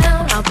I'm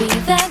down. I'll be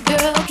that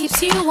girl,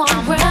 keeps you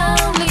on ground.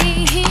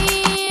 Only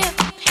here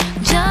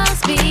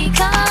just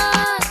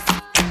because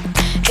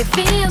it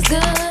feels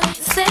good.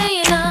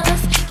 Saying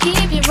us,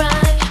 keep it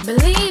right,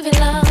 believe in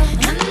love.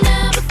 I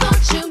never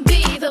thought you'd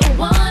be the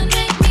one.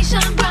 Make me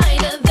shine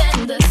brighter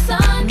than the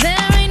sun.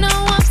 There ain't no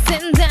ups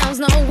and downs,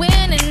 no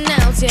winning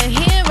outs. You're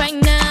here right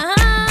now.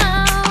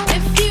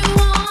 If you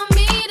want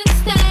me to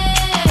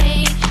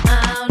stay,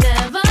 I'll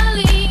never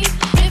leave.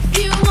 If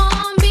you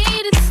want me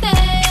to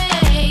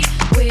stay,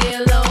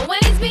 we'll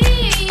always be.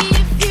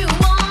 If you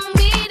want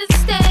me to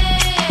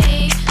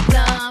stay,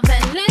 love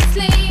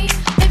endlessly.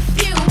 If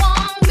you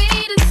want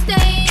me to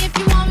stay, if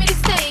you want me to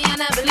stay, I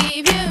never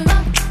leave you.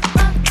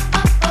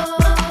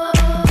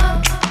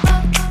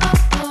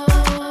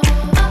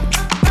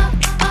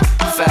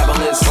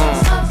 Fabulous,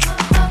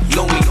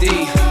 Louis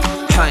D.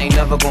 I ain't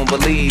never gonna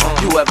believe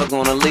you ever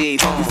gonna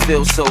leave. You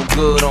feel so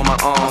good on my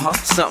arm.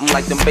 Something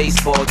like them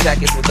baseball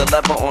jackets with the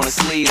leather on the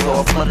sleeve.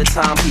 Or a flooded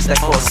timepiece that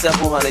cost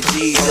several hundred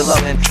G's. Your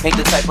loving ain't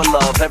the type of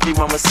love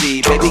everyone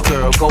receive. Baby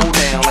girl, go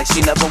down like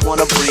she never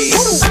wanna breathe.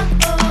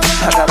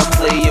 I gotta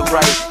play it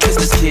right, cause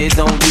this kid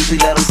don't usually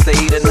let him stay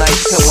the night.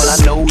 And when I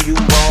know you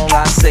wrong,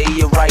 I say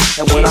you're right.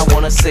 And when I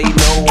wanna say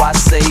no, I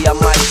say I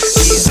might.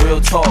 She's real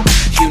talk,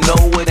 you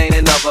know it ain't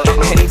another.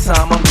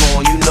 Anytime I'm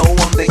gone, you know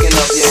I'm thinking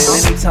of you.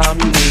 And anytime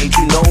you need,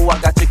 you know I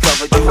got you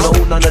covered. You know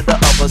none of the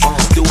others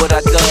do what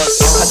I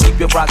does. I keep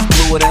your rocks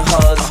bluer than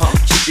hers.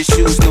 Keep your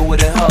shoes newer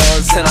than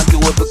hers. And I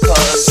do it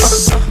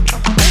because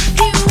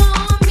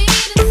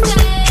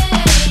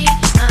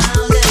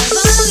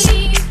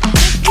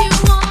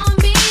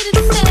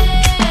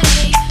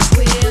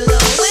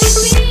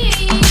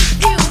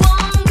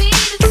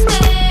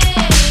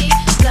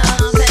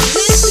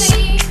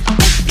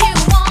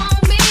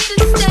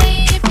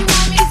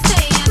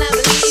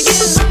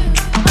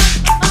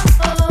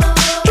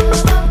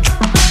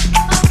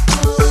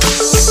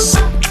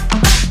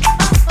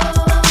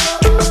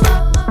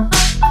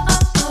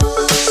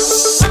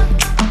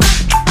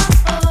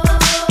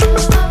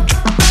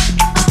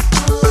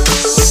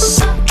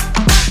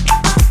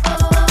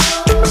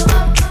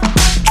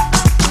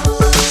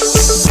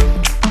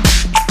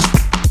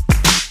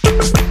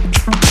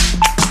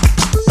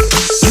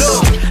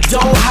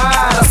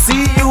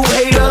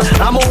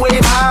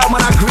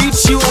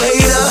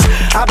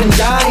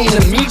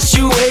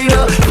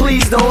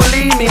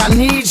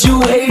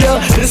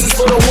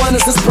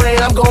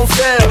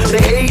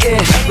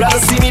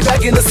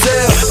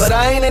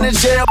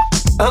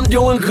I'm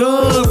doing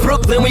good,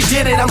 Brooklyn, we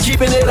did it, I'm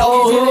keeping it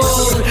all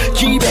hood.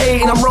 Keep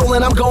hating, I'm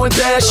rolling, I'm going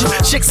dashing.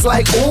 Chicks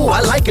like, ooh,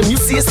 I like him, you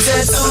see his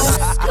tattoos.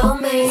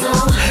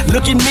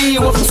 Look at me,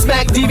 went from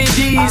Smack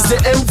DVDs to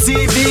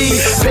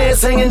MTV.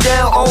 Pants hanging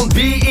down on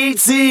BET.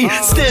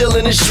 Still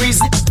in the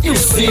streets, you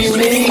see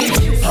me.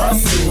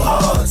 Hustle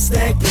hard,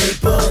 stack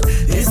paper,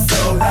 it's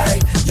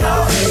alright.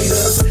 Y'all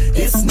haters,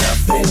 it's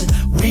nothing,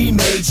 we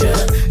major.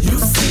 You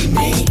see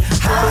me,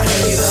 high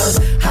haters,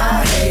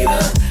 high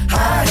hater,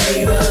 high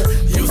hater.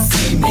 You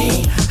see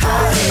me,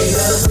 high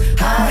hater,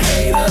 high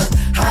hater,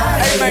 high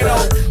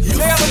hater. You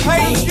see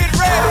me, get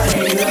ready.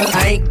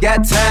 I ain't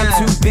got time,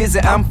 too busy,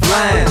 I'm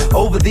flying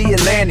over the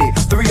Atlantic.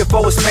 3 or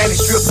 4 Hispanic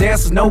strip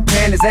dancers, no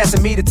panties,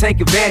 asking me to take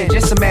advantage.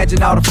 Just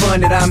imagine all the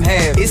fun that I'm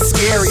having. It's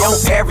scary, on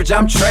average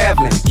I'm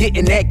traveling,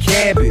 getting that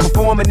cabbage.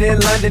 Performing in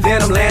London,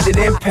 then I'm landing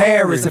in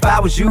Paris. If I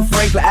was you,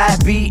 frankly,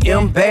 I'd be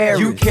embarrassed.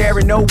 You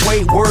carry no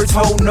weight, words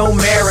hold no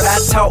merit. I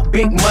talk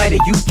big money,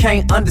 you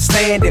can't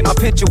understand it. My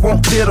picture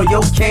won't fit on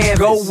your canvas.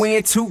 Go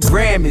win 2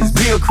 Grammys,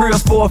 build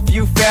cribs for a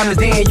few families,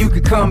 then you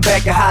can come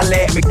back and holler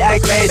at me.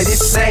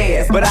 It's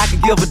sad, but I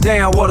can give a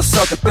damn what a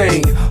sucker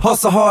thing.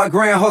 Hustle hard,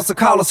 grand hustle,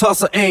 call us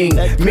hustle aim.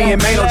 Me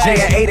and Mano J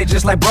and 80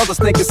 just like brothers,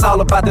 think it's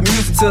all about the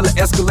music till it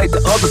escalate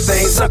to other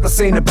things. Sucker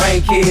seen the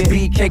bankhead,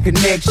 BK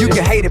connection. You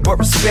can hate it but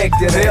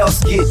respect it, or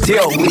else get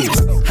dealt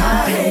with.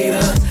 High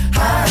hater,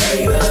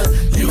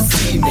 you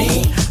see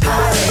me.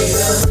 High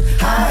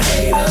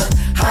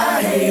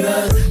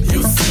hater,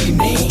 you see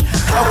me.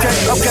 Okay,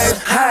 Okay,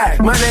 hi,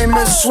 my name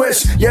is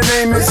Swish, your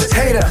name is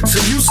Hater. So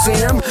you see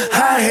him,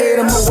 I hate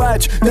him, I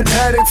watch the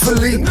Paddock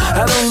Philippe.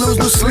 I don't lose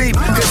no sleep,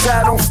 cause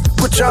I don't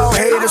with y'all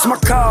haters. My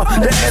car,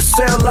 the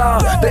SLR,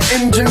 the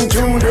engine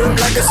tuned up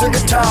like it's a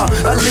guitar.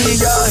 I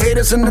leave y'all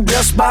haters in the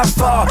dust by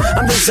far.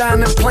 I'm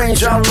designing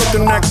planes, y'all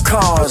looking at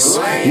cars.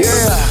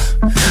 Yeah,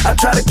 I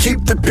try to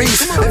keep the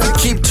peace. If you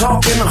keep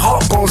talking, the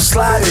hawk gon'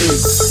 slide in.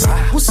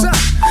 What's up?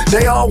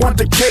 They all want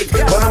the cake,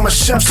 but I'm a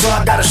chef, so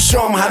I gotta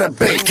show them how to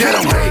bake. Get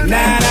 'em.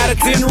 9 out of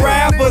 10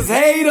 rappers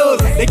haters.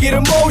 They get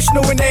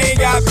emotional when they ain't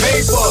got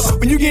paper.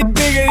 When you get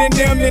bigger than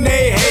them, then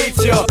they hate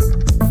you.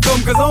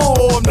 Cause I don't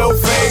owe them no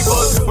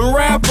favors. When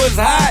rappers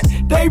hot,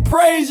 they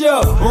praise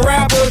ya. When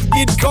rappers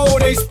get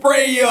cold, they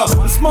spray ya.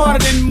 I'm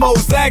smarter than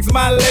most, ask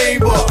my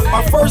labor.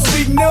 My first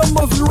week numbers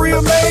was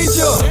real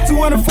major.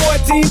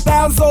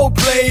 214,000 soul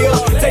player.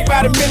 Take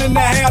about $1.5 million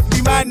to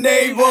be my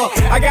neighbor.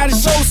 I got a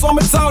show, so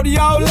I'ma talk to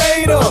y'all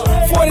later.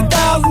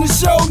 40,000 to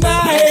show,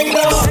 now hater.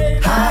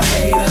 Hi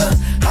hater,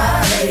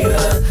 hi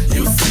hater,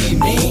 you see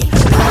me?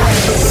 Hi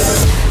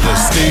hater. The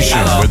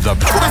station with the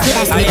best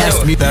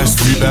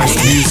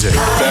music.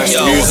 Best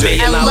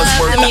music. I love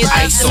the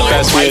music.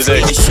 Best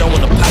music. The show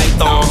in the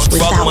pythons.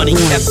 Drug money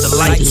kept the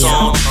lights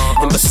on.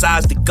 And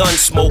besides the gun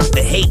smoke,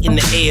 the hate in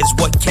the air is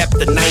what kept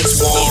the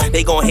nights warm.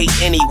 They gon' hate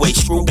anyway,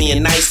 screw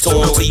being nice to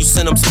them. Till you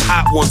send them some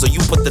hot ones or you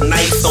put the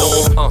knife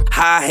on.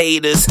 Hi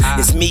haters,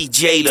 it's me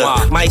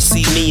Jada. Might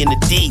see me in the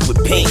D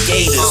with pink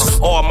gators.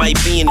 Or I might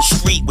be in the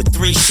street with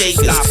 3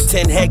 shakers.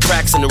 10 head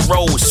cracks in a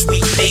row with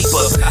sweet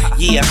paper.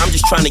 Yeah, I'm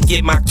just trying to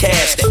get my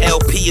cash. The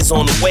LP is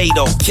on the way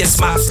though. Kiss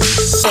my.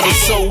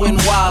 It's so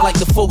wild like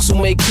the folks who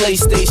make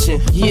PlayStation.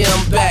 Yeah,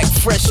 I'm back,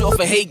 fresh off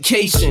a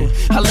hatecation.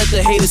 I let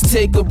the haters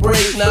take a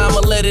break. Now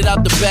I'ma let it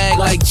out the bag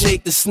like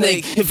Jake the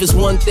Snake. If it's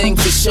one thing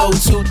for sure,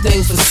 2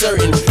 things for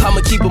certain.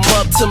 I'ma keep them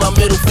up till my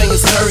middle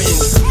finger's hurting.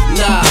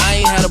 Nah,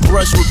 I ain't had a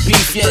brush with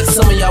beef yet.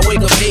 Some of y'all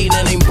wake up hating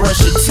and ain't brush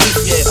your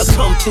teeth yet. I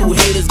come through,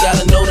 haters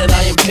gotta know that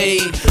I am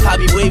paid. I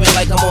be waving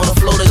like I'm on a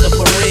float at the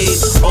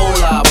parade.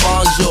 Hola,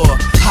 bonjour,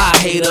 hi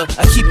hater.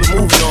 I keep it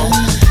moving on.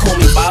 Call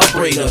me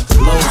vibrator.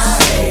 Low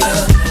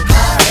hater,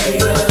 hi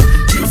hater,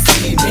 you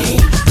see me.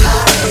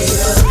 Hi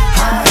hater,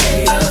 hi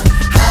hater,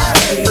 hi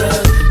hater,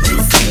 you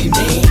see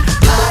me.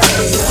 Hi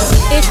hater.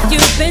 If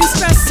you've been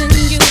stressing,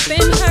 you've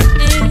been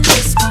hurting,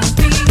 this won't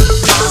be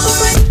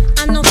alright.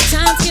 I know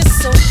times get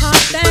so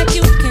hard that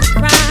you can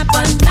cry,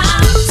 but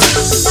not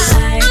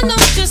tonight. I know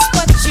just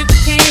what you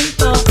came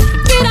for.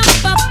 Get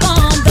up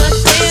on the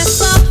dance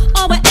floor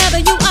or wherever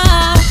you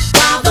are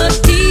while the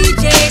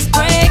DJ's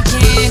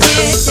breaking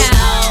it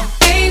down.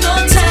 Ain't no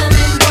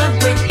telling what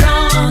we're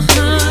gonna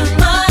do,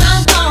 but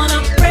I'm gonna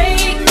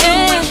break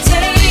it,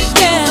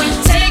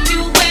 take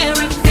you where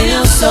it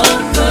feels so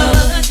good.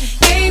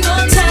 Ain't no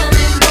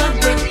telling what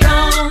we're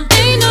gonna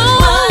do,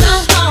 but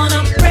I'm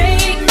gonna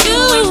break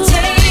you,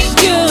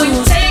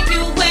 take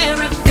you where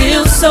it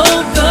feels so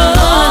good.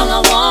 All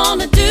I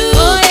wanna do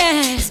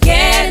is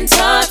get in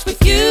touch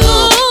with you.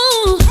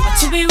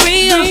 To be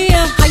real,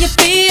 how you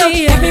feel?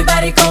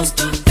 Everybody goes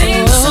through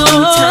things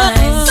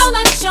sometimes. So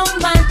let your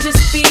mind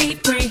just be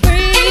free.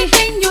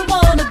 Anything you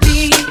wanna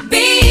be.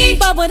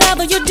 But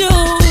whatever you do,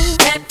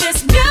 let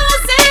this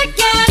music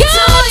get to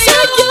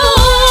you.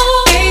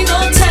 Ain't no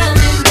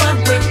telling what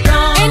we're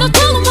gonna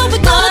do.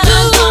 But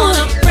I'm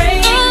gonna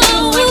break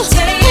you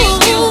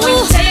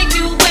and take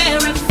you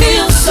where it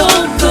feels so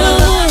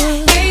good.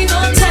 Ain't no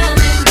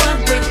telling what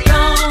we're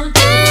gonna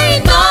do.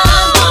 But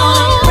I'm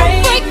gonna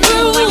break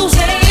through and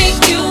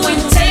take you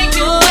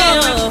where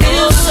it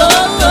feels so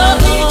good.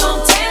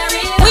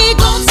 We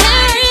gon'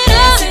 tear it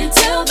up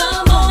until the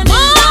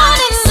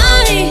morning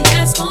sun.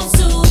 That's gon'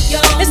 soothe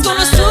your mind. It's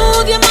gonna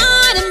soothe your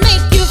mind and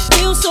make you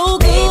feel so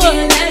good.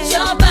 Baby,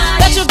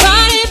 let your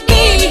body be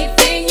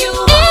anything you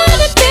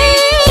want.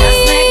 Just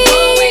let go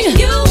and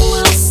you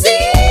will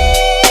see.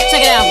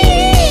 Check it out.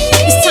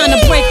 It's time to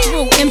break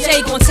through. MJ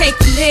gon' take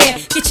you there.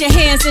 Get your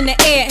hands in the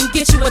air and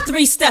get you a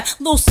 3-step.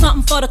 Little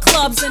something for the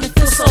clubs and it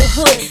feels so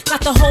good.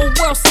 Got the whole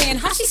world saying,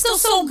 how she still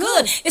so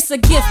good? It's a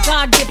gift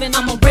God given.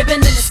 I'm a ribbon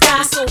in the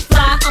sky, so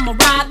fly. I'ma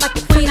ride like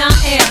the queen I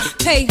am.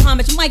 Pay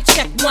homage, mic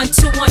check 1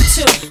 2 1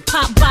 2.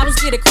 Pop bottles,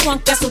 get it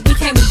crunk. That's what we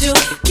came to do.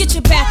 Get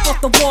your back off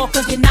the wall,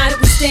 cause united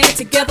we stand.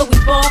 Together we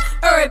ball.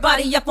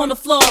 Everybody up on the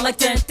floor like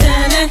dun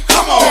dun dun.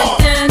 Come on,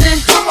 dun dun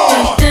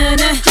dun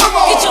dun.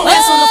 Get your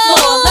ass on the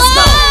floor. Let's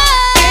go.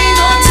 Ain't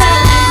no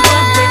telling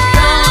what we're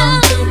gonna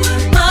do,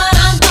 but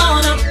I'm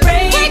gonna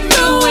break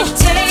through and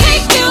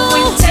take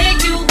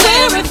you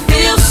where it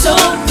feels so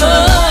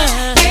good.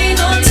 Ain't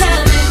no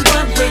telling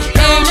what we're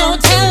gonna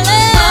do,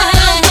 but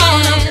I'm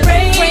gonna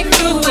break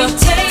through and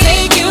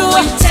take you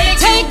where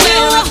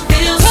it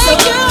feels so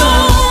good.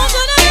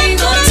 Ain't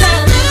no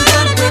telling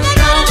what we're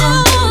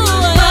gonna do,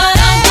 but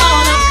I'm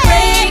gonna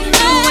break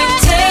through and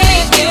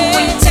take you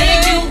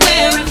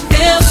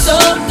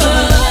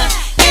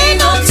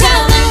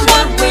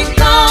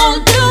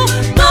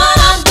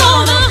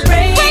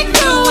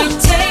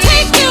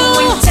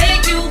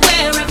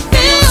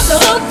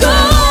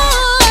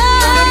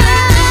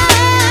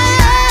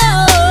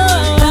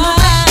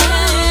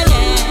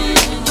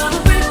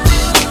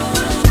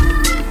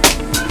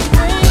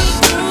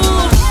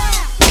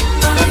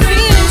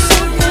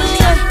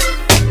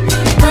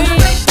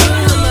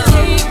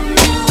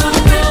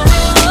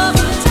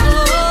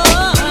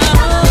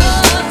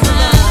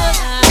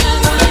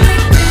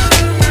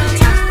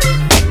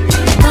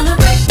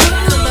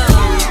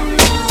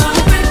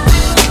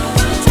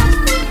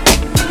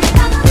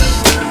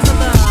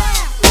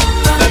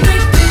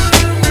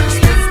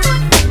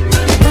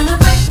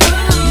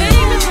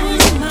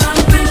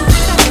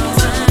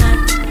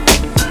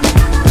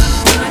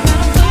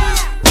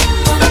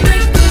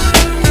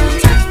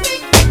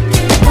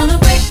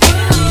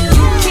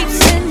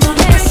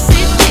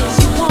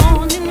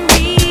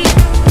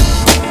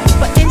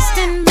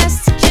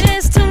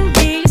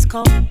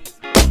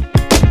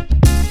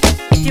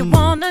If you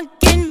wanna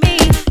get me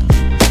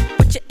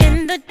with your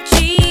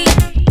energy,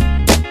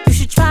 you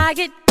should try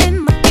it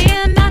in my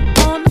ear, not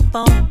on the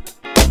phone.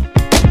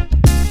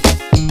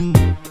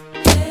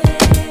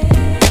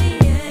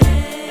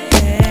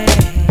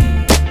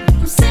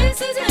 I'm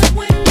sensitive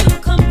when you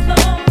come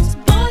close.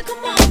 Boy,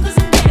 come on, 'cause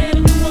I'm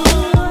getting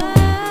warm.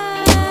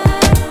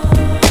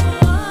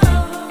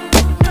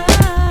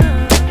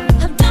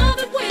 I love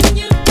it when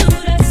you do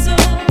that, so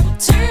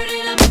turn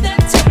it up, that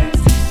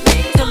turns me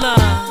on.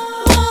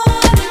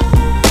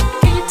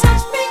 Can you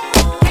touch me?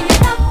 Can you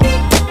help me?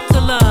 To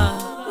love.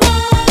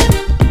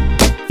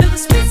 Feel the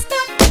sweet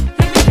stuff,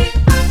 let me keep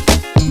up.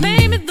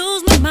 Made me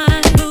lose my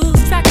mind,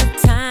 lose track of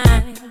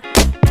time.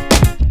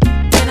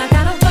 Then I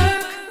gotta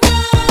work.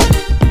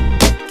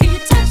 Can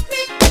you touch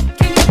me?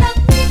 Can you help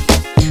me?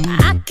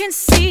 I can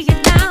see it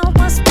now,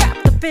 what's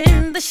wrapped up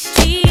in the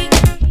sheet.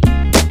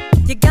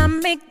 You got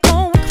me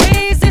going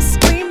crazy,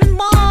 screaming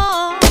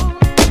more.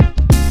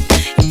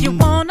 If you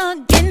wanna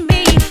get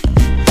me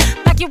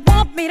like you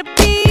want me to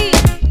be,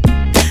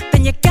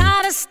 then you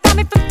gotta stop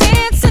me from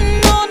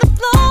dancing on the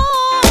floor.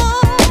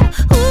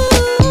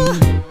 Ooh.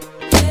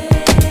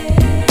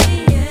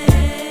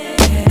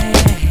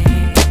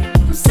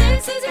 I'm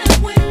sensitive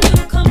when you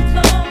come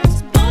close.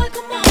 Boy,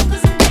 come on,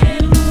 'cause I'm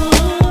getting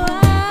warm.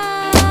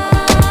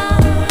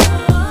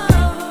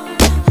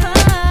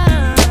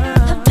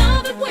 I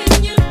love it when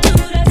you do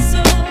that,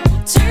 so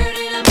turn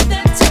it up,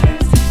 that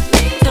turns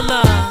me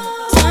on.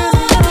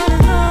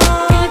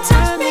 Can you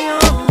touch me?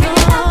 Can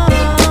you help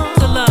me?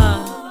 To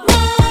love.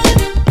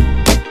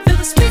 Feel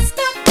the sweet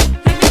stuff,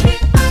 let me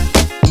keep up.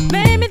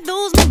 Made me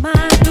lose my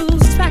mind,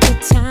 lose track of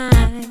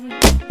time.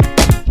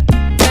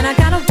 Then I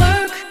gotta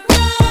work.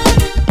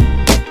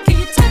 Can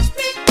you touch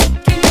me?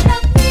 Can you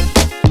help me?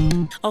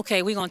 Okay,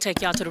 we gonna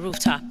take y'all to the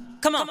rooftop.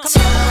 Come on. Touch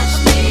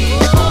me,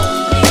 hold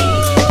me,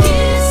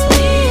 kiss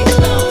me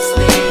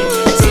closely,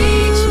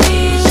 teach me,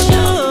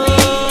 show me,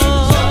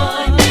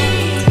 enjoy me.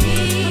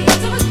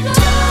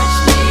 Touch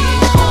me,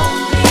 hold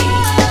me,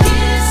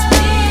 kiss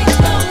me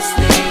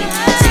closely,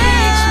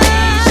 teach me,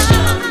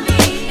 show me,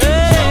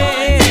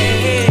 enjoy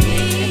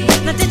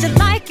me. Now did you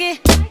like it?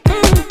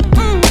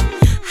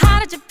 How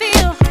did you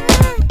feel?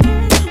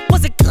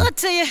 Was it good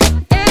to you?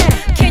 Yeah.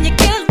 Can you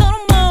get a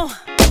little more?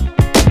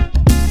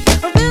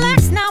 Relax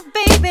now,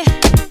 baby.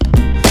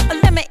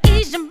 Let me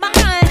ease your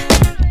mind.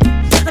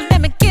 Let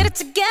me get it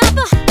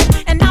together,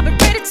 and I'll be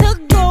ready to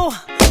go.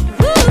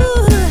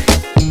 Woo.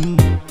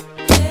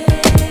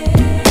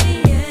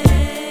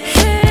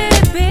 Hey,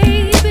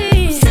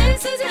 baby.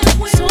 Sensitive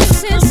when so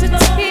sensitive.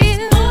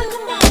 Boy,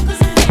 come on,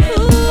 'cause I'm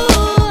getting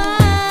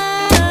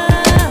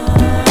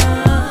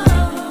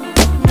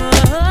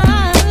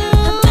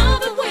I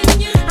love it when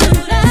you do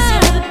that, so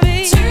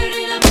turn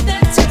it up,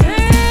 that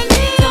turn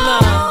me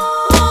on.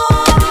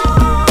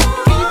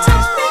 Can you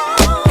touch me?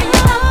 Can you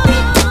help me?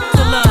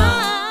 To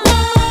love.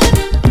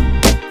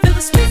 Feel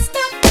the sweet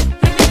stuff,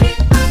 let me keep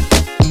up.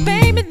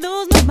 Made me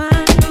lose my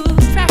mind,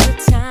 lose track of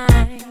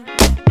time.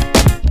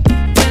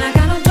 When I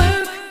gotta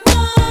work.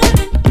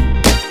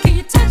 Can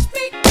you touch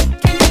me?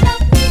 Can you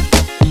help me?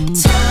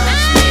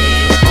 Touch me,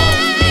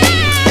 hold me,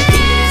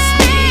 kiss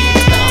me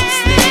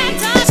closely,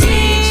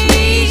 teach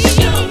me,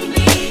 show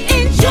me,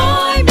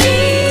 enjoy me.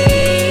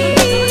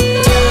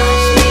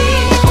 Touch me,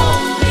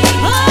 hold me,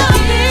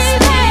 kiss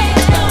me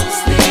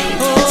closely,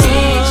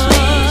 teach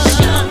me,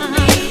 show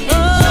me,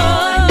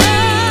 enjoy me.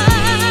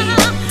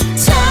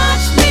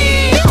 Touch me,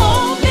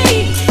 hold me,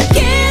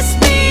 kiss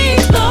me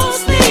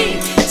closely,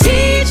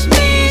 teach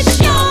me,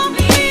 show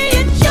me,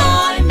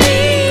 enjoy me.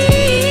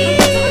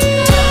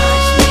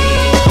 Touch me,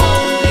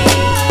 hold me,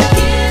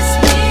 kiss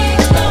me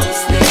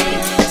closely,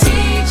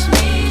 teach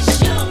me,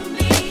 show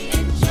me,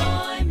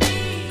 enjoy me.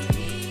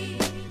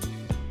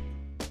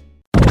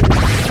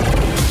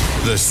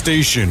 The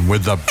station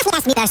with the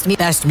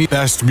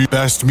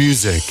best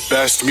music.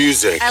 Best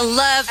music. I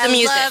love the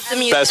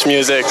music. Best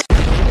music.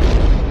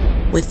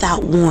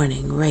 Without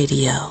Warning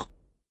Radio.